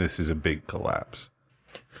is a big collapse.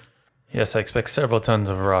 Yes, I expect several tons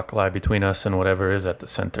of rock lie between us and whatever is at the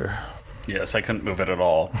center. Yes, I couldn't move it at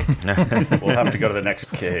all. We'll have to go to the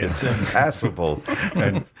next cave. It's impassable.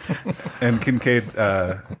 And Kincaid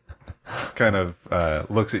kind of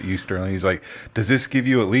looks at you, Sterling. He's like, does this give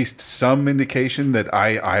you at least some indication that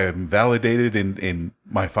I am validated in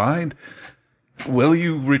my find? Will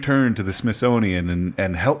you return to the Smithsonian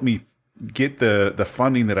and help me get the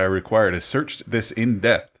funding that I require to search this in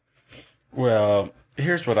depth? Well,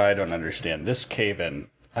 here's what I don't understand. This cave-in,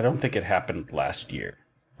 I don't think it happened last year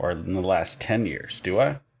or in the last 10 years, do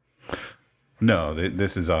I? No,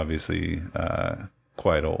 this is obviously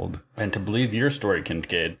quite old. And to believe your story,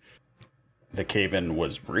 Kincaid, the cave-in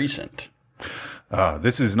was recent.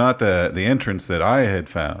 This is not the entrance that I had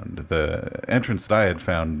found. The entrance that I had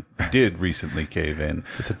found did recently cave in.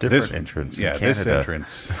 It's a different entrance. Yeah, this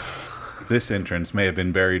entrance may have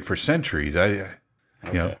been buried for centuries.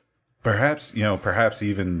 Perhaps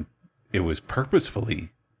even it was purposefully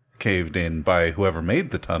caved in by whoever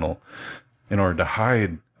made the tunnel in order to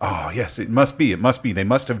hide. Oh, yes, it must be. They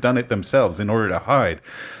must have done it themselves in order to hide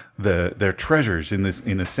their treasures in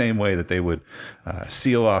the same way that they would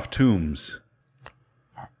seal off tombs.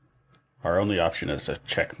 Our only option is to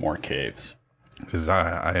check more caves. Because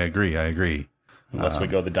I agree. Unless we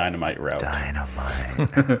go the dynamite route. Dynamite.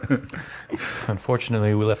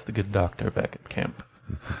 Unfortunately, we left the good doctor back at camp.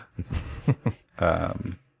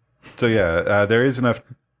 So yeah, there is enough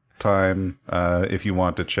time if you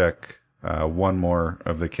want to check one more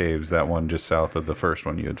of the caves, that one just south of the first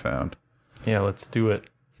one you had found. Yeah, let's do it.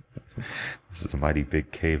 This is a mighty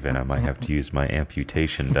big cave in. I might have to use my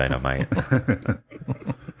amputation dynamite.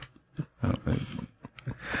 I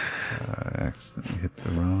accidentally hit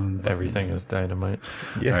the wrong button. Everything is dynamite.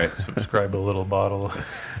 Yeah. All right. Subscribe a little bottle.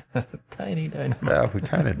 Tiny dynamite. Yeah, we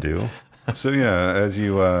kind of do. So yeah, as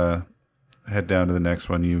you head down to the next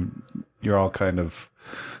one, you're all kind of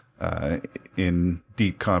in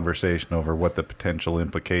deep conversation over what the potential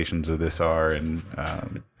implications of this are, and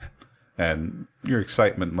your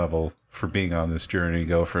excitement level for being on this journey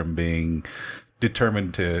go from being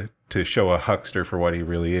determined to show a huckster for what he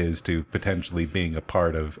really is to potentially being a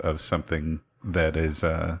part of something that is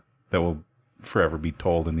that will forever be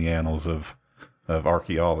told in the annals of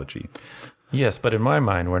archaeology. Yes, but in my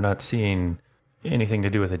mind, we're not seeing anything to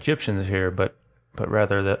do with Egyptians here, but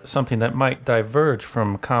rather that something that might diverge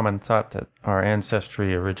from common thought that our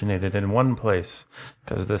ancestry originated in one place.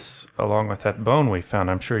 Because this, along with that bone we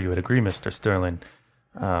found, I'm sure you would agree, Mr. Sterling,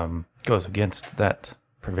 goes against that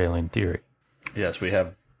prevailing theory. Yes, we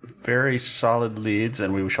have very solid leads,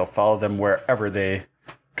 and we shall follow them wherever they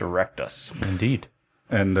direct us. Indeed.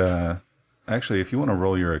 And actually, if you want to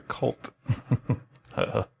roll your occult.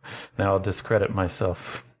 Now I'll discredit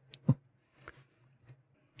myself.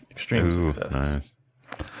 Extreme success. Nice.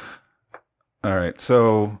 All right,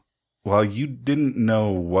 so while you didn't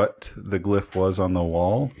know what the glyph was on the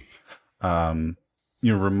wall,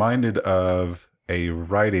 you're reminded of a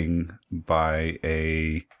writing by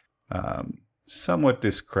a somewhat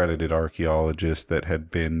discredited archaeologist that had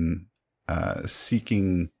been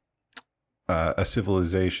seeking a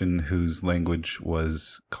civilization whose language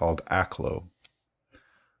was called Aklo.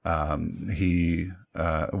 He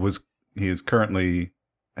is currently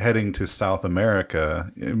heading to South America,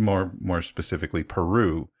 more specifically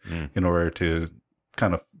Peru, in order to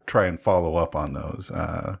kind of try and follow up on those.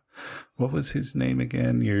 What was his name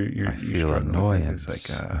again? I feel annoyance. It's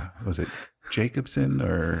like, was it Jacobson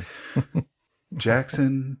or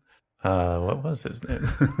Jackson? What was his name?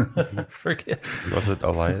 Forget. Was it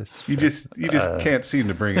Elias? You just can't seem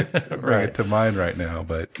to bring it Right. to mind right now.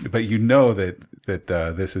 But you know that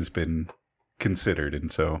this has been considered,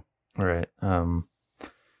 and so Right.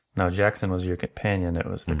 Now Jackson was your companion. It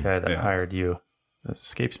was the guy that hired you. That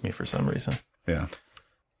escapes me for some reason. yeah.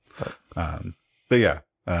 But yeah.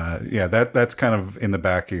 That's kind of in the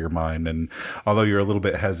back of your mind, and although you're a little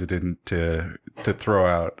bit hesitant to throw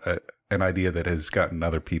out an idea that has gotten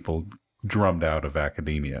other people drummed out of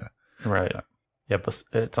academia, Right. Yeah, but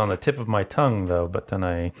it's on the tip of my tongue though. But then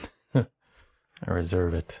I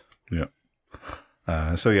reserve it. yeah.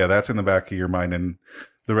 So that's in the back of your mind, and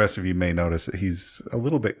the rest of you may notice that he's a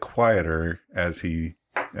little bit quieter as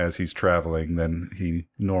he's traveling than he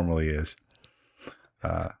normally is.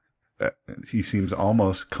 He seems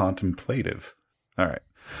almost contemplative. All right.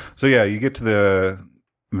 So you get to the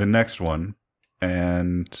next one,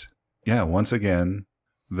 and once again,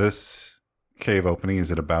 this cave opening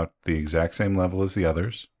is at about the exact same level as the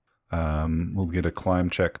others. We'll get a climb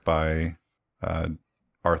check by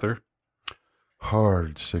Arthur.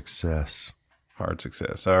 Hard success. Hard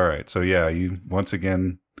success. All right. So you once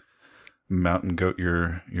again mountain goat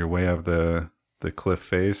your way up the cliff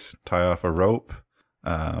face, tie off a rope.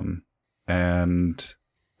 And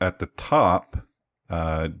at the top,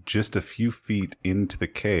 just a few feet into the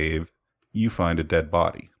cave, you find a dead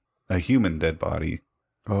body, a human dead body.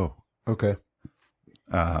 Oh, okay.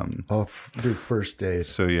 I'll do first aid.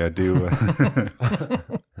 So do.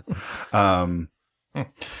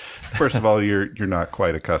 First of all, you're not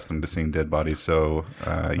quite accustomed to seeing dead bodies, so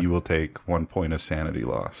you will take 1 point of sanity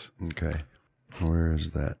loss. Okay. Where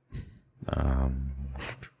is that?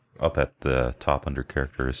 Up at the top under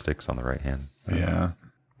characteristics on the right hand. Yeah.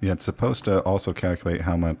 It's supposed to also calculate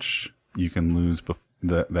how much you can lose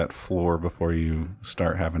that floor before you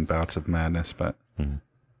start having bouts of madness. But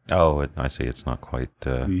Oh, I see. It's not quite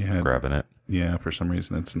grabbing it. Yeah, for some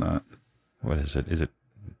reason it's not. What is it? Is it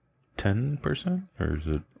 10% or is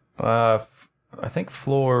it? I think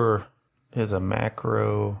floor is a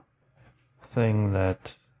macro thing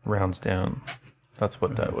that rounds down. That's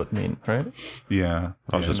what that would mean, right? Yeah.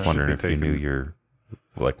 I was just wondering if you knew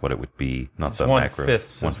what it would be. Not It's the macro.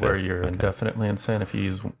 1/5 is where you're Okay. indefinitely insane. If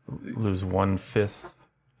you lose 1/5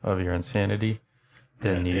 of your insanity,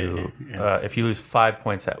 then if you lose 5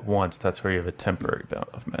 points at once, that's where you have a temporary bout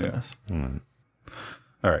of madness.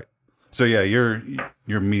 All right. So you're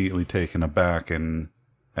immediately taken aback and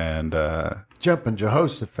Jumping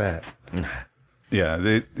Jehoshaphat.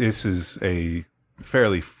 This is a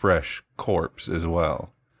fairly fresh corpse as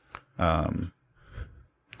well. We'll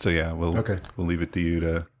leave it to you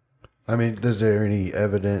to. I mean, is there any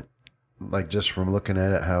evident, like just from looking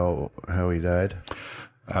at it, how he died?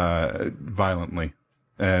 Violently,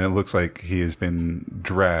 and it looks like he has been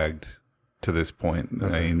dragged to this point.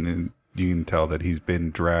 Okay. I mean, you can tell that he's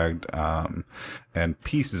been dragged, and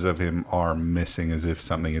pieces of him are missing, as if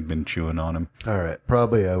something had been chewing on him. All right,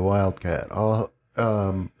 probably a wildcat. I'll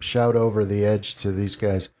shout over the edge to these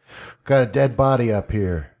guys. Got a dead body up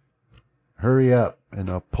here. Hurry up, and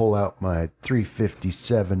I'll pull out my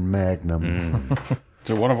 357 Magnum. Is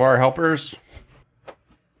it one of our helpers?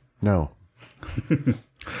 No.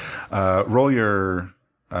 Roll your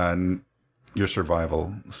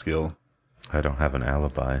survival skill. I don't have an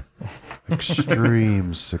alibi.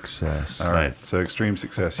 Extreme success. All right, so extreme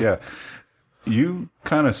success. Yeah, you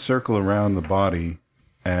kind of circle around the body,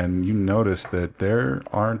 and you notice that there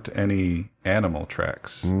aren't any animal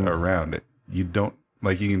tracks around it. You don't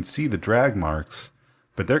you can see the drag marks,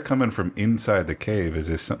 but they're coming from inside the cave, as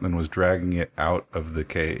if something was dragging it out of the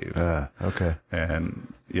cave. Okay. And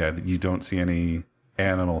you don't see any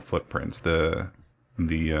animal footprints. The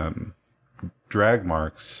drag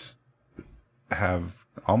marks have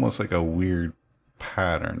almost like a weird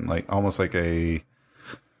pattern, like almost like a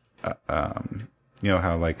how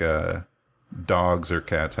dogs or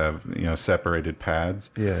cats have separated pads.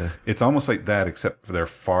 Yeah. It's almost like that, except they're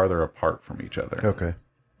farther apart from each other. Okay.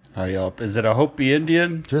 I yelp, is it a Hopi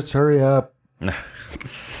Indian? Just hurry up.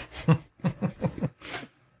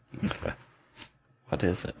 What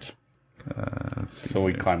is it? Let's see So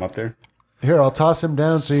we here. climb up there? Here, I'll toss him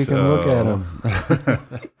down so you can look at him.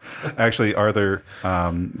 Actually, Arthur,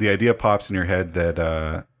 the idea pops in your head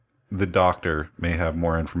that the doctor may have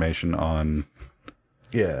more information on.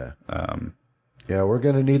 Yeah. Yeah, we're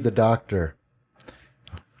going to need the doctor.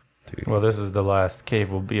 Well, this is the last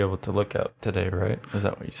cave we'll be able to look at today, right? Is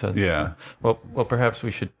that what you said? Yeah. Well, perhaps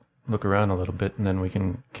we should look around a little bit, and then we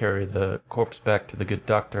can carry the corpse back to the good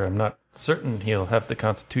doctor. I'm not certain he'll have the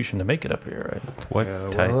constitution to make it up here, right? What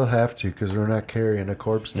Well, type? he'll have to because we're not carrying a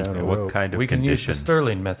corpse down a What rope. kind of We can use the condition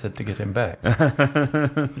Sterling method to get him back.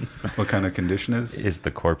 What kind of condition is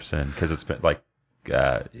the corpse in? Because it's been like,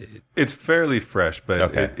 It's fairly fresh, but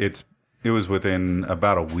Okay. it was within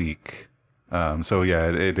about a week. So yeah,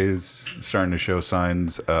 it is starting to show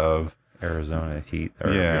signs of Arizona heat,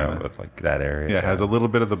 or Yeah. of like that area. it has a little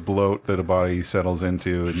bit of the bloat that a body settles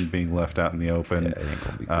into and being left out in the open. Yeah, it ain't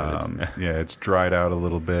gonna be good. Yeah, it's dried out a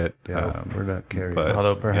little bit. Yeah, we're not carrying. but-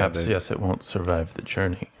 Although yeah, perhaps, they- yes, it won't survive the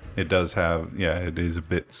journey. It does have, it is a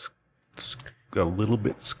bit, a little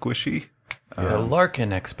bit squishy. The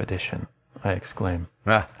Larkin expedition, I exclaim,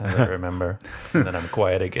 Ah. as I remember. And then I'm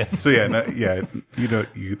quiet again. So yeah,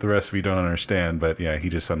 the rest of you don't understand, but yeah, he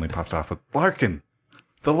just suddenly pops off with Larkin,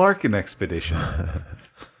 the Larkin expedition.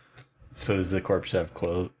 So does the corpse have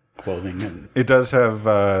clothing? And It does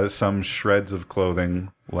have some shreds of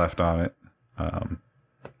clothing left on it.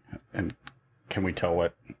 and can we tell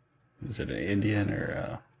what is it? An Indian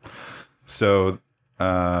or? So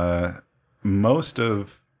most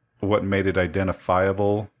of what made it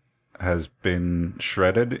identifiable has been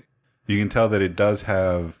shredded. You can tell that it does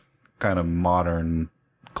have kind of modern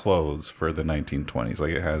clothes for the 1920s.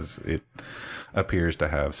 Like it appears to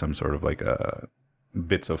have some sort of like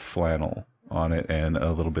bits of flannel on it and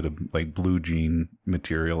a little bit of like blue jean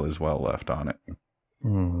material as well left on it.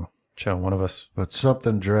 Joe, one of us. But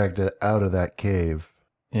something dragged it out of that cave,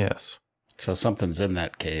 Yes. So something's in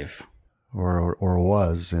that cave. or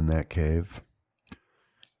was in that cave.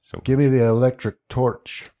 So- Give me the electric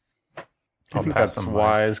torch. Do you I'll think pass that's them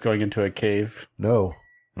wise going into a cave? No,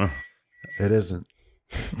 it isn't.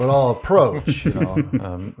 But I'll approach,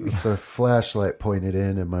 with the flashlight pointed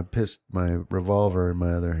in and my revolver in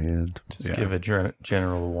my other hand. Just give a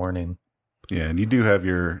general warning. Yeah, and you do have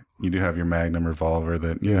your Magnum revolver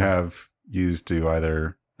that you have used to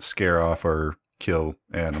either scare off or kill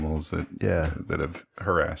animals that have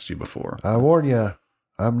harassed you before. I warn you,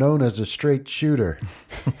 I'm known as a straight shooter.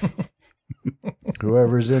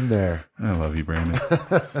 Whoever's in there. I love you, Brandon.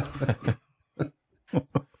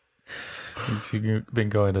 You've been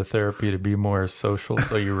going to therapy to be more social,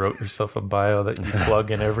 so you wrote yourself a bio that you plug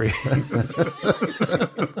in every.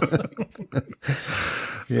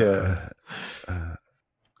 Yeah.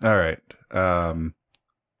 All right.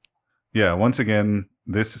 Yeah, once again,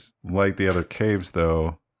 this, like the other caves,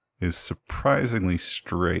 though, is surprisingly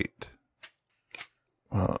straight.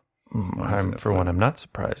 Well, I'm not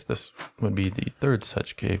surprised. This would be the third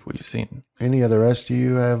such cave we've seen. Any of the rest of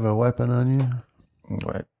you have a weapon on you?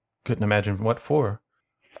 I couldn't imagine what for.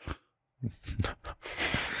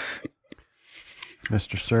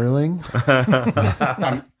 Mr. Sterling?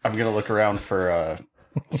 I'm gonna look around for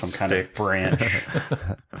some kind of branch.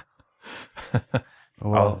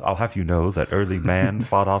 I'll have you know that early man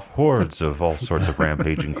fought off hordes of all sorts of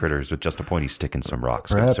rampaging critters with just a pointy stick and some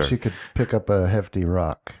rocks. good Perhaps sir. you could pick up a hefty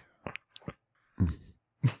rock.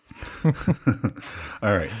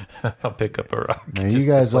 All right. I'll pick up a rock. Now, you just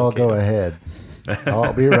guys to all placate go ahead.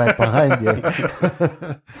 I'll be right behind you.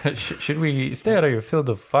 him. Should we stay out of your field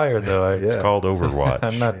of fire, though? It's called Overwatch.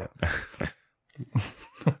 I'm not.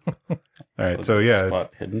 All right. So, yeah.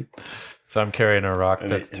 Spot hidden. So I'm carrying a rock Any-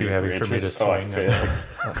 that's too any heavy for me to branches? Oh, I swing. failed.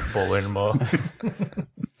 Bowling ball.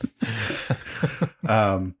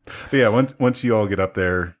 But yeah, once you all get up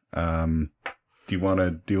there, do you want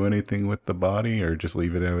to do anything with the body or just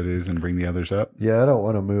leave it how it is and bring the others up? Yeah, I don't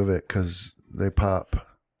want to move it because they pop.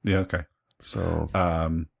 Yeah, okay. So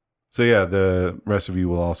So yeah, the rest of you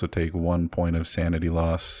will also take 1 point of sanity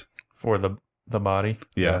loss. For the body.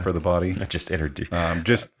 Yeah, for the body. Just introduce.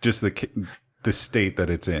 Just the state that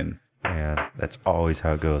it's in. Man, that's always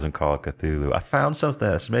how it goes in Call of Cthulhu. I found something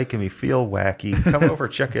that's making me feel wacky. Come over,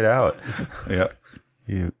 check it out. Yeah.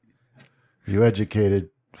 you educated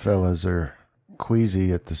fellas are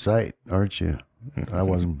queasy at the sight, aren't you? I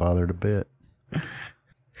wasn't bothered a bit.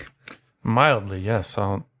 Mildly, yes.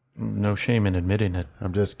 No shame in admitting it.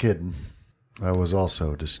 I'm just kidding. I was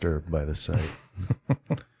also disturbed by the sight.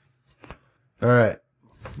 All right.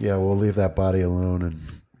 Yeah, we'll leave that body alone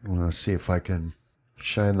and we'll see if I can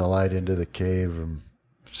shine the light into the cave and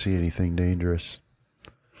see anything dangerous.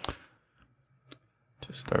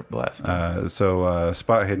 Just start blasting. So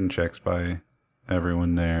spot hidden checks by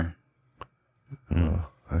everyone there. Oh,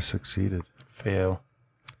 I succeeded. Fail.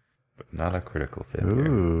 But not a critical failure.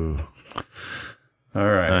 Ooh. All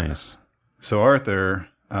right. Nice. So Arthur,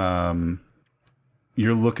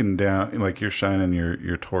 you're looking down, like you're shining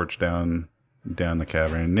your torch down down the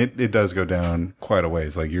cavern, and it does go down quite a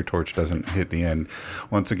ways. Like your torch doesn't hit the end.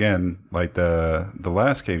 Once again, like the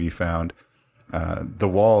last cave you found, the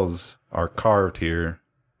walls are carved here.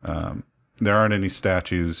 There aren't any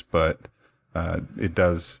statues, but it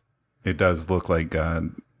does look like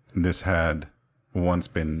this had once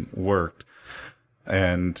been worked.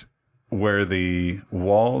 And where the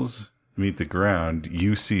walls meet the ground,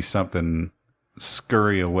 you see something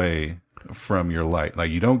scurry away from your light.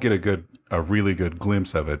 Like you don't get a really good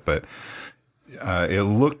glimpse of it, but it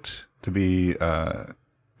looked to be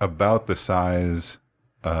about the size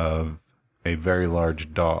of a very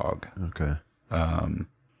large dog. Okay. And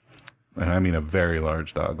I mean a very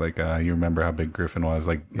large dog. Like you remember how big Griffin was?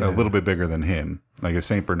 Like a little bit bigger than him, like a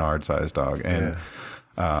Saint Bernard sized dog. And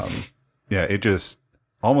it just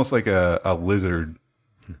almost like a lizard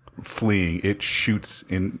fleeing. It shoots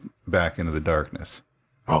back into the darkness.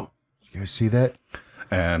 Oh, you guys see that?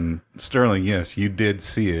 And Sterling, yes, you did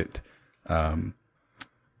see it. And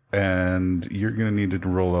you're going to need to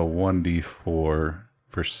roll a 1d4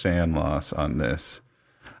 for sand loss on this.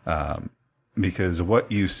 Because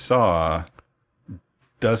what you saw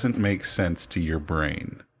doesn't make sense to your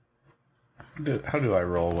brain. How do I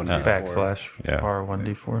roll 1d4? Backslash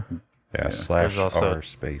R1d4. Yeah, slash R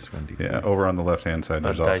space 1d4. Yeah, over on the left-hand side,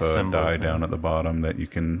 there's dice also a symbol, die down at the bottom that you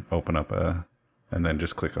can open up and then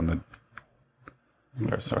just click on the...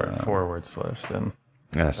 Or sorry, forward slash then.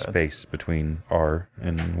 Space between R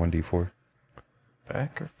and 1d4.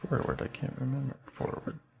 Back or forward? I can't remember.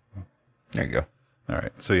 Forward. There you go. All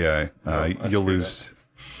right, so you'll lose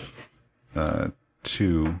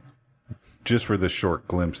 2 just for the short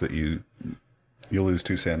glimpse that you'll lose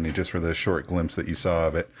 2 sanity just for the short glimpse that you saw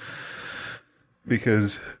of it,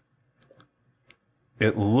 because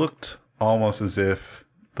it looked almost as if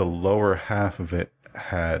the lower half of it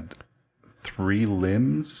had 3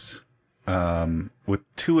 limbs,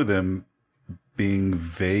 with 2 of them being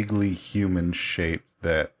vaguely human shaped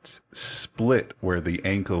that split where the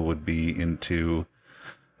ankle would be into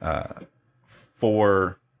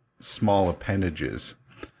 4 small appendages,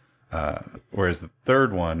 whereas the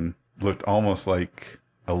third one looked almost like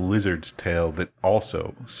a lizard's tail that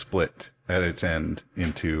also split at its end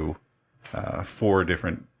into 4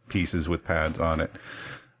 different pieces with pads on it.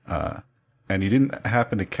 And you didn't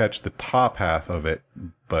happen to catch the top half of it,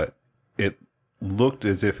 but it looked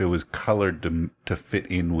as if it was colored to fit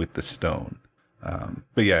in with the stone.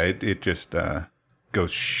 But yeah, it just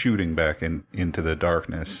goes shooting back into the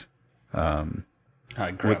darkness.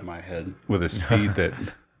 I grab my head. With a speed that...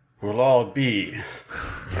 We'll all be.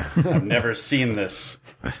 I've never seen this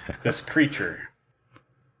creature.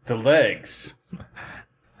 The legs.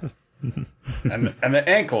 And the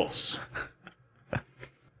ankles.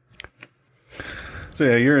 So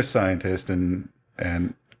yeah, you're a scientist, and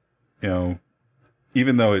you know,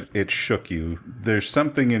 even though it shook you, there's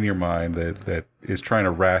something in your mind that is trying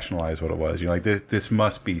to rationalize what it was. You're like, this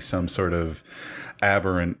must be some sort of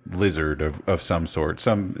aberrant lizard of some sort,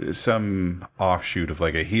 some offshoot of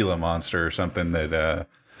like a Gila monster or something that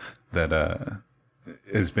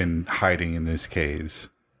has been hiding in these caves.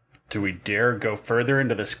 Do we dare go further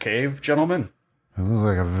into this cave, gentlemen? It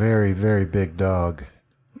looked like a very, very big dog.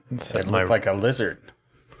 It looked like a lizard.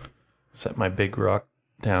 Set my big rock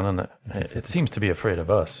down on it seems to be afraid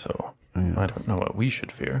of us, so I don't know what we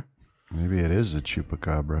should fear. Maybe it is a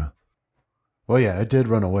chupacabra. Well, yeah, it did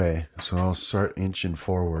run away, so I'll start inching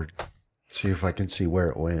forward, see if I can see where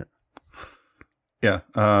it went. Yeah.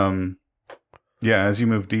 As you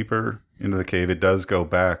move deeper into the cave, it does go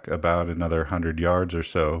back about another 100 yards or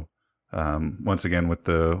so. Once again, with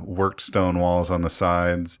the worked stone walls on the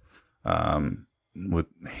sides, with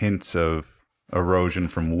hints of erosion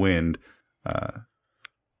from wind.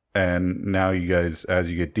 And now you guys,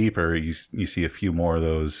 as you get deeper, you see a few more of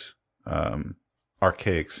those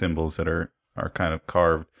archaic symbols that are kind of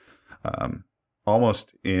carved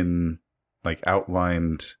almost in like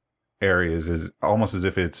outlined areas, is almost as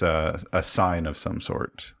if it's a sign of some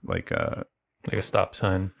sort, like a stop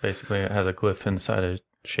sign. Basically, it has a glyph inside a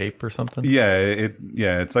shape or something.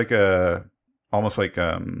 It's like almost like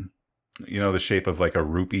the shape of like a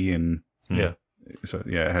rupee, and so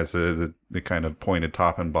it has the kind of pointed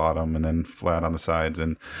top and bottom and then flat on the sides,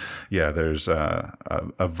 and there's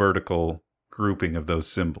a vertical grouping of those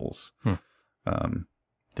symbols.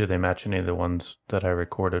 Do they match any of the ones that I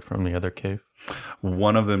recorded from the other cave?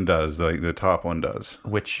 One of them does, like the top one does.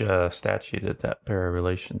 Which statue did that bear a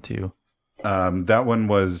relation to? That one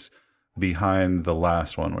was behind the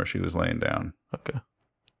last one where she was laying down. Okay.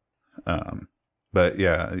 But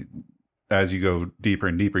yeah, as you go deeper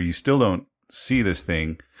and deeper, you still don't see this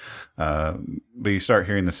thing, but you start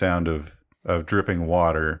hearing the sound of dripping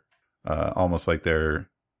water, almost like they're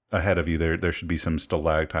ahead of you. There should be some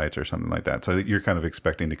stalactites or something like that. So you're kind of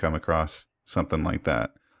expecting to come across something like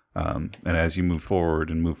that. And as you move forward,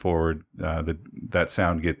 that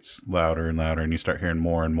sound gets louder and louder, and you start hearing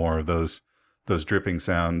more and more of those dripping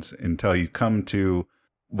sounds until you come to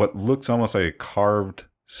what looks almost like a carved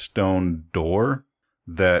stone door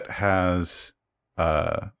that has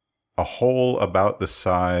a hole about the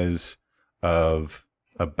size of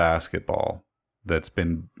a basketball that's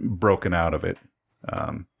been broken out of it.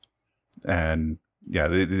 And yeah,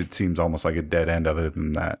 it seems almost like a dead end other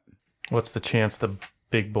than that. What's the chance the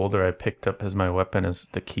big boulder I picked up as my weapon is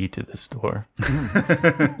the key to this door?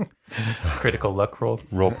 Critical luck roll.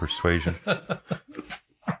 Roll persuasion.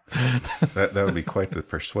 That would be quite the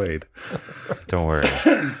persuade. Don't worry.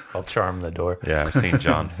 I'll charm the door. Yeah, I've seen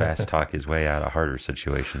John fast talk his way out of harder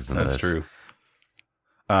situations than That's this. true.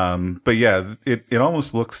 But yeah, it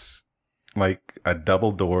almost looks like a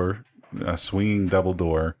double door, a swinging double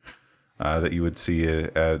door that you would see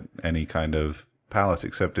at any kind of palace,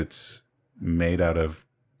 except it's made out of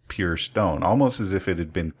pure stone, almost as if it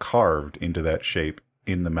had been carved into that shape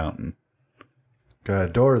in the mountain. Got a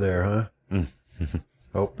door there, huh?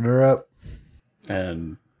 Open her up.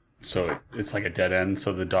 And so it's like a dead end,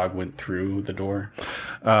 so the dog went through the door?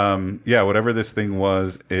 Yeah, whatever this thing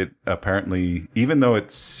was, it apparently, even though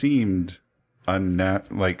it seemed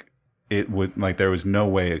like there was no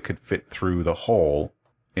way it could fit through the hole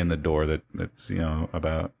in the door that's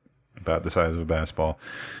about the size of a basketball.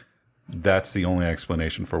 That's the only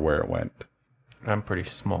explanation for where it went. I'm pretty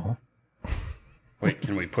small. Wait,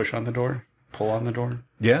 can we push on the door? Pull on the door?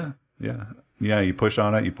 Yeah. You push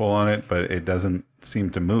on it, you pull on it, but it doesn't seem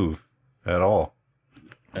to move at all.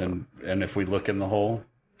 And if we look in the hole?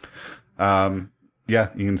 Yeah,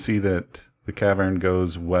 you can see that the cavern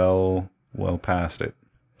goes well past it.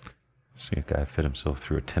 See a guy fit himself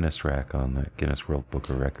through a tennis rack on the Guinness World Book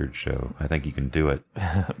of Records show. I think you can do it.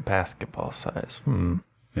 Basketball size.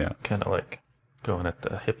 Yeah. Kind of like going at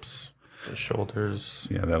the hips, the shoulders.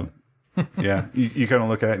 Yeah, yeah. You kind of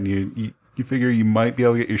look at it and you figure you might be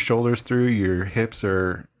able to get your shoulders through. Your hips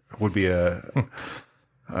would be a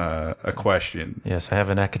question. Yes, I have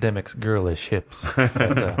an academic's girlish hips.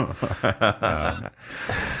 Yeah.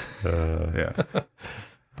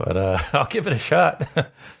 But I'll give it a shot.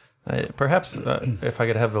 Perhaps if I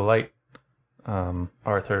could have the light,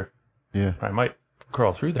 Arthur, Yeah. I might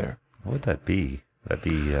crawl through there. What would that be? That'd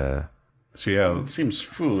be, So yeah, It seems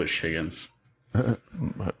foolish, Higgins.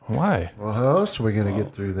 Why? Well, how else are we going to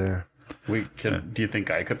get through there? Do you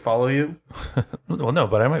think I could follow you? Well, no,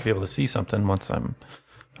 but I might be able to see something once I'm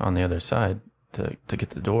on the other side to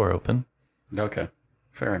get the door open. Okay,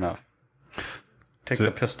 fair enough. Take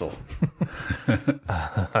the pistol.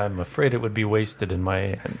 I'm afraid it would be wasted in my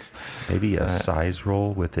hands. maybe a size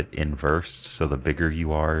roll with it inversed, so the bigger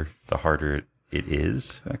you are, the harder it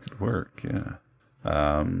is. that could work. Yeah.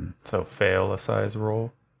 So fail a size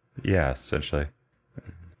roll. Yeah, essentially.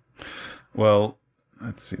 Well,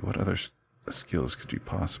 let's see. What other skills could you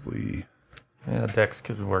possibly? Yeah, dex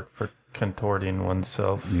could work for contorting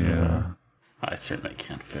oneself. Yeah. I certainly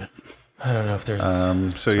can't fit. I don't know if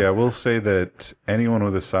there's... So yeah, we'll say that anyone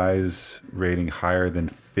with a size rating higher than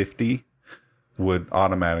 50 would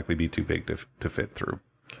automatically be too big to fit through.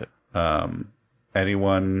 Okay.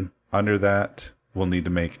 Anyone under that will need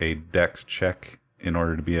to make a dex check in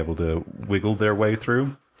order to be able to wiggle their way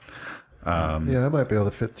through. Yeah, I might be able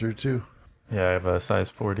to fit through too. Yeah, I have a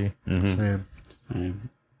size 40. Same.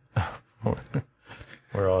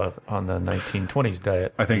 We're all on the 1920s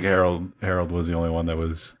diet. I think Harold was the only one that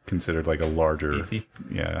was considered like a larger, Beefy?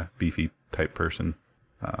 beefy type person.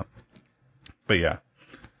 But yeah,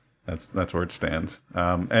 that's where it stands.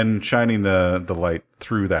 And shining the light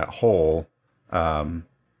through that hole,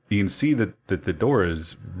 you can see that the door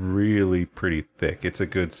is really pretty thick. It's a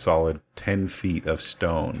good solid 10 feet of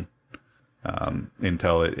stone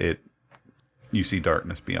until you see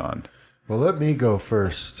darkness beyond. Well, let me go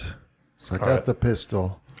first. So I got right. the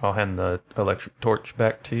pistol. I'll hand the electric torch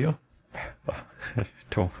back to you.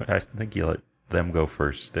 I think you let them go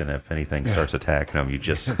first, and if anything starts attacking them, you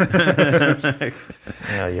just...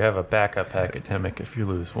 Yeah, you have a backup academic if you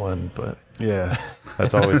lose one, but... Yeah.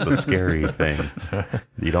 That's always the scary thing.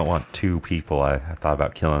 You don't want two people. I thought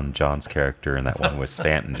about killing John's character, and that one was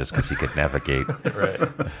Stanton just because he could navigate. Right.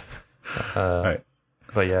 Right.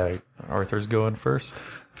 But yeah, Arthur's going first.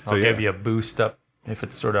 I'll give you a boost up if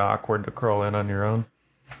it's sort of awkward to crawl in on your own.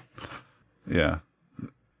 Yeah.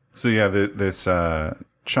 So yeah, this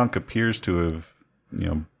chunk appears to have,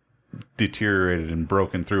 deteriorated and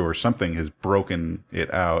broken through, or something has broken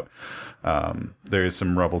it out. There is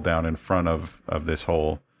some rubble down in front of this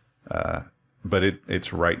hole, but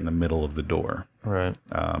it's right in the middle of the door, Right.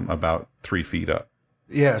 about 3 feet up.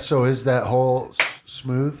 Yeah, so is that hole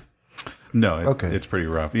smooth? No, Okay. it's pretty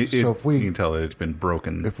rough. So if we- you can tell that it's been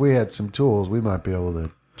broken. If we had some tools, we might be able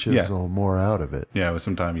to chisel more out of it. Yeah, with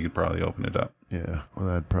some time you could probably open it up. Yeah, well,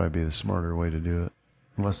 that'd probably be the smarter way to do it.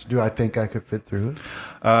 Unless, do I think I could fit through it?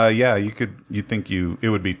 Yeah, you could. You think it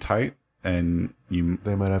would be tight, and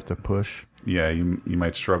They might have to push. you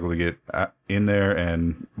might struggle to get in there,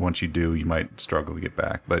 and once you do, you might struggle to get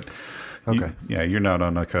back. But Okay. you're not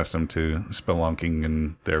unaccustomed to spelunking,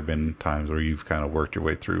 and there have been times where you've kind of worked your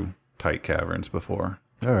way through tight caverns before.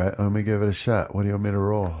 All right, let me give it a shot. What do you want me to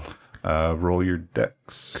roll? Roll your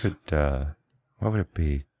dex. Could what would it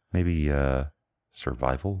be? Maybe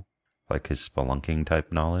survival, like his spelunking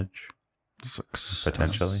type knowledge,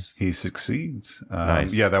 potentially. He succeeds.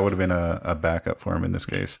 Nice. Yeah, that would have been a backup for him in this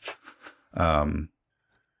case.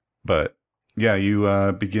 But yeah,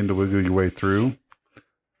 you begin to wiggle your way through,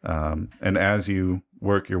 and as you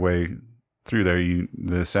work your way through there,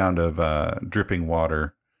 the sound of dripping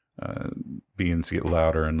water begins to get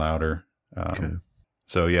louder and louder. Okay.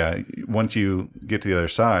 So yeah, once you get to the other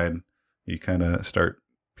side, you kind of start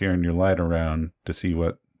peering your light around to see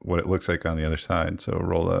what it looks like on the other side. So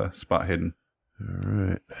roll a spot hidden. All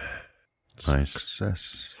right. Nice.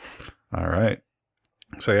 Success. All right.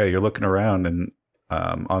 So yeah, you're looking around, and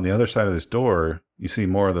on the other side of this door, you see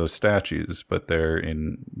more of those statues, but they're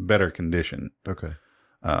in better condition. Okay.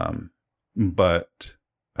 But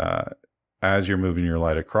as you're moving your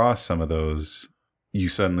light across some of those, you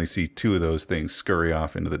suddenly see 2 of those things scurry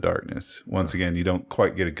off into the darkness. Once again, you don't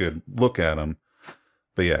quite get a good look at them,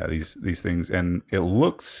 but yeah, these things, and it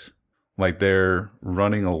looks like they're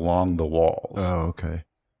running along the walls. Oh, okay.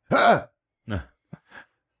 Ah!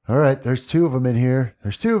 All right, there's 2 of them in here.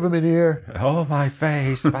 Oh, my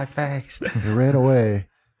face, my face. They ran away.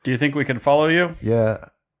 Do you think we can follow you? Yeah.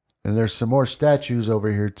 And there's some more statues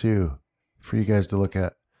over here, too, for you guys to look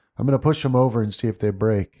at. I'm going to push them over and see if they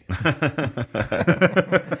break.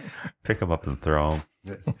 Pick them up and throw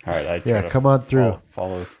them. All right. I try Yeah, to come on through.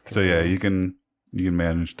 Follow through. So yeah, you can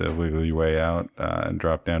manage to wiggle your way out and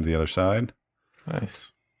drop down to the other side.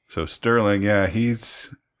 Nice. So Sterling, yeah,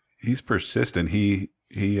 he's persistent. He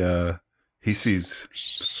sees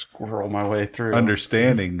Squirrel my way through.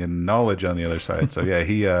 understanding and knowledge on the other side. So yeah,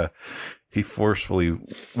 he forcefully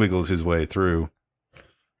wiggles his way through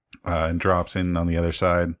and drops in on the other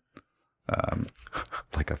side.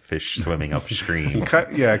 Like a fish swimming upstream.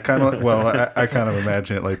 Yeah, kind of. Well, I kind of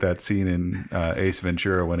imagine it like that scene in Ace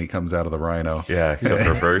Ventura when he comes out of the rhino. Yeah, except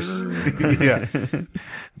reverse. Yeah.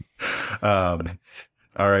 All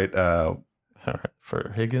right. All right.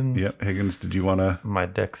 For Higgins, Yep. Higgins, did you want to? my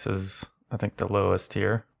dex is, I think, the lowest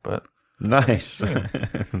here, but Nice.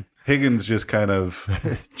 Higgins just kind of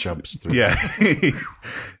Jumps through. yeah.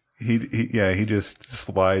 He just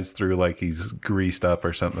slides through like he's greased up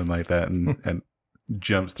or something like that, and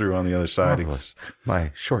jumps through on the other side. Marvelous.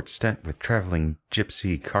 My short stint with traveling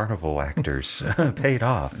gypsy carnival actors paid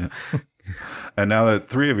off. And now that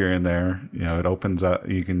 3 of you are in there, it opens up.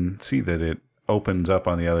 You can see that it opens up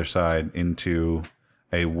on the other side into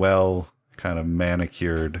a well kind of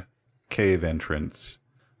manicured cave entrance.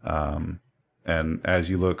 And as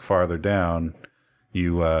you look farther down,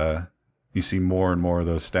 you see more and more of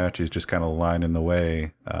those statues just kind of line in the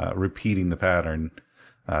way, repeating the pattern,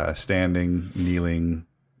 standing, kneeling,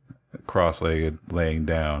 cross-legged, laying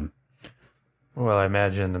down. well, I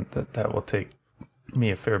imagine that will take me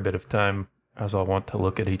a fair bit of time, as I'll want to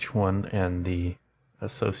look at each one and the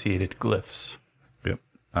associated glyphs. Yep.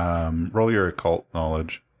 Roll your occult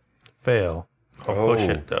knowledge. Fail. I'll push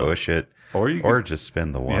it, though. Push it. Or you Or can, just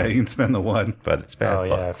spend the one. yeah, you can spend the 1. But it's bad Oh, yeah,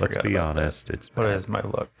 luck. I Let's forgot be about that. honest. It's What bad. is my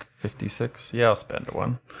luck? 56? Yeah, I'll spend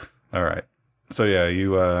one. All right. So yeah,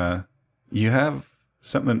 you have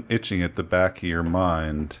something itching at the back of your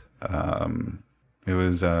mind. It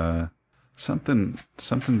was something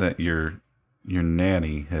that your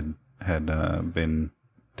nanny had been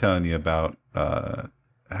telling you about.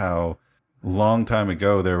 How long time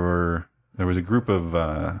ago there was a group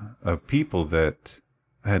of people that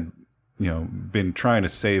had been trying to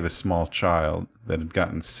save a small child that had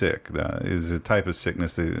gotten sick. It is a type of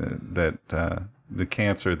sickness that the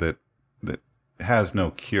cancer that has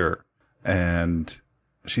no cure. And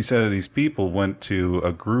she said that these people went to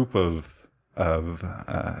a group of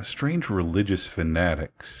strange religious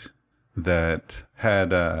fanatics that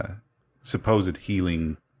had supposed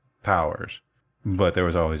healing powers, but there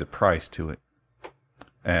was always a price to it.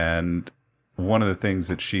 And one of the things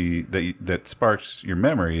that sparks your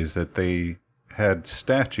memory is that they had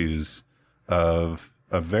statues of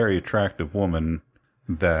a very attractive woman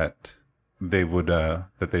that they'd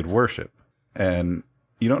worship, and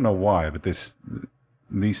you don't know why, but these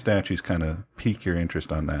statues kind of pique your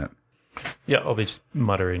interest on that. Yeah, I'll be just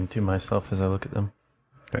muttering to myself as I look at them.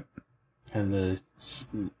 Okay. And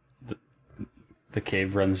the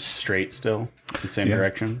cave runs straight still, in the same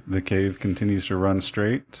direction. The cave continues to run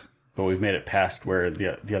straight. But we've made it past where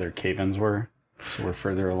the other cave-ins were, so we're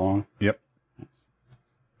further along. Yep.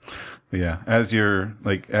 Yeah. As you're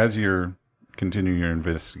continuing your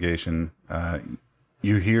investigation,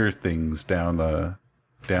 you hear things down the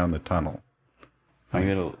tunnel. I'm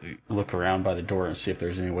gonna look around by the door and see if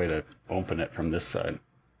there's any way to open it from this side.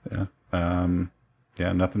 Yeah.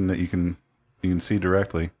 Nothing that you can see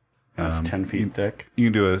directly. It's 10 feet thick. You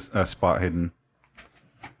can do a spot hidden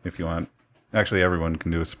if you want. Actually, everyone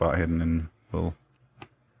can do a spot hidden, and we'll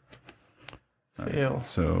Fail.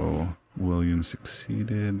 So William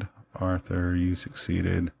succeeded. Arthur, you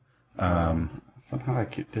succeeded. Somehow I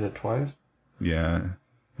did it twice. Yeah,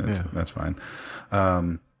 that's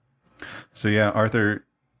fine. So yeah, Arthur,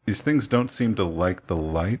 these things don't seem to like the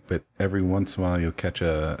light, but every once in a while you'll catch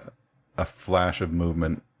a flash of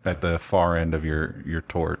movement at the far end of your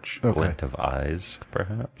torch. Okay. Glint of eyes,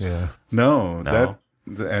 perhaps. Yeah. No.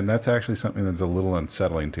 And that's actually something that's a little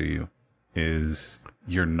unsettling to you, is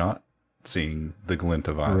you're not seeing the glint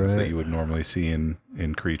of eyes that you would normally see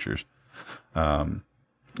in creatures.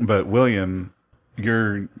 But William,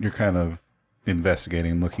 you're kind of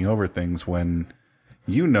investigating, looking over things, when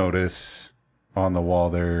you notice on the wall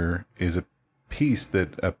there is a piece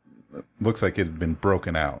that looks like it had been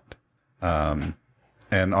broken out. And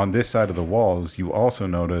on this side of the walls, you also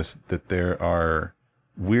notice that there are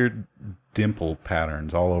weird dimple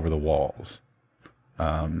patterns all over the walls.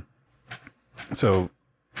 So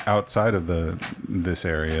outside of this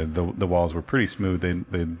area, the walls were pretty smooth.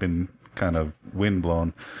 They'd been kind of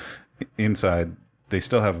windblown. Inside, they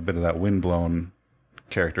still have a bit of that windblown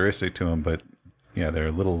characteristic to them, but yeah, there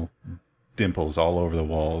are little dimples all over the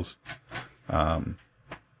walls.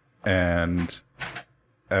 And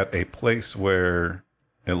at a place where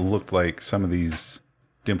it looked like some of these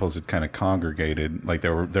dimples had kind of congregated, like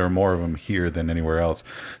there were more of them here than anywhere else.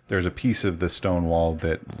 There's a piece of the stone wall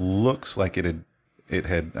that looks like it had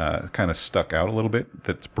kind of stuck out a little bit,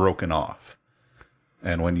 that's broken off.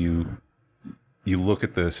 And when you look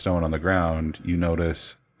at the stone on the ground, you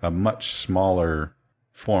notice a much smaller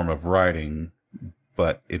form of writing,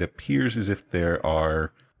 but it appears as if there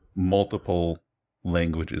are multiple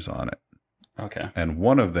languages on it. Okay. And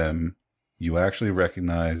one of them you actually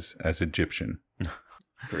recognize as Egyptian.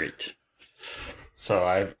 Great. So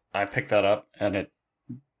I pick that up, and it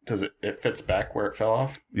fits back where it fell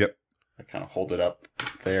off. Yep. I kind of hold it up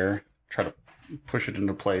there, try to push it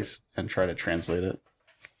into place, and try to translate it.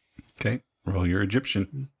 Okay. Roll your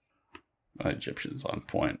Egyptian. My Egyptian's on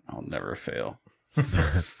point. I'll never fail.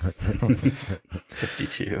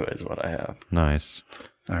 52 is what I have. Nice.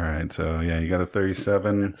 All right. So yeah, you got a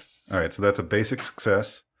 37. All right. So that's a basic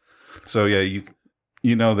success. So yeah,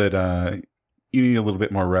 you know that you need a little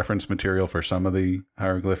bit more reference material for some of the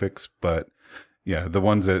hieroglyphics, but yeah, the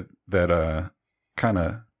ones that kind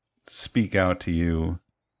of speak out to you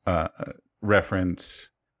reference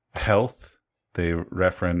health, they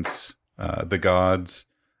reference the gods,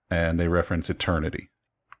 and they reference eternity.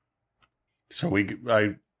 So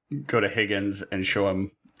I go to Higgins and show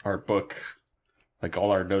him our book, like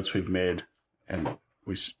all our notes we've made, and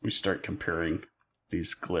we start comparing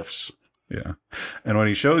these glyphs. Yeah. And when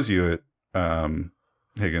he shows you it,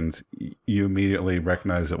 Higgins, you immediately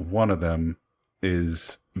recognize that one of them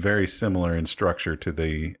is very similar in structure to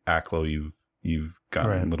the Aklo you've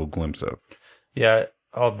gotten a little glimpse of. Yeah,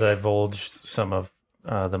 I'll divulge some of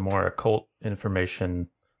the more occult information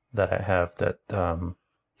that I have, that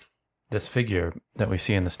this figure that we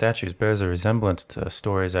see in the statues bears a resemblance to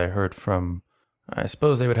stories I heard from, I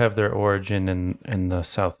suppose they would have their origin in the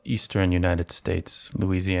southeastern United States,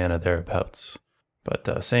 Louisiana, thereabouts.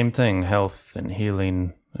 But same thing, health and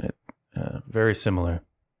healing, very similar.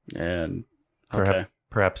 And okay.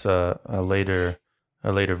 Perhaps a later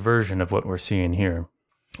version of what we're seeing here.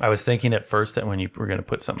 I was thinking at first that when you were going to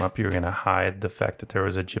put something up, you were going to hide the fact that there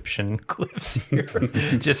was Egyptian glyphs here,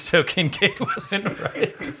 just so Kincaid wasn't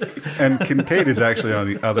right. And Kincaid is actually on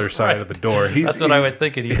the other side of the door. That's what I was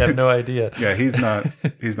thinking. He'd have no idea. Yeah, he's not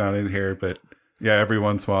in here, but yeah, every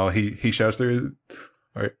once in a while he shouts through.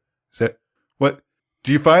 All right, what?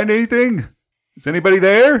 Did you find anything? Is anybody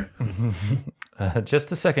there?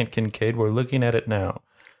 Just a second, Kincaid. We're looking at it now.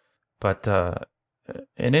 But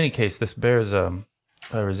in any case, this bears a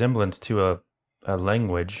resemblance to a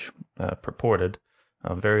language purported,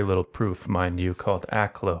 very little proof, mind you, called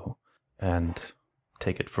Aklo, and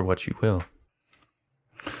take it for what you will.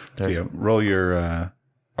 So yeah, roll your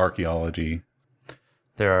archaeology.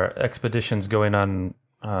 There are expeditions going on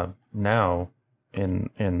now in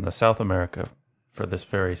the South America for this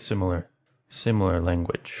very similar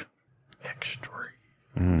language. Extreme.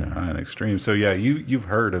 An extreme. So yeah, you've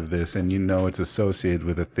heard of this, and you know it's associated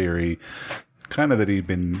with a theory, kind of that he'd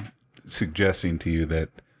been suggesting to you that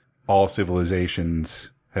all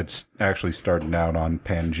civilizations had actually started out on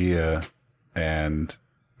Pangea, and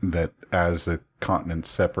that as the continents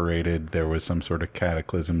separated, there was some sort of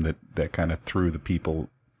cataclysm that kind of threw the people.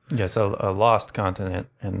 Yes, a lost continent,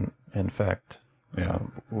 and in fact,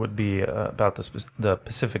 would be about the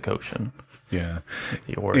Pacific Ocean. Yeah.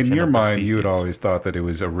 The origin in your of the mind, you had species. always thought that it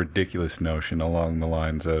was a ridiculous notion along the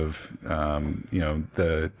lines of,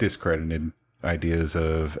 the discredited ideas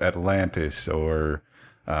of Atlantis or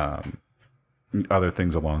other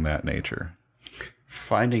things along that nature.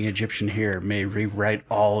 Finding Egyptian here may rewrite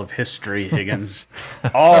all of history, Higgins.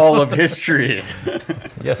 All of history.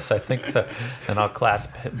 Yes, I think so. And I'll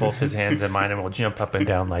clasp both his hands in mine, and we'll jump up and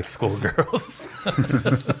down like schoolgirls.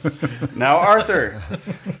 Now, Arthur,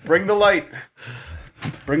 bring the light.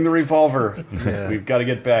 Bring the revolver. Yeah. We've got to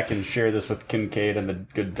get back and share this with Kincaid and the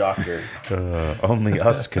good doctor. Only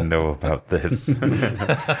us can know about this.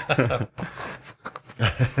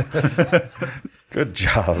 Good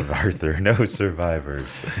job, Arthur. No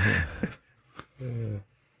survivors.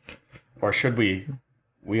 Or should we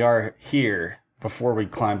are here. Before we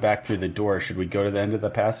climb back through the door, should we go to the end of the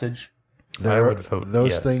passage? I would vote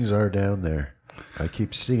Those yes. things are down there. I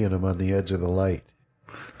keep seeing them on the edge of the light.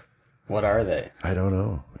 What are they? I don't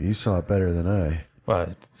know. You saw it better than I. Well,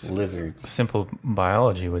 Lizards. simple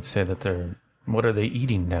biology would say that they're... What are they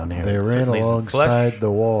eating down here? They It ran certainly isn't alongside flesh,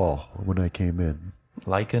 the wall when I came in.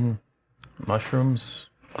 lichen, mushrooms.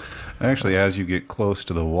 Actually, as you get close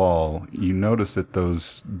to the wall, you notice that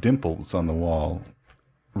those dimples on the wall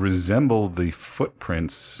resemble the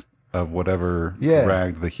footprints of whatever Yeah.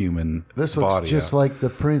 dragged the human This body looks just out. like the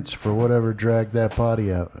prints for whatever dragged that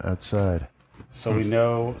body outside. So we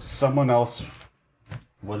know someone else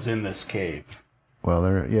was in this cave. Well,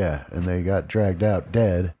 and they got dragged out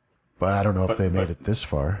dead. But I don't know if they made it this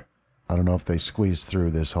far. I don't know if they squeezed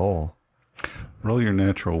through this hole. Roll your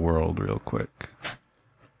natural world real quick.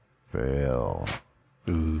 Fail.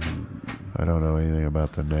 Ooh, I don't know anything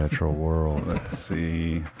about the natural world. let's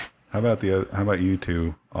see. How about you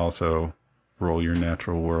two also roll your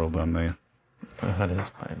natural world on the... That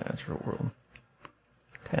is my natural world.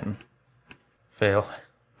 10. Fail.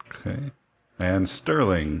 Okay. And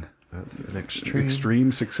Sterling, An extreme.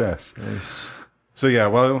 extreme success. Nice. So yeah,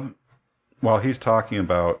 while he's talking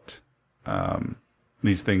about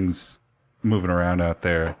these things moving around out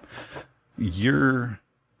there,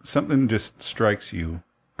 something just strikes you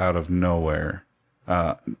out of nowhere.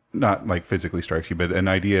 Not like physically strikes you, but an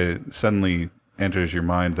idea suddenly enters your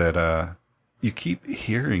mind that you keep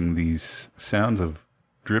hearing these sounds of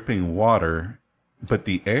dripping water, but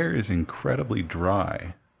the air is incredibly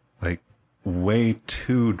dry, like way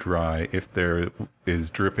too dry if there is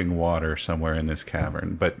dripping water somewhere in this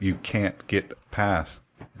cavern. But you can't get past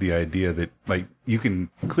the idea that, like, you can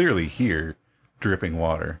clearly hear dripping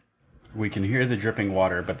water. We can hear the dripping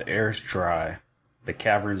water, but the air's dry. The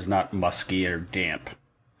cavern's not musky or damp.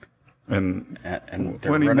 And And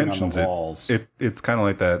they're when he running mentions on the walls. it's kind of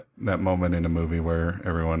like that moment in a movie where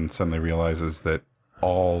everyone suddenly realizes that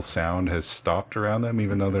all sound has stopped around them,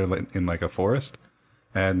 even though they're in like a forest.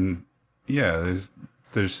 And yeah,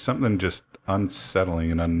 there's something just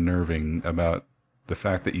unsettling and unnerving about the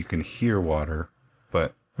fact that you can hear water,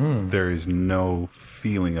 but there is no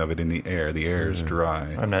feeling of it in the air. The air is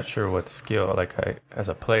dry. I'm not sure what skill, like I, as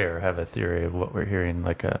a player, have a theory of what we're hearing,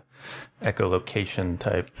 like a echolocation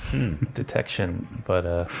type detection,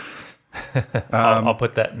 but I'll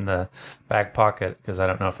put that in the back pocket because I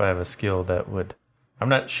don't know if I have a skill that would. I'm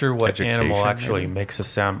not sure what animal Education, actually makes a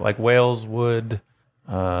sound, like whales would,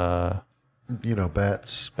 Bats.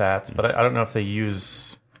 bats, but I don't know if they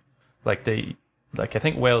use, I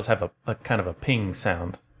think whales have a kind of a ping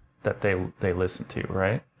sound that they listen to,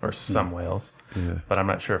 right? Or some whales. Yeah. But I'm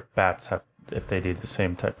not sure if bats have, if they do the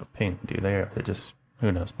same type of ping. Do they? Or they just,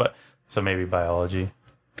 who knows? But so maybe biology,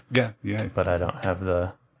 Yeah. but I don't have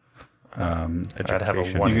the, I'd have a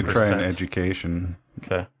Education. 1%. You could try an education.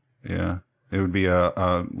 Okay. Yeah. It would be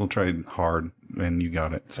we'll try hard, and you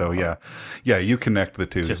got it. So yeah, you connect the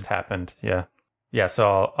two. Just happened. Yeah.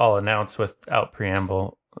 So I'll announce without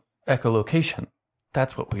preamble, echolocation.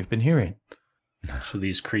 That's what we've been hearing. So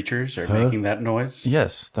these creatures are making that noise?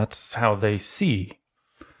 Yes, that's how they see.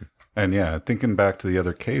 And yeah, thinking back to the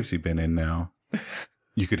other caves you've been in now,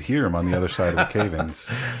 you could hear them on the other side of the cave-ins.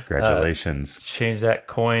 Congratulations. Change that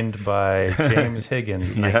coined by James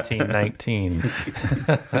Higgins, 1919.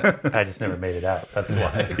 I just never made it out. That's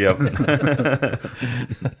why. Yep.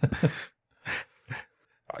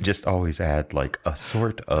 Just always add like a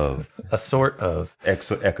sort of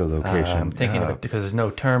echolocation. I'm thinking of it because there's no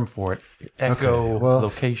term for it. Echo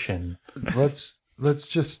location. Let's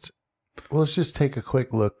just take a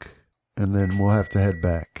quick look, and then we'll have to head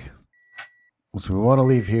back. So we want to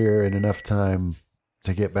leave here in enough time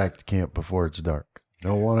to get back to camp before it's dark.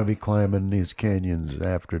 Don't want to be climbing these canyons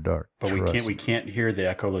after dark. But we can't hear the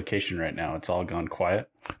echolocation right now. It's all gone quiet.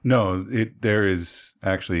 No, there is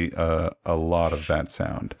actually a lot of that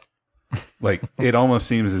sound. Like it almost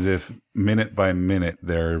seems as if minute by minute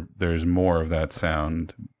there's more of that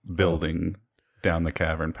sound building down the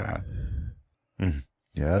cavern path.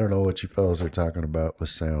 Yeah, I don't know what you fellas are talking about with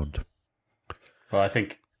sound. Well, I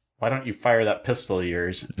think, why don't you fire that pistol of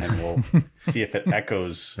yours and we'll see if it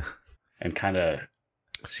echoes and kind of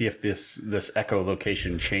see if this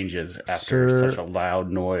echolocation changes after such a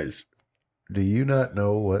loud noise. Do you not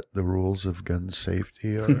know what the rules of gun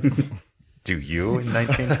safety are? Do you in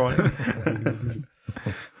 1920?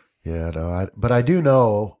 Yeah, no, but I do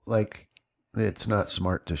know, like, it's not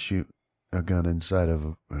smart to shoot a gun inside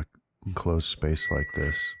of a enclosed space like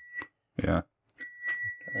this. Yeah.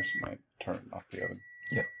 I might turn off the oven.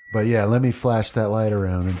 Yeah. But yeah, let me flash that light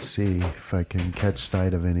around and see if I can catch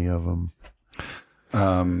sight of any of them.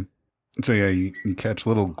 So yeah, you catch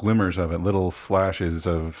little glimmers of it, little flashes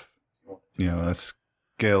of, a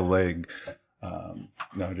scale leg.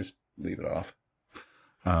 No, just leave it off.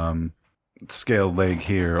 Scaled leg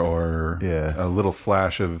here, or a little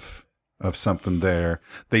flash of something there.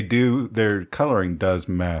 Their coloring does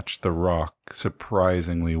match the rock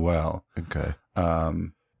surprisingly well. Okay.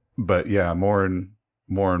 But yeah, more and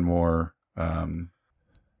more,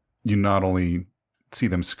 you not only see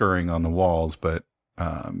them scurrying on the walls, but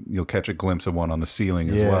you'll catch a glimpse of one on the ceiling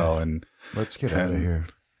as well. And let's get out of here.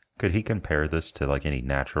 Could he compare this to like any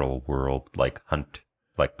natural world, like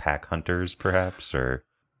pack hunters, perhaps, or?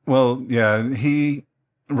 Well, yeah.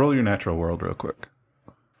 Roll your natural world real quick.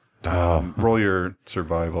 Roll your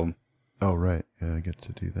survival. Oh right, yeah, I get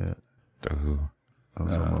to do that. Oh, I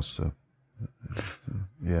was almost.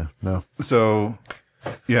 Yeah, no. So,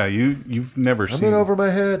 yeah, you've never seen. I'm in over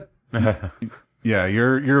my head. Yeah,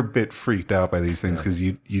 you're a bit freaked out by these things because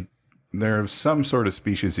they're some sort of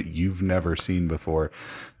species that you've never seen before,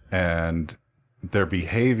 and their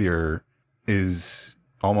behavior is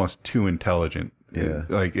almost too intelligent. Yeah,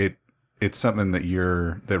 it's something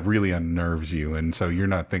that really unnerves you, and so you're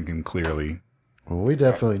not thinking clearly. Well, we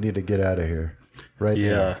definitely need to get out of here right now.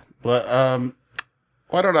 Yeah, but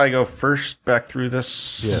why don't I go first back through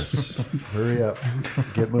this? Yes, hurry up,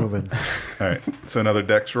 get moving. All right, so another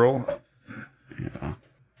dex roll. Yeah.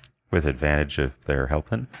 with advantage if they're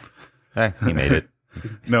helping. He made it.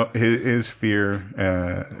 No, his fear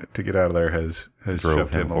to get out of there has Drove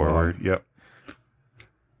shoved him him forward. along. Yep.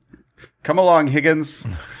 Come along, Higgins.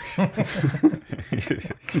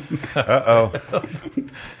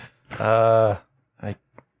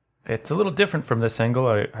 It's a little different from this angle.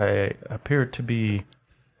 I appear to be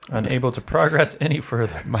unable to progress any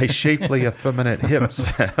further. My shapely, effeminate hips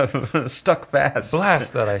have stuck fast.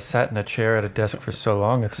 Blast that I sat in a chair at a desk for so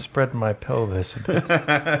long, it's spread my pelvis a bit.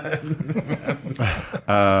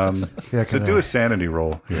 So do a sanity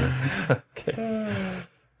roll here. Okay.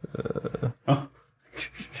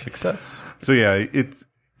 Success. So yeah,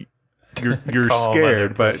 you're Calm scared,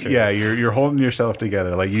 under but pressure. yeah, you're holding yourself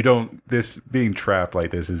together. Like you don't. This being trapped like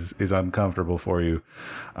this is uncomfortable for you.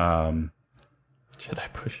 Should I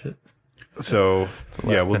push it? So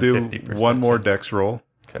yeah, less we'll than do 50% one more dex roll.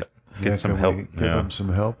 Okay. Get some help. Give him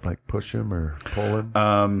some help, like push him or pull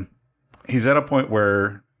him. He's at a point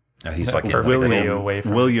where He's like Perfectly William away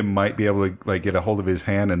from William might be able to like get a hold of his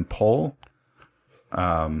hand and pull.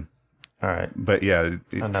 All right. But yeah,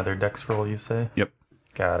 Another dex roll, you say? yep.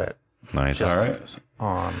 Got it. nice. All right.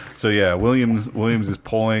 On. So yeah, Williams is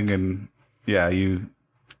pulling, and yeah, you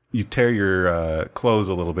tear your clothes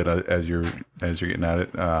a little bit as you're getting at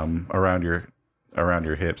it around your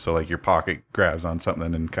hip. So like your pocket grabs on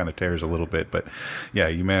something and kind of tears a little bit, but yeah,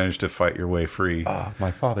 you manage to fight your way free.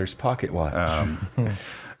 My father's pocket watch.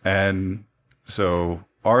 And so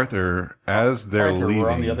Arthur, as they're leaving, we're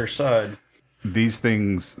on the other side. these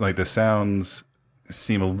things like the sounds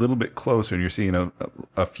seem a little bit closer, and you're seeing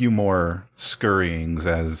a few more scurryings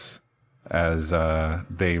as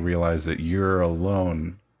they realize that you're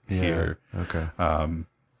alone here. Okay.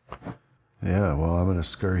 Yeah, well, I'm going to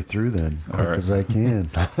scurry through then, quick as I can.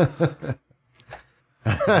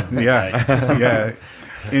 Yeah.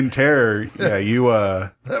 In terror, you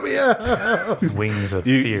Let me out. Wings of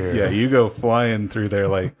fear. you go flying through there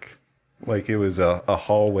like it was a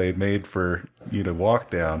hallway made for you to walk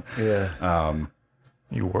down. Yeah.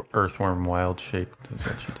 You were earthworm wild shaped is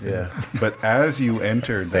what you did. Yeah. But as you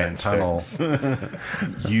entered that tunnel,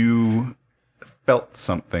 you felt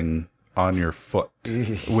something on your foot,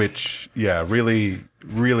 which really,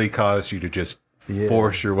 really caused you to just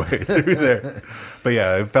force your way through there. But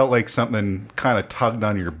yeah, it felt like something kind of tugged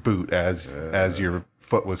on your boot as your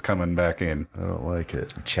foot was coming back in. I don't like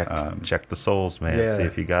it. Check the soles, man. Yeah. See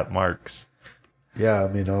if you got marks. Yeah, I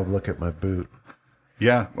mean, I'll look at my boot.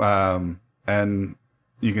 Yeah, and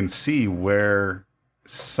you can see where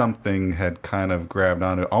something had kind of grabbed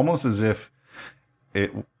onto it, almost as if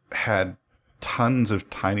it had tons of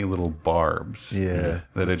tiny little barbs. Yeah.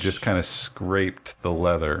 That had just kind of scraped the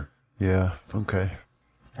leather. Yeah. Okay.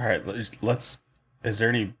 All right, let's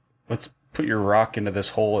put your rock into this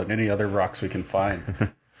hole and any other rocks we can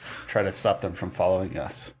find. Try to stop them from following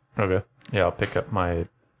us. Okay. Yeah, I'll pick up my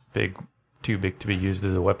too big to be used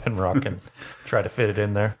as a weapon rock and try to fit it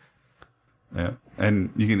in there. Yeah,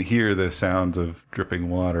 and you can hear the sounds of dripping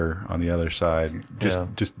water on the other side,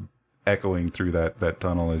 just echoing through that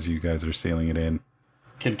tunnel as you guys are sealing it in.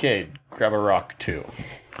 Kincaid, grab a rock too.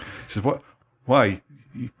 He says, "What? Why?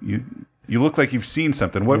 You look like you've seen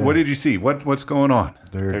something. What did you see? What's going on?"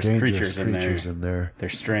 There's dangerous creatures in there. They're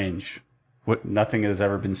strange. What? Nothing has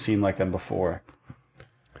ever been seen like them before.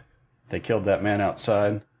 They killed that man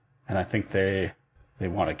outside, and I think they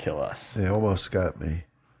want to kill us. They almost got me.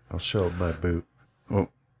 I'll show them my boot.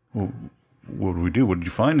 Well, what did we do? What did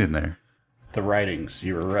you find in there? The writings.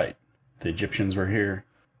 You were right. The Egyptians were here.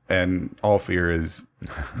 And all fear is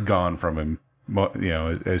gone from him. You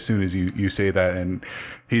know, as soon as you say that, and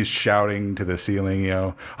he's shouting to the ceiling,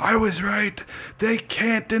 "I was right. They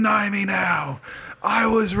can't deny me now. I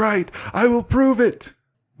was right. I will prove it."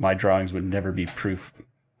 My drawings would never be proof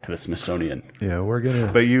to the Smithsonian. Yeah, we're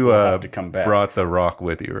gonna. But you have to come back. Brought the rock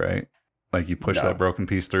with you, right? Like you pushed No. that broken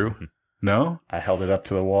piece through? No? I held it up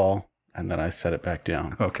to the wall, and then I set it back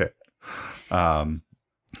down. Okay.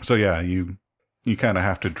 So yeah, you kind of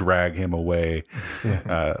have to drag him away.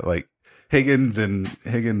 Yeah. Like Higgins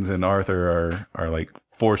and Arthur are like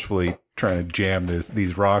forcefully trying to jam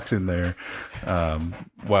these rocks in there.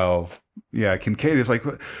 While Kincaid is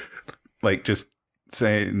like just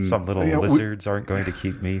saying Some little lizards aren't going to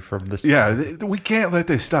keep me from this. Yeah, we can't let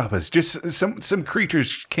this stop us. Just some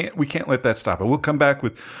creatures we can't let that stop it. We'll come back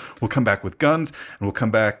with guns, and we'll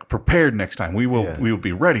come back prepared next time. We will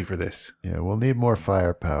be ready for this. Yeah, we'll need more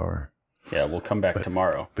firepower. Yeah, we'll come back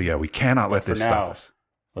tomorrow. But yeah, we cannot let this stop us.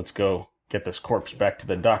 Let's go get this corpse back to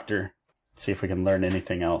the doctor. See if we can learn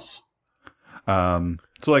anything else. So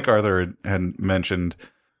like Arthur had mentioned,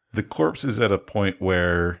 the corpse is at a point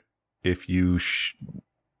where if you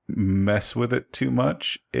mess with it too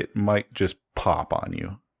much, it might just pop on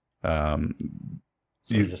you.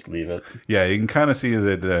 So you just leave it. Yeah, you can kind of see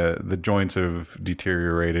that the joints have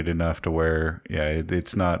deteriorated enough to where,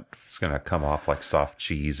 it's not... It's going to come off like soft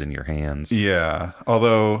cheese in your hands. Yeah,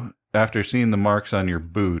 although after seeing the marks on your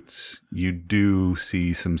boots, you do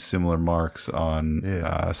see some similar marks on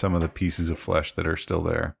some of the pieces of flesh that are still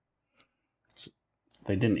there.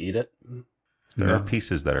 They didn't eat it? There are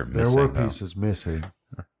pieces that are missing. There were pieces missing,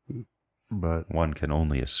 but one can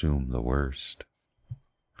only assume the worst.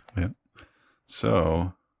 Yeah.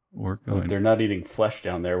 So we're Well, going. if they're not eating flesh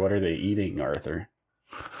down there, what are they eating, Arthur?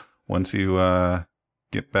 Once you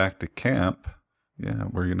get back to camp,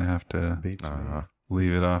 we're gonna have to beats me.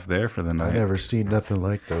 leave it off there for the I night. never seen nothing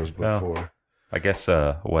like those before. Well, I guess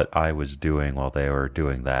what I was doing while they were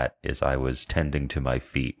doing that is I was tending to my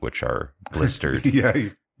feet, which are blistered.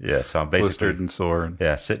 Yeah, So I'm basically blistered and sore.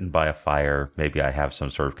 sitting by a fire. Maybe I have some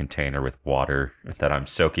sort of container with water that I'm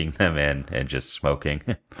soaking them in and just smoking.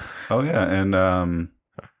 Oh yeah, and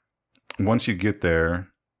once you get there,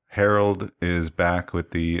 Harold is back with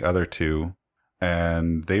the other two,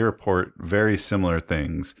 and they report very similar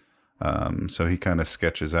things. So he kind of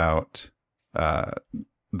sketches out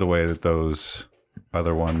the way that those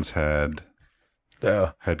other ones had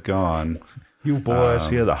gone. You boys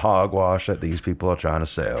hear the hogwash that these people are trying to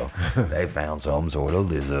sell. They found some sort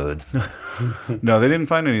of lizard. No, they didn't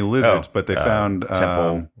find any lizards, but they found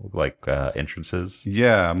temple entrances.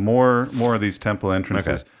 Yeah, more of these temple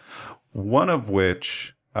entrances. Okay. One of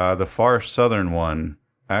which, the far southern one,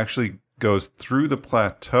 actually goes through the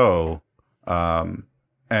plateau,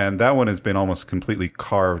 And that one has been almost completely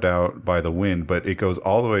carved out by the wind, but it goes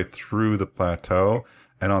all the way through the plateau.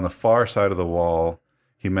 And on the far side of the wall,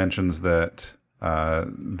 he mentions that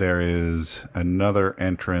there is another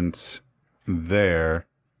entrance there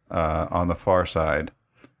on the far side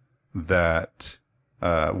that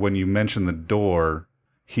when you mention the door,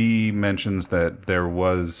 he mentions that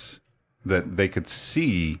that they could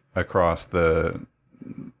see across the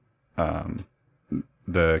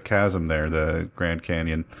chasm there, the Grand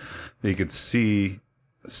Canyon. They could see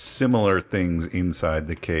similar things inside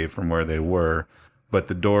the cave from where they were, but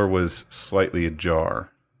the door was slightly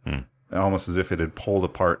ajar, almost as if it had pulled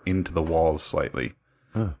apart into the walls slightly.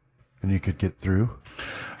 Huh. And you could get through?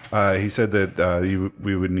 He said that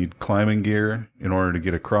we would need climbing gear in order to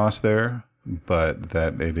get across there, but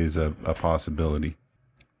that it is a possibility.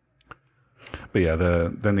 But yeah,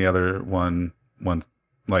 then the other one,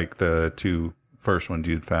 like the two first ones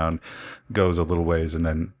you'd found, goes a little ways and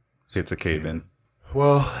then hits a cave in.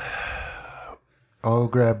 Well, I'll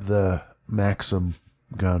grab the Maxim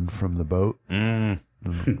gun from the boat. We'll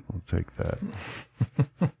take that.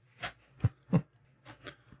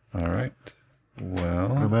 All right. Well,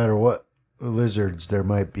 No matter what lizards there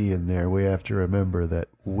might be in there, we have to remember that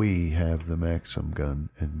we have the Maxim gun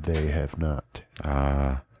and they have not.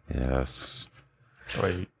 Yes.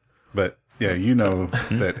 Wait. but yeah, you know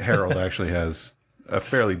that Harold actually has a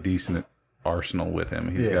fairly decent arsenal with him.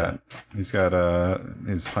 He's got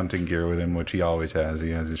his hunting gear with him, which he always has. He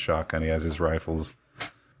has his shotgun. He has his rifles.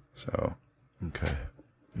 So Okay.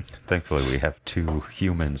 Thankfully, we have two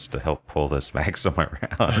humans to help pull this Maxim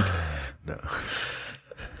around. No.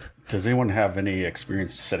 Does anyone have any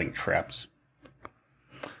experience setting traps?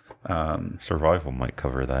 Survival might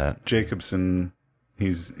cover that. Jacobson,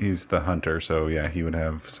 he's the hunter, so yeah, he would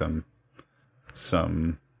have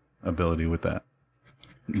some ability with that.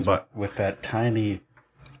 But With that tiny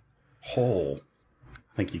hole,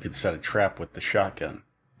 I think you could set a trap with the shotgun.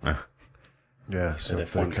 Yeah, so And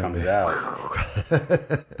if they one come comes in-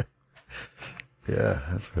 out, Yeah,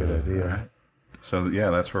 that's a good idea. so yeah,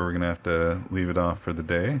 that's where we're gonna have to leave it off for the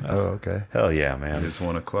day. Oh, okay. Hell yeah, It man. is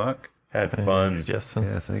 1:00. Had fun. Thanks, Justin.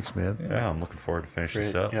 Yeah, thanks, man. Yeah, I'm looking forward to finish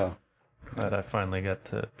this up. yeah. Glad I finally got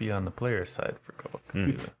to be on the player side for Call of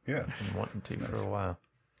Cthulhu. Yeah. Been wanting to for a while.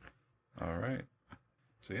 All right.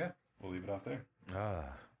 So yeah, we'll leave it off there.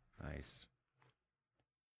 Nice.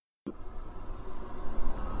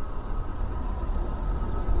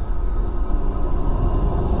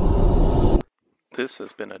 This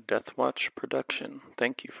has been a Death Watch production.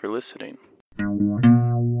 Thank you for listening.